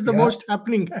 He was the most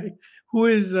happening guy, who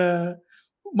is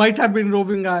might have been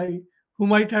roving guy, who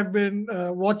might have been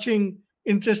watching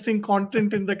interesting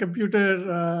content in the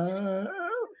computer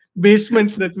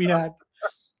basement that we had.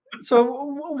 So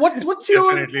what's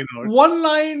your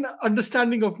one-line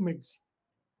understanding of Migs?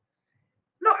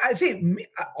 No, I see.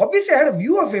 Obviously, I had a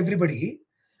view of everybody.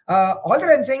 All that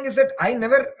I'm saying is that I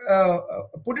never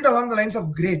put it along the lines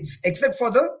of grades, except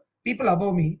for the people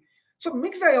above me. So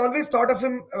Migs, I always thought of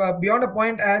him beyond a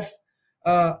point as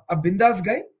a bindas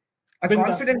guy, a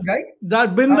confident guy.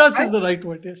 That bindas is the right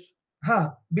word, yes.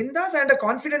 Bindas and a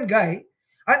confident guy.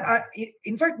 And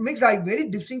in fact, Migs, I very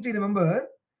distinctly remember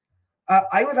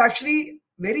I was actually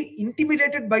very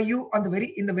intimidated by you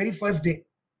in the very first day.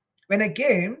 When I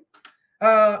came,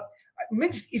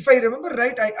 Migs, if I remember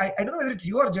right, I don't know whether it's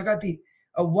you or Jagati.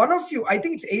 One of you, I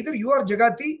think it's either you or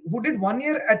Jagati, who did 1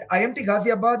 year at IMT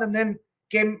Ghaziabad and then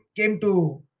came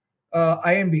to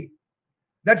IMB.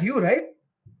 That's you, right?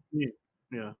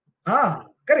 Yeah.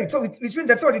 Correct. So which means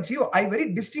that's what it's you. I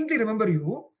very distinctly remember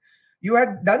you. You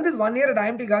had done this 1 year at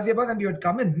IMT Ghaziabad and you had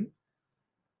come in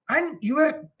and you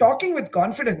were talking with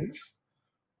confidence.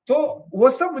 So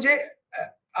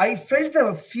I felt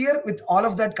the fear with all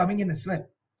of that coming in as well.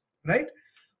 Right?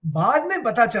 बाद में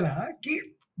पता चला कि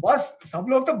बस सब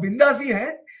लोग तो बिंदास ही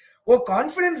हैं. वो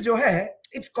confidence जो है,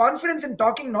 it's confidence in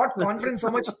talking, not confidence so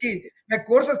much कि मैं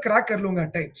courses crack कर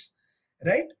लूँगा types,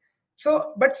 right?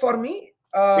 So, but for me,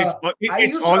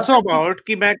 it's also about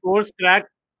कि मैं course crack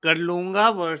कर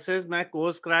लूँगा versus मैं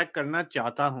course crack करना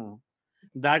चाहता हूँ.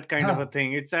 That kind of a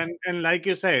thing. It's and like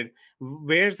you said,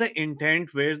 where's the intent,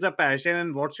 where's the passion,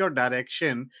 and what's your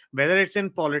direction, whether it's in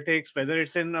politics, whether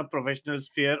it's in a professional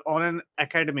sphere or an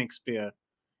academic sphere.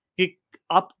 कि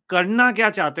आप करना क्या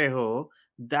चाहते हो,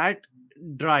 that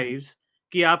drives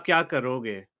कि आप क्या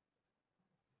करोगे.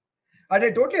 I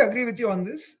totally agree with you on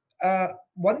this.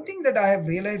 One thing that I have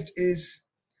realized is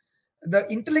the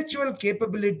intellectual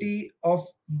capability of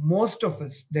most of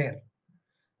us there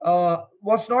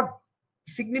was not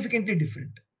significantly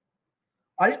different.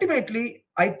 Ultimately,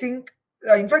 I think,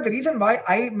 in fact, the reason why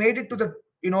I made it to the,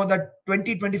 that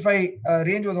 20-25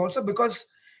 range was also because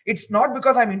it's not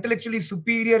because I'm intellectually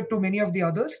superior to many of the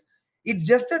others. It's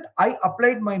just that I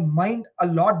applied my mind a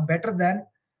lot better than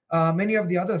many of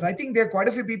the others. I think there are quite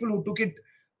a few people who took it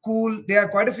cool. There are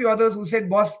quite a few others who said,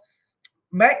 boss,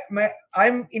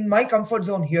 I'm in my comfort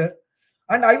zone here.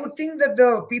 And I would think that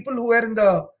the people who are in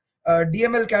the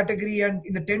DML category and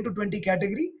in the 10 to 20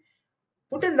 category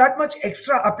put in that much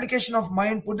extra application of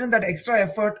mind, put in that extra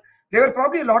effort. They were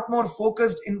probably a lot more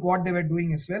focused in what they were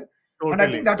doing as well. Totally, and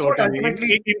I think that's what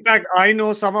ultimately... In fact, I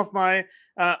know some of my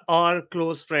our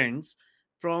close friends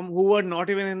who were not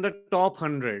even in the top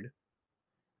 100,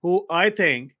 who I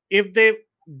think if they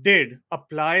did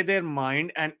apply their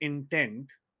mind and intent,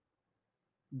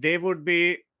 they would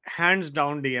be hands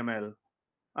down DML.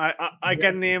 I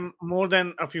can name more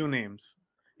than a few names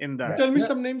in that. Tell me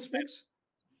some names, Migs.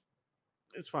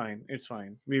 It's fine. It's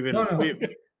fine. We will.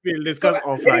 We'll discuss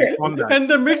offline anyway, on that. And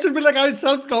the Migs will be like, I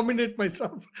self-nominate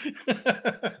myself.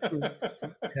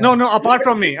 No. Apart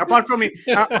from me. When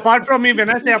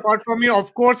I say apart from me,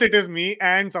 of course it is me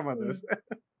and some others.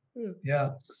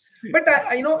 Yeah. But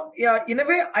in a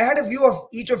way, I had a view of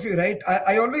each of you, right?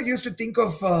 I always used to think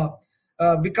of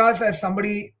Vikas as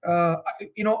somebody,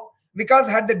 Vikas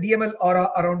had the DML aura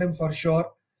around him for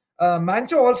sure.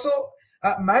 Mancho also,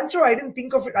 Mancho, I didn't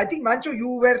think of it. I think Mancho, you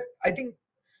were, I think,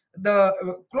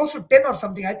 close to 10 or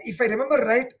something. If I remember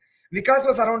right, Vikas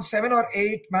was around 7 or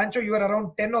 8. Mancho, you were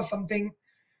around 10 or something.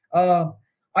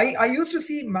 I used to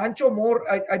see Mancho more.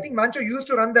 I think Mancho used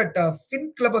to run that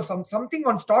Fin Club or something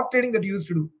on stock trading that he used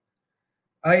to do.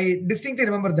 I distinctly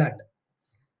remember that.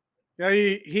 Yeah,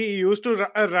 he used to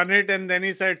run it, and then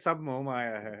he said, "Sab moh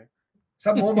maya hai."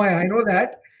 Sab moh maya, I know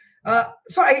that.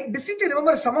 So I distinctly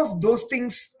remember some of those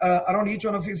things around each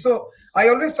one of you. So I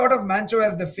always thought of Mancho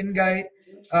as the Fin guy,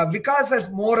 Vikas as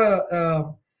more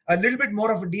a little bit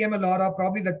more of a DML aura,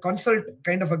 probably the consult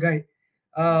kind of a guy.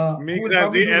 Migs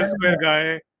as the elsewhere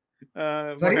guy.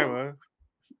 Sorry? Whatever.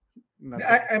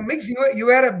 Migs, you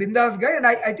were a bindas guy, and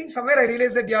I think somewhere I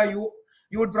realized that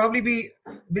you would probably be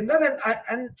bindas,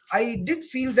 and I did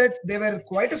feel that there were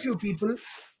quite a few people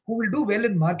who will do well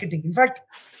in marketing. In fact,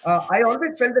 I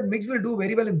always felt that Migs will do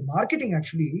very well in marketing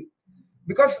actually,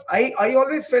 because I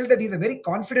always felt that he's a very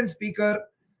confident speaker.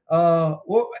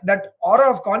 That aura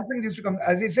of confidence used to come.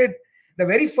 As I said, the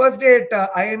very first day at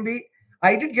IIMB,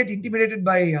 I did get intimidated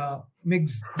by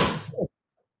Migs.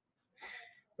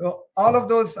 So all of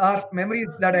those are memories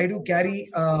that I do carry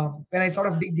when I sort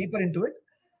of dig deeper into it.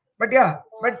 But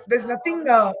there's nothing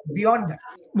beyond that.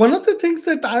 One of the things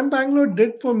that IIM Bangalore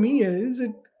did for me is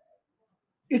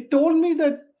it told me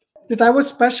that I was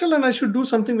special and I should do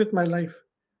something with my life.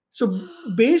 So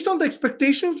based on the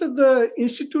expectations that the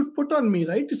institute put on me,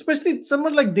 right, especially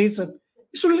someone like Desan,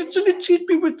 you should literally treat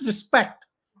me with respect,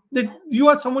 that you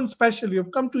are someone special. You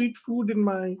have come to eat food in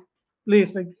my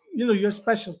place. Like, you're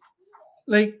special.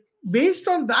 Like, based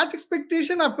on that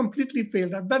expectation, I've completely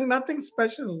failed. I've done nothing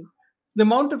special. The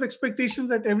amount of expectations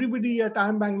that everybody at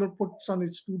IIM Bangalore puts on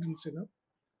its students,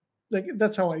 like,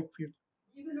 that's how I feel.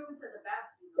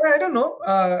 Yeah, I don't know,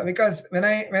 because when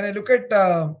I look at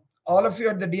all of you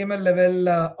at the DML level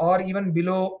or even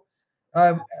below,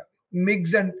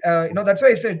 Migs, and that's why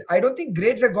I said I don't think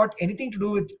grades have got anything to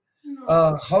do with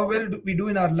how well we do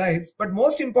in our lives. But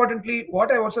most importantly,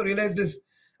 what I also realized is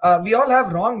we all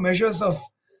have wrong measures of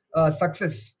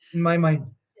success in my mind.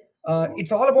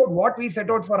 It's all about what we set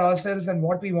out for ourselves and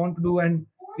what we want to do, and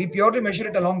we purely measure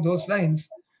it along those lines.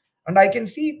 And I can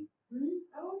see,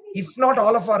 if not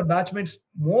all of our batchmates,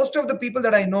 most of the people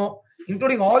that I know,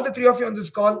 including all the three of you on this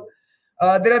call,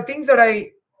 there are things that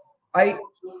I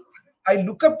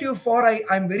look up to you for.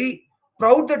 I'm very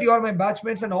proud that you are my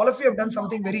batchmates, and all of you have done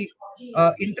something very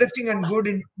interesting and good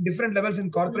in different levels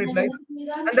in corporate life.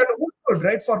 And that was good,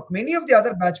 right? For many of the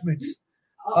other batchmates,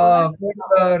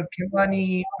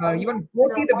 Kemani, even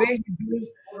Koti, the way he's doing,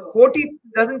 Koti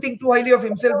doesn't think too highly of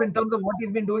himself in terms of what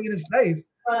he's been doing in his life.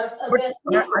 But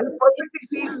I perfectly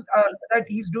feel that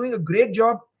he's doing a great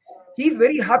job. He's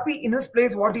very happy in his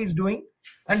place, what he's doing,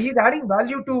 and he's adding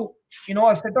value to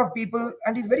a set of people,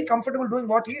 and he's very comfortable doing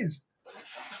what he is.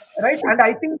 Right? And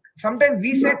I think sometimes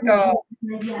we set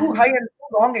too high and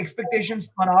too long expectations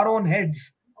on our own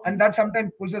heads, and that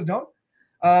sometimes pulls us down.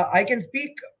 I can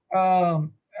speak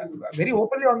very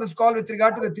openly on this call with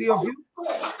regard to the three of you.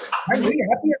 I'm very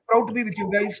happy and proud to be with you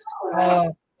guys.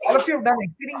 All of you have done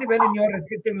exceedingly well in your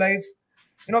respective lives.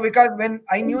 Because when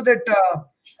I knew that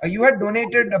you had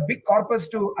donated a big corpus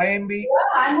to IIMB,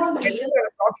 the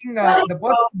person who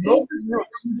broke this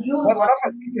news was one of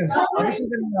our seniors. This is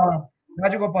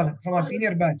Rajagopalan from our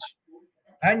senior batch.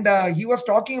 And he was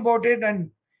talking about it. And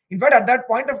in fact, at that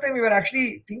point of time, we were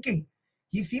actually thinking,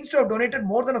 he seems to have donated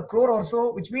more than 1 crore or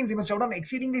so, which means he must have done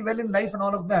exceedingly well in life and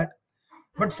all of that.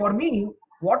 But for me,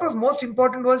 what was most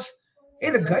important was Hey,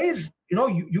 the guy is,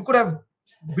 you could have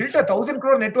built 1,000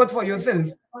 crore net worth for yourself.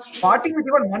 Parting with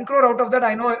even 1 crore out of that,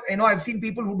 I know, I've seen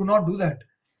people who do not do that.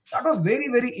 That was very,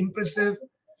 very impressive.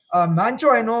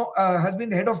 Mancho, I know, has been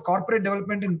the head of corporate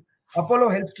development in Apollo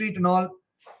Health Street and all.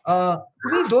 To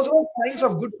me, those are signs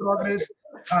of good progress.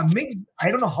 Migs,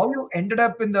 I don't know how you ended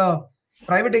up in the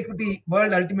private equity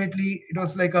world. Ultimately, it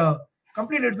was like a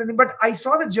completely different thing. But I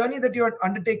saw the journey that you had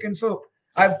undertaken. So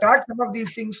I've tracked some of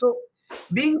these things. So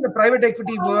being in the private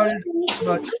equity world, doing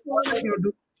all that you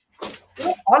do,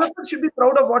 all of us should be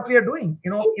proud of what we are doing,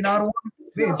 in our own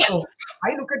ways. So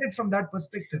I look at it from that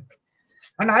perspective.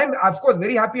 And I'm, of course,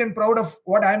 very happy and proud of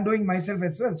what I'm doing myself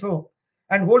as well. So,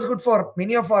 and holds good for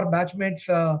many of our batchmates.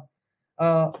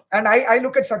 And I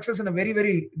look at success in a very,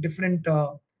 very different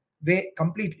way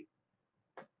completely.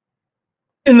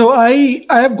 I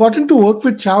have gotten to work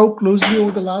with Chow closely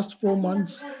over the last 4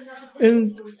 months,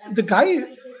 and the guy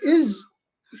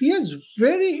he has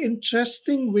very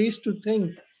interesting ways to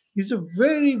think. He's a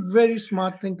very, very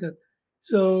smart thinker.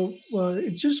 So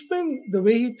it's just been the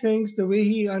way he thinks, the way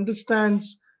he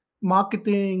understands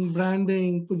marketing,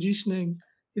 branding, positioning.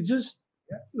 It's just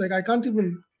like I can't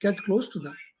even get close to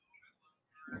that.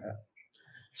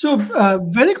 So,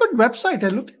 very good website. I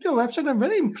looked at your website. I'm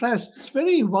very impressed. It's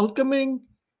very welcoming.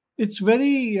 It's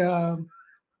very,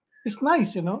 it's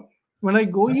nice. When I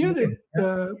go here,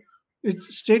 it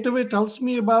straight away tells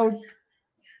me about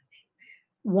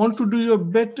want to do your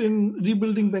bit in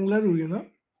rebuilding Bengaluru.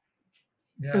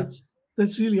 Yeah.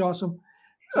 That's really awesome.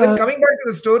 So then coming back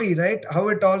to the story, right? How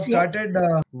it all started.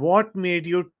 What made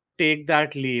you take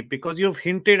that leap? Because you've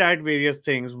hinted at various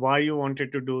things why you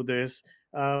wanted to do this.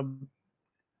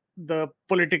 The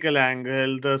political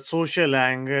angle, the social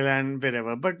angle, and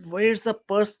wherever. But where's the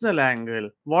personal angle?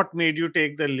 What made you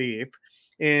take the leap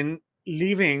in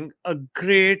leaving a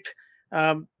great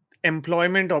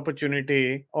employment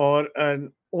opportunity or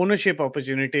an ownership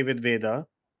opportunity with Veda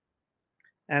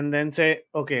and then say,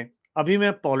 okay, अभी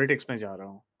मैं politics में जा रहा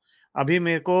हूँ, अभी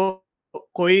मेरे को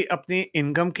कोई अपनी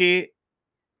इनकम की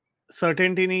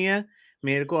सर्टेनिटी नहीं है,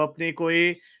 मेरे को अपनी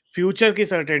कोई फ्यूचर की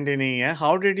सर्टेनिटी नहीं है.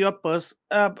 How did your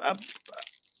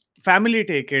family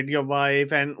take it? Your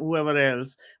wife and whoever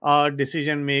else are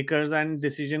decision makers and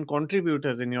decision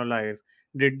contributors in your life.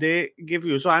 Did they give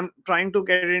you? So I'm trying to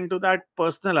get into that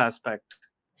personal aspect.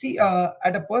 See,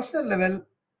 at a personal level,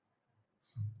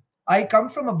 I come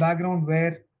from a background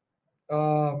where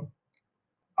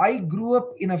I grew up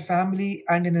in a family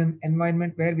and in an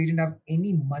environment where we didn't have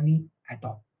any money at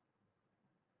all.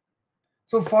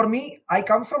 So for me, I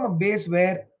come from a base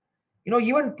where,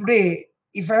 even today,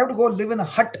 if I have to go live in a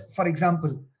hut, for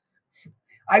example,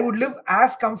 I would live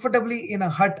as comfortably in a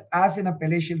hut as in a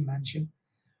palatial mansion.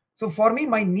 So for me,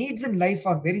 my needs in life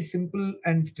are very simple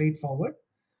and straightforward.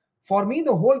 For me,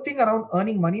 the whole thing around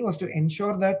earning money was to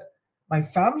ensure that my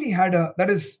family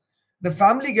the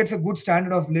family gets a good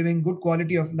standard of living, good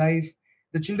quality of life,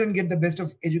 the children get the best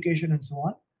of education and so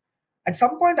on. At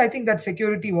some point, I think that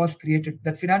security was created,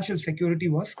 that financial security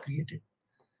was created.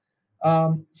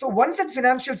 So once that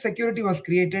financial security was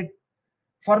created,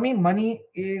 for me, money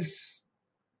is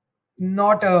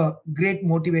not a great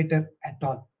motivator at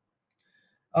all.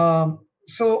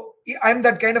 So I'm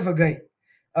that kind of a guy.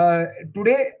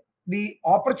 Today, the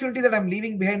opportunity that I'm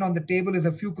leaving behind on the table is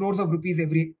a few crores of rupees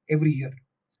every year.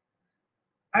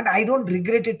 And I don't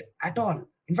regret it at all.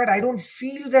 In fact, I don't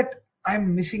feel that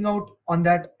I'm missing out on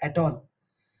that at all.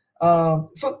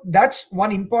 So that's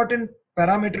one important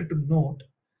parameter to note.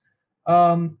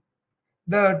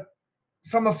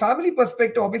 From a family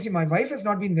perspective, obviously my wife has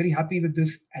not been very happy with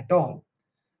this at all.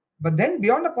 But then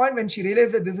beyond the point when she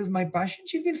realized that this is my passion,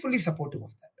 she's been fully supportive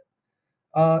of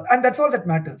that. And that's all that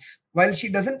matters. While she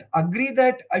doesn't agree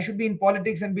that I should be in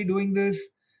politics and be doing this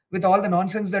with all the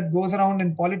nonsense that goes around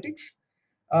in politics,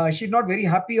 she's not very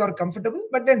happy or comfortable,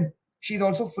 but then she's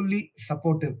also fully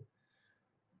supportive.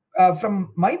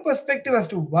 From my perspective as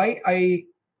to why I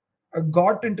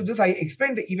got into this, I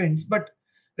explained the events, but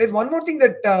there's one more thing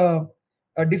that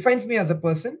defines me as a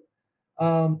person.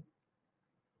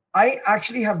 I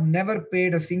actually have never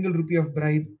paid a single rupee of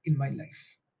bribe in my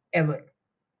life, ever.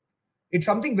 It's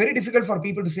something very difficult for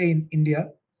people to say in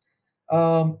India.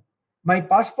 My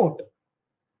passport,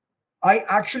 I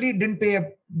actually didn't pay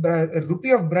a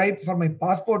rupee of bribe for my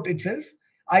passport itself.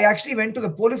 I actually went to the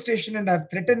police station and I've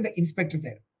threatened the inspector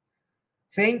there,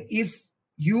 saying, if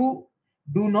you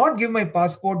do not give my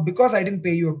passport because I didn't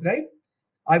pay you a bribe,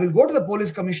 I will go to the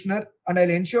police commissioner and I'll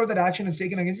ensure that action is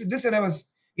taken against you. This when I was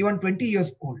even 20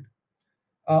 years old.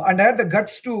 And I had the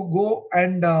guts to go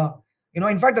and,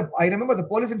 in fact, I remember the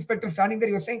police inspector standing there.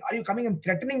 He was saying, are you coming and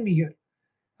threatening me here?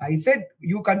 I said,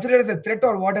 you consider it as a threat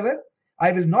or whatever,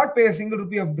 I will not pay a single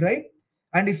rupee of bribe.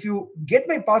 And if you get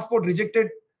my passport rejected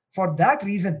for that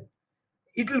reason,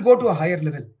 it will go to a higher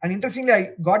level. And interestingly,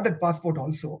 I got that passport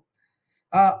also.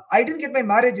 I didn't get my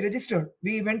marriage registered.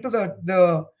 We went to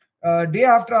the day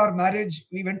after our marriage,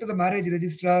 we went to the marriage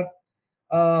registrar.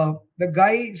 The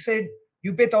guy said,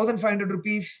 you pay 1,500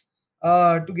 rupees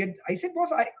to get. I said,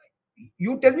 boss,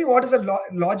 you tell me what is the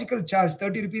logical charge,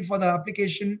 30 rupees for the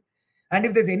application. And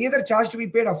if there's any other charge to be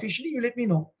paid officially, you let me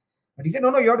know. But he said,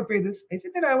 no, you have to pay this. I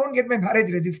said, then I won't get my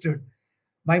marriage registered.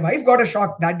 My wife got a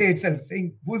shock that day itself,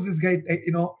 saying, who's this guy,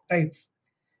 types.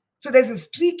 So there's a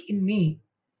streak in me.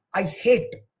 I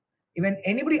hate when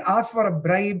anybody asks for a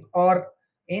bribe or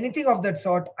anything of that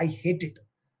sort. I hate it,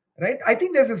 right? I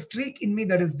think there's a streak in me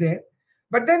that is there.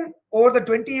 But then over the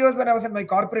 20 years when I was in my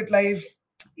corporate life,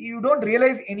 you don't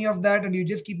realize any of that and you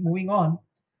just keep moving on.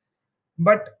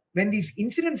 But when these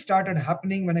incidents started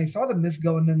happening, when I saw the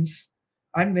misgovernance,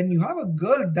 and when you have a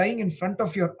girl dying in front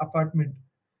of your apartment,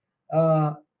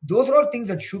 those are all things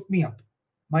that shook me up.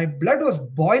 My blood was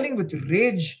boiling with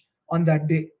rage on that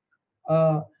day.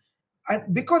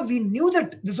 And because we knew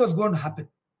that this was going to happen.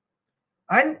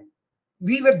 And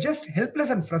we were just helpless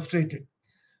and frustrated.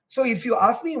 So if you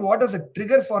ask me what is a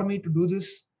trigger for me to do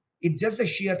this, it's just the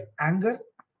sheer anger,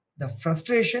 the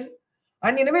frustration,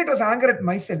 and in a way it was anger at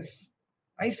myself.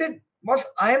 I said, boss,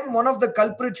 I am one of the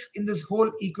culprits in this whole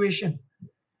equation.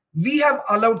 We have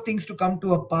allowed things to come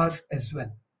to a pass as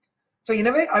well. So in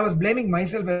a way, I was blaming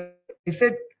myself. I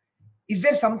said, is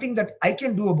there something that I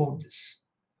can do about this?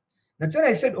 That's when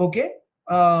I said, okay.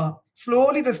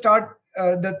 Slowly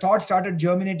the thought started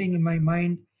germinating in my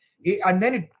mind. And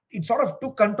then it sort of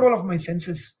took control of my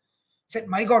senses. Said,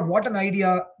 my God, what an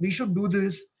idea. We should do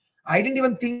this. I didn't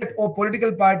even think that,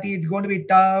 political party, it's going to be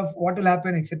tough, what will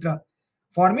happen, etc.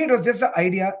 For me, it was just the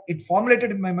idea. It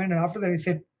formulated in my mind. And after that, I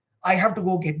said, I have to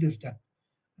go get this done.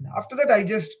 And after that, I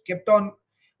just kept on.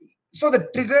 So the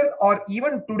trigger, or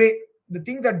even today, the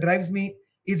thing that drives me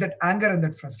is that anger and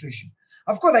that frustration.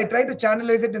 Of course, I try to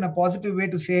channelize it in a positive way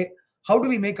to say, how do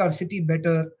we make our city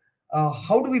better?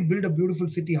 How do we build a beautiful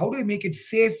city? How do we make it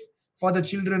safe for the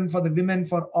children, for the women,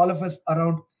 for all of us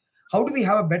around? How do we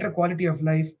have a better quality of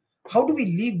life? How do we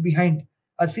leave behind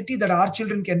a city that our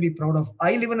children can be proud of?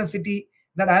 I live in a city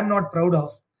that I'm not proud of,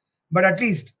 but at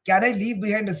least can I leave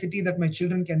behind a city that my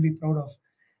children can be proud of?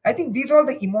 I think these are all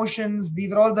the emotions,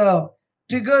 these are all the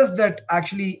triggers that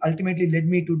actually ultimately led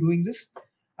me to doing this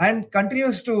and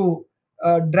continues to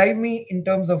drive me in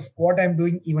terms of what I'm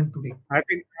doing even today.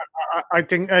 I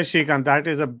think Srikanth, that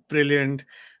is a brilliant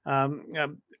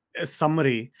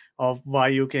summary of why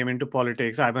you came into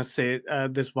politics. I must say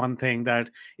this one thing, that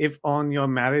if on your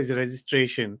marriage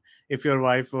registration, if your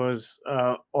wife was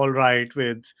all right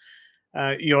with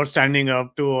you're standing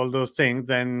up to all those things,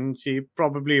 then she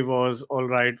probably was all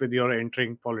right with your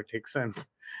entering politics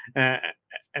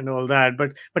and all that.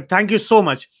 But thank you so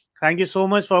much. Thank you so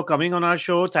much for coming on our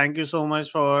show. Thank you so much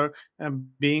for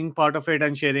being part of it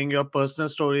and sharing your personal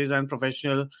stories and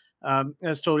professional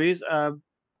stories.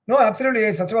 No,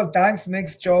 absolutely. First of all, thanks,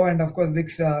 Migs, Chow, and of course,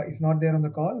 Viks is not there on the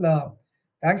call.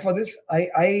 Thanks for this. As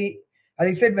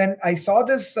I said, when I saw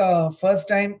this first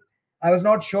time, I was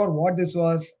not sure what this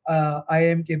was,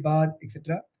 IIM Grad,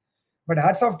 etc. But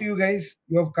hats off to you guys.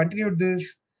 You have continued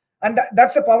this. And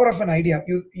that's the power of an idea.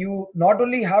 You not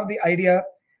only have the idea,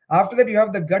 after that you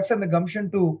have the guts and the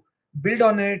gumption to build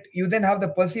on it. You then have the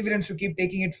perseverance to keep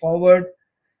taking it forward.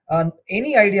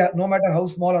 Any idea, no matter how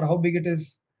small or how big it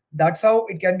is, that's how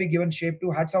it can be given shape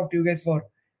to. Hats off to you guys for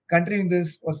continuing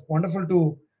this. It was wonderful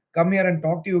to come here and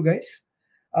talk to you guys.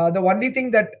 The only thing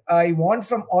that I want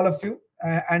from all of you,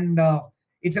 and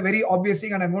it's a very obvious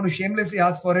thing, and I'm going to shamelessly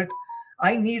ask for it.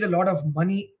 I need a lot of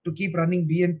money to keep running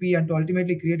BNP and to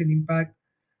ultimately create an impact.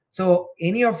 So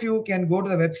any of you can go to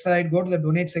the website, go to the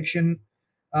donate section,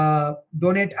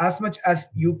 donate as much as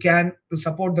you can to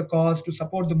support the cause, to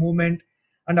support the movement,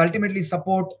 and ultimately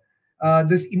support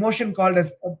this emotion called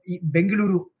as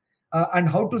Bengaluru, and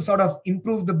how to sort of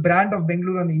improve the brand of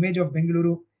Bengaluru and the image of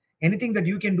Bengaluru. Anything that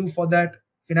you can do for that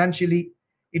financially,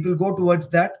 it will go towards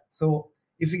that. So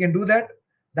if you can do that,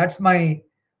 that's my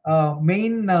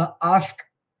main ask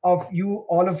of you,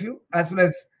 all of you, as well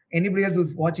as anybody else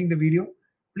who's watching the video.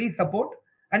 Please support,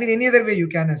 and in any other way you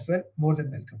can as well, more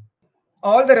than welcome.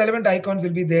 All the relevant icons will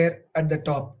be there at the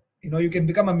top. You can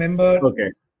become a member. Okay.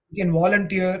 You can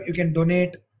volunteer, you can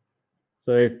donate.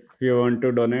 So if you want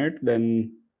to donate,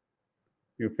 then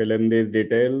you fill in these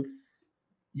details.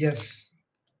 Yes.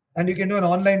 And you can do an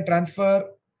online transfer.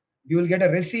 You will get a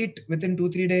receipt within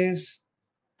 2-3 days.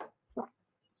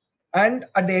 And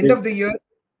at the end of the year,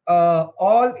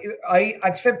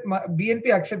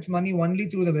 BNP accepts money only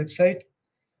through the website.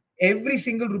 Every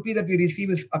single rupee that we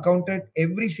receive is accounted.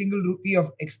 Every single rupee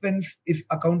of expense is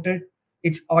accounted.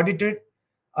 It's audited.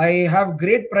 I have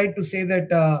great pride to say that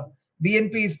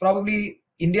BNP is probably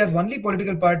India's only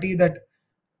political party that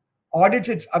audits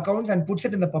its accounts and puts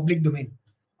it in the public domain.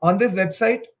 On this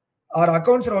website, our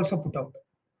accounts are also put out.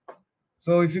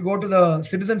 So if you go to the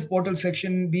citizens portal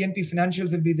section, BNP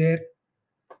financials will be there.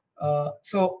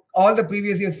 So all the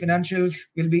previous year's financials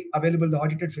will be available, the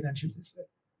audited financials as well.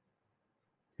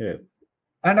 Yeah.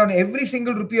 And on every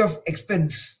single rupee of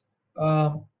expense,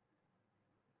 under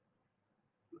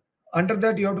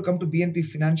that you have to come to BNP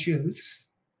financials.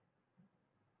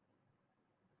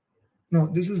 No,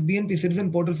 this is BNP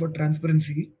Citizen Portal for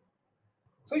Transparency.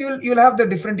 So you'll have the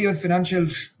different years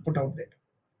financials put out there.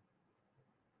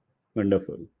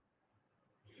 Wonderful.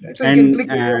 Right, so you can click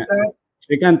that.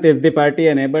 Srikanth, is the party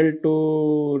unable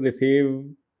to receive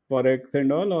forex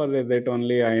and all, or is it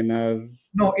only INR?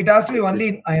 No, it has to be only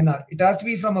in INR. It has to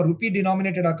be from a rupee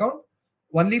denominated account,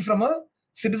 only from a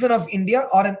citizen of India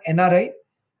or an NRI.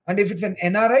 And if it's an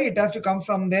NRI, it has to come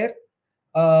from their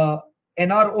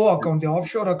NRO account, the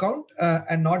offshore account,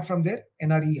 and not from their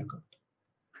NRE account.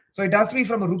 So it has to be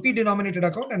from a rupee denominated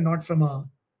account and not from a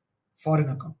foreign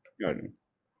account. Got it.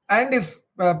 And if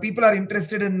people are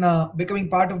interested in becoming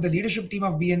part of the leadership team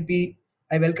of BNP,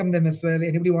 I welcome them as well.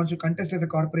 Anybody wants to contest as a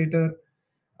corporator,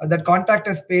 that contact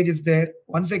us page is there.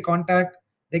 Once they contact,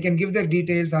 they can give their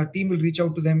details. Our team will reach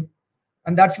out to them.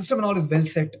 And that system and all is well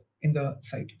set in the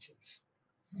site itself.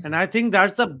 And I think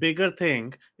that's the bigger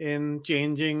thing in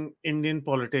changing Indian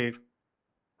politics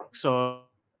or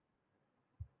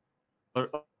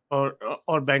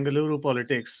Bengaluru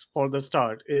politics for the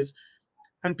start is,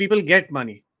 and people get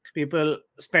money, people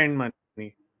spend money.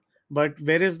 But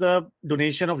where is the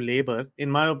donation of labor?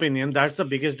 In my opinion, that's the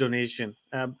biggest donation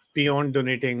beyond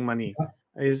donating money.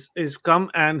 Is come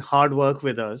and hard work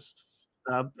with us.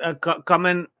 Come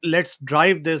and let's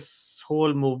drive this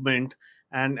whole movement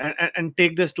and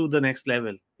take this to the next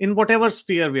level in whatever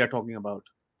sphere we are talking about.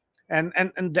 And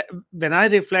when I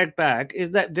reflect back,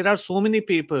 is that there are so many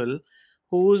people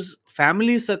whose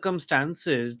family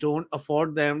circumstances don't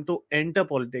afford them to enter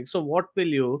politics. So what will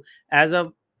you, as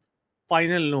a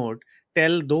final note,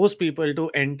 tell those people to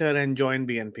enter and join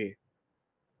BNP?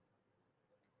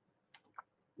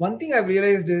 One thing I've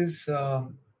realized is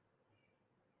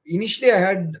initially I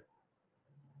had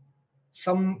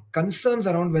some concerns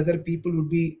around whether people would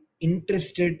be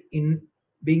interested in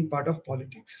being part of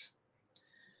politics.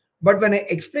 But when I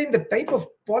explain the type of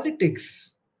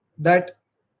politics that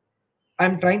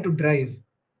I'm trying to drive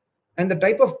and the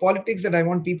type of politics that I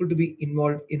want people to be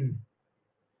involved in,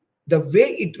 the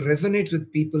way it resonates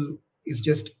with people is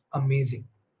just amazing.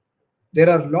 There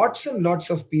are lots and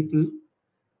lots of people.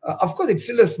 Of course, it's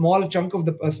still a small chunk of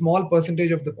a small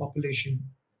percentage of the population,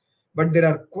 but there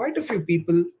are quite a few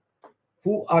people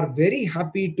who are very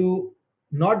happy to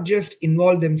not just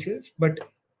involve themselves, but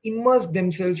immerse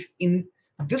themselves in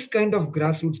this kind of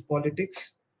grassroots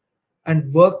politics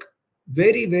and work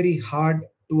very, very hard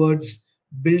towards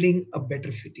building a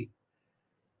better city.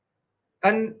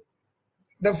 And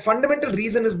the fundamental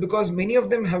reason is because many of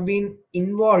them have been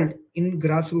involved in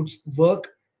grassroots work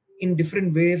in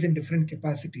different ways, in different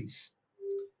capacities.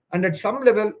 And at some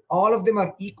level, all of them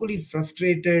are equally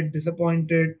frustrated,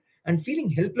 disappointed, and feeling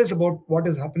helpless about what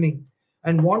is happening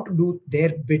and want to do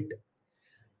their bit.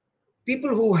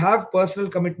 People who have personal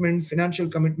commitment, financial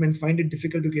commitment, find it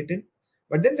difficult to get in.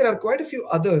 But then there are quite a few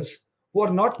others who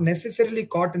are not necessarily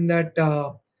caught in that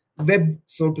web,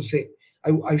 so to say.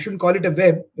 I shouldn't call it a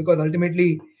web because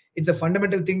ultimately it's a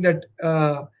fundamental thing that,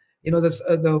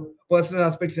 the personal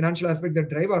aspect, financial aspect that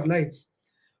drive our lives.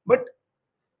 But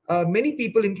many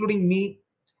people, including me,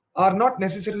 are not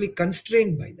necessarily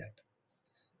constrained by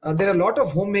that. There are a lot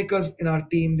of homemakers in our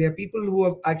team. There are people who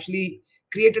have actually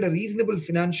created a reasonable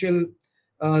financial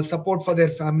support for their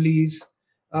families.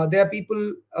 There are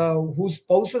people whose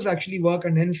spouses actually work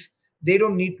and hence they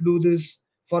don't need to do this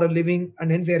for a living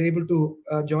and hence they are able to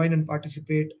join and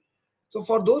participate. So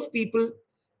for those people,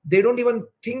 they don't even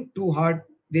think too hard.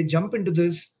 They jump into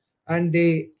this and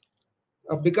they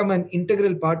become an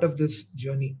integral part of this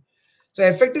journey. So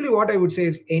effectively what I would say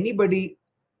is anybody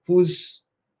who's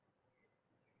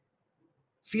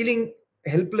feeling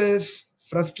helpless,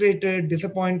 frustrated,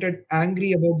 disappointed,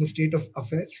 angry about the state of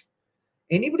affairs,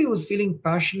 anybody who's feeling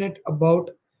passionate about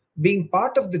being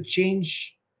part of the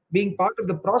change, being part of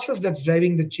the process that's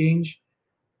driving the change,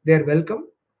 they're welcome.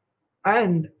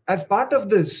 And as part of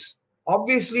this,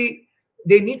 obviously,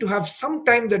 they need to have some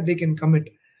time that they can commit.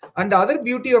 And the other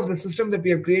beauty of the system that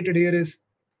we have created here is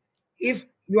if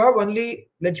you have only,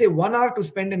 let's say, 1 hour to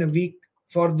spend in a week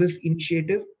for this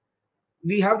initiative,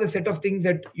 we have the set of things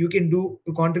that you can do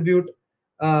to contribute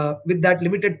with that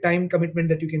limited time commitment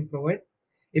that you can provide.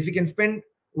 If you can spend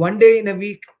 1 day in a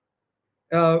week,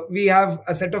 we have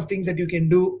a set of things that you can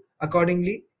do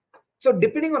accordingly. So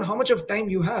depending on how much of time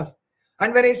you have,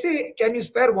 and when I say, can you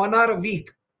spare 1 hour a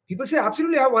week? People say,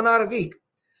 absolutely, I have 1 hour a week.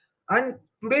 And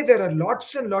today there are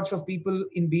lots and lots of people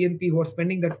in BNP who are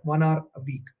spending that 1 hour a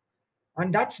week.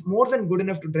 And that's more than good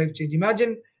enough to drive change.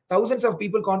 Imagine thousands of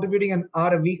people contributing an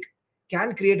hour a week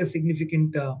can create a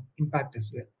significant impact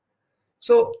as well.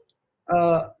 So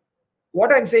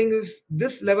what I'm saying is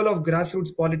this level of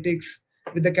grassroots politics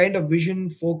with the kind of vision,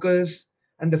 focus,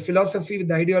 and the philosophy with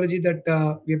the ideology that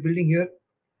we are building here,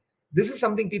 this is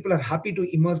something people are happy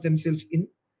to immerse themselves in.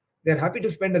 They're happy to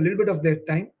spend a little bit of their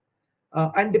time.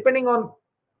 And depending on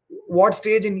what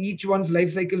stage in each one's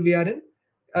life cycle we are in,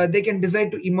 they can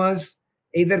decide to immerse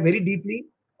either very deeply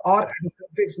or at a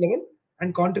surface level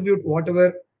and contribute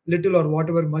whatever little or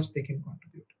whatever much they can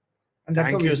contribute. And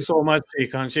that's Thank you so much,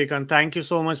 Srikanth. Srikanth, thank you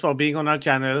so much for being on our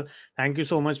channel. Thank you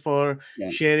so much for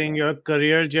sharing your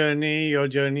career journey, your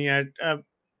journey at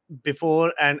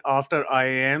before and after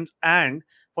IIMs, and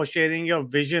for sharing your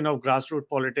vision of grassroots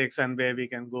politics and where we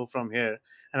can go from here.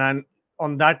 And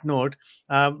on that note,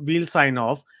 we'll sign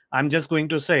off. I'm just going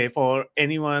to say, for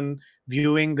anyone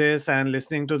viewing this and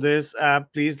listening to this,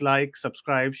 please like,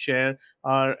 subscribe, share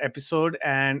our episode.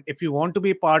 And if you want to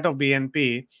be part of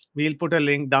BNP, we'll put a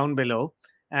link down below.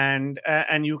 And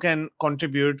you can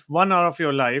contribute 1 hour of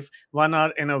your life, 1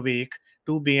 hour in a week,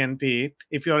 to BNP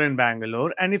if you're in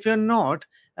Bangalore. And if you're not,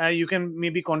 you can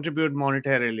maybe contribute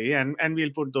monetarily, and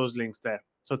we'll put those links there.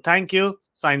 So thank you.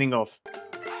 Signing off.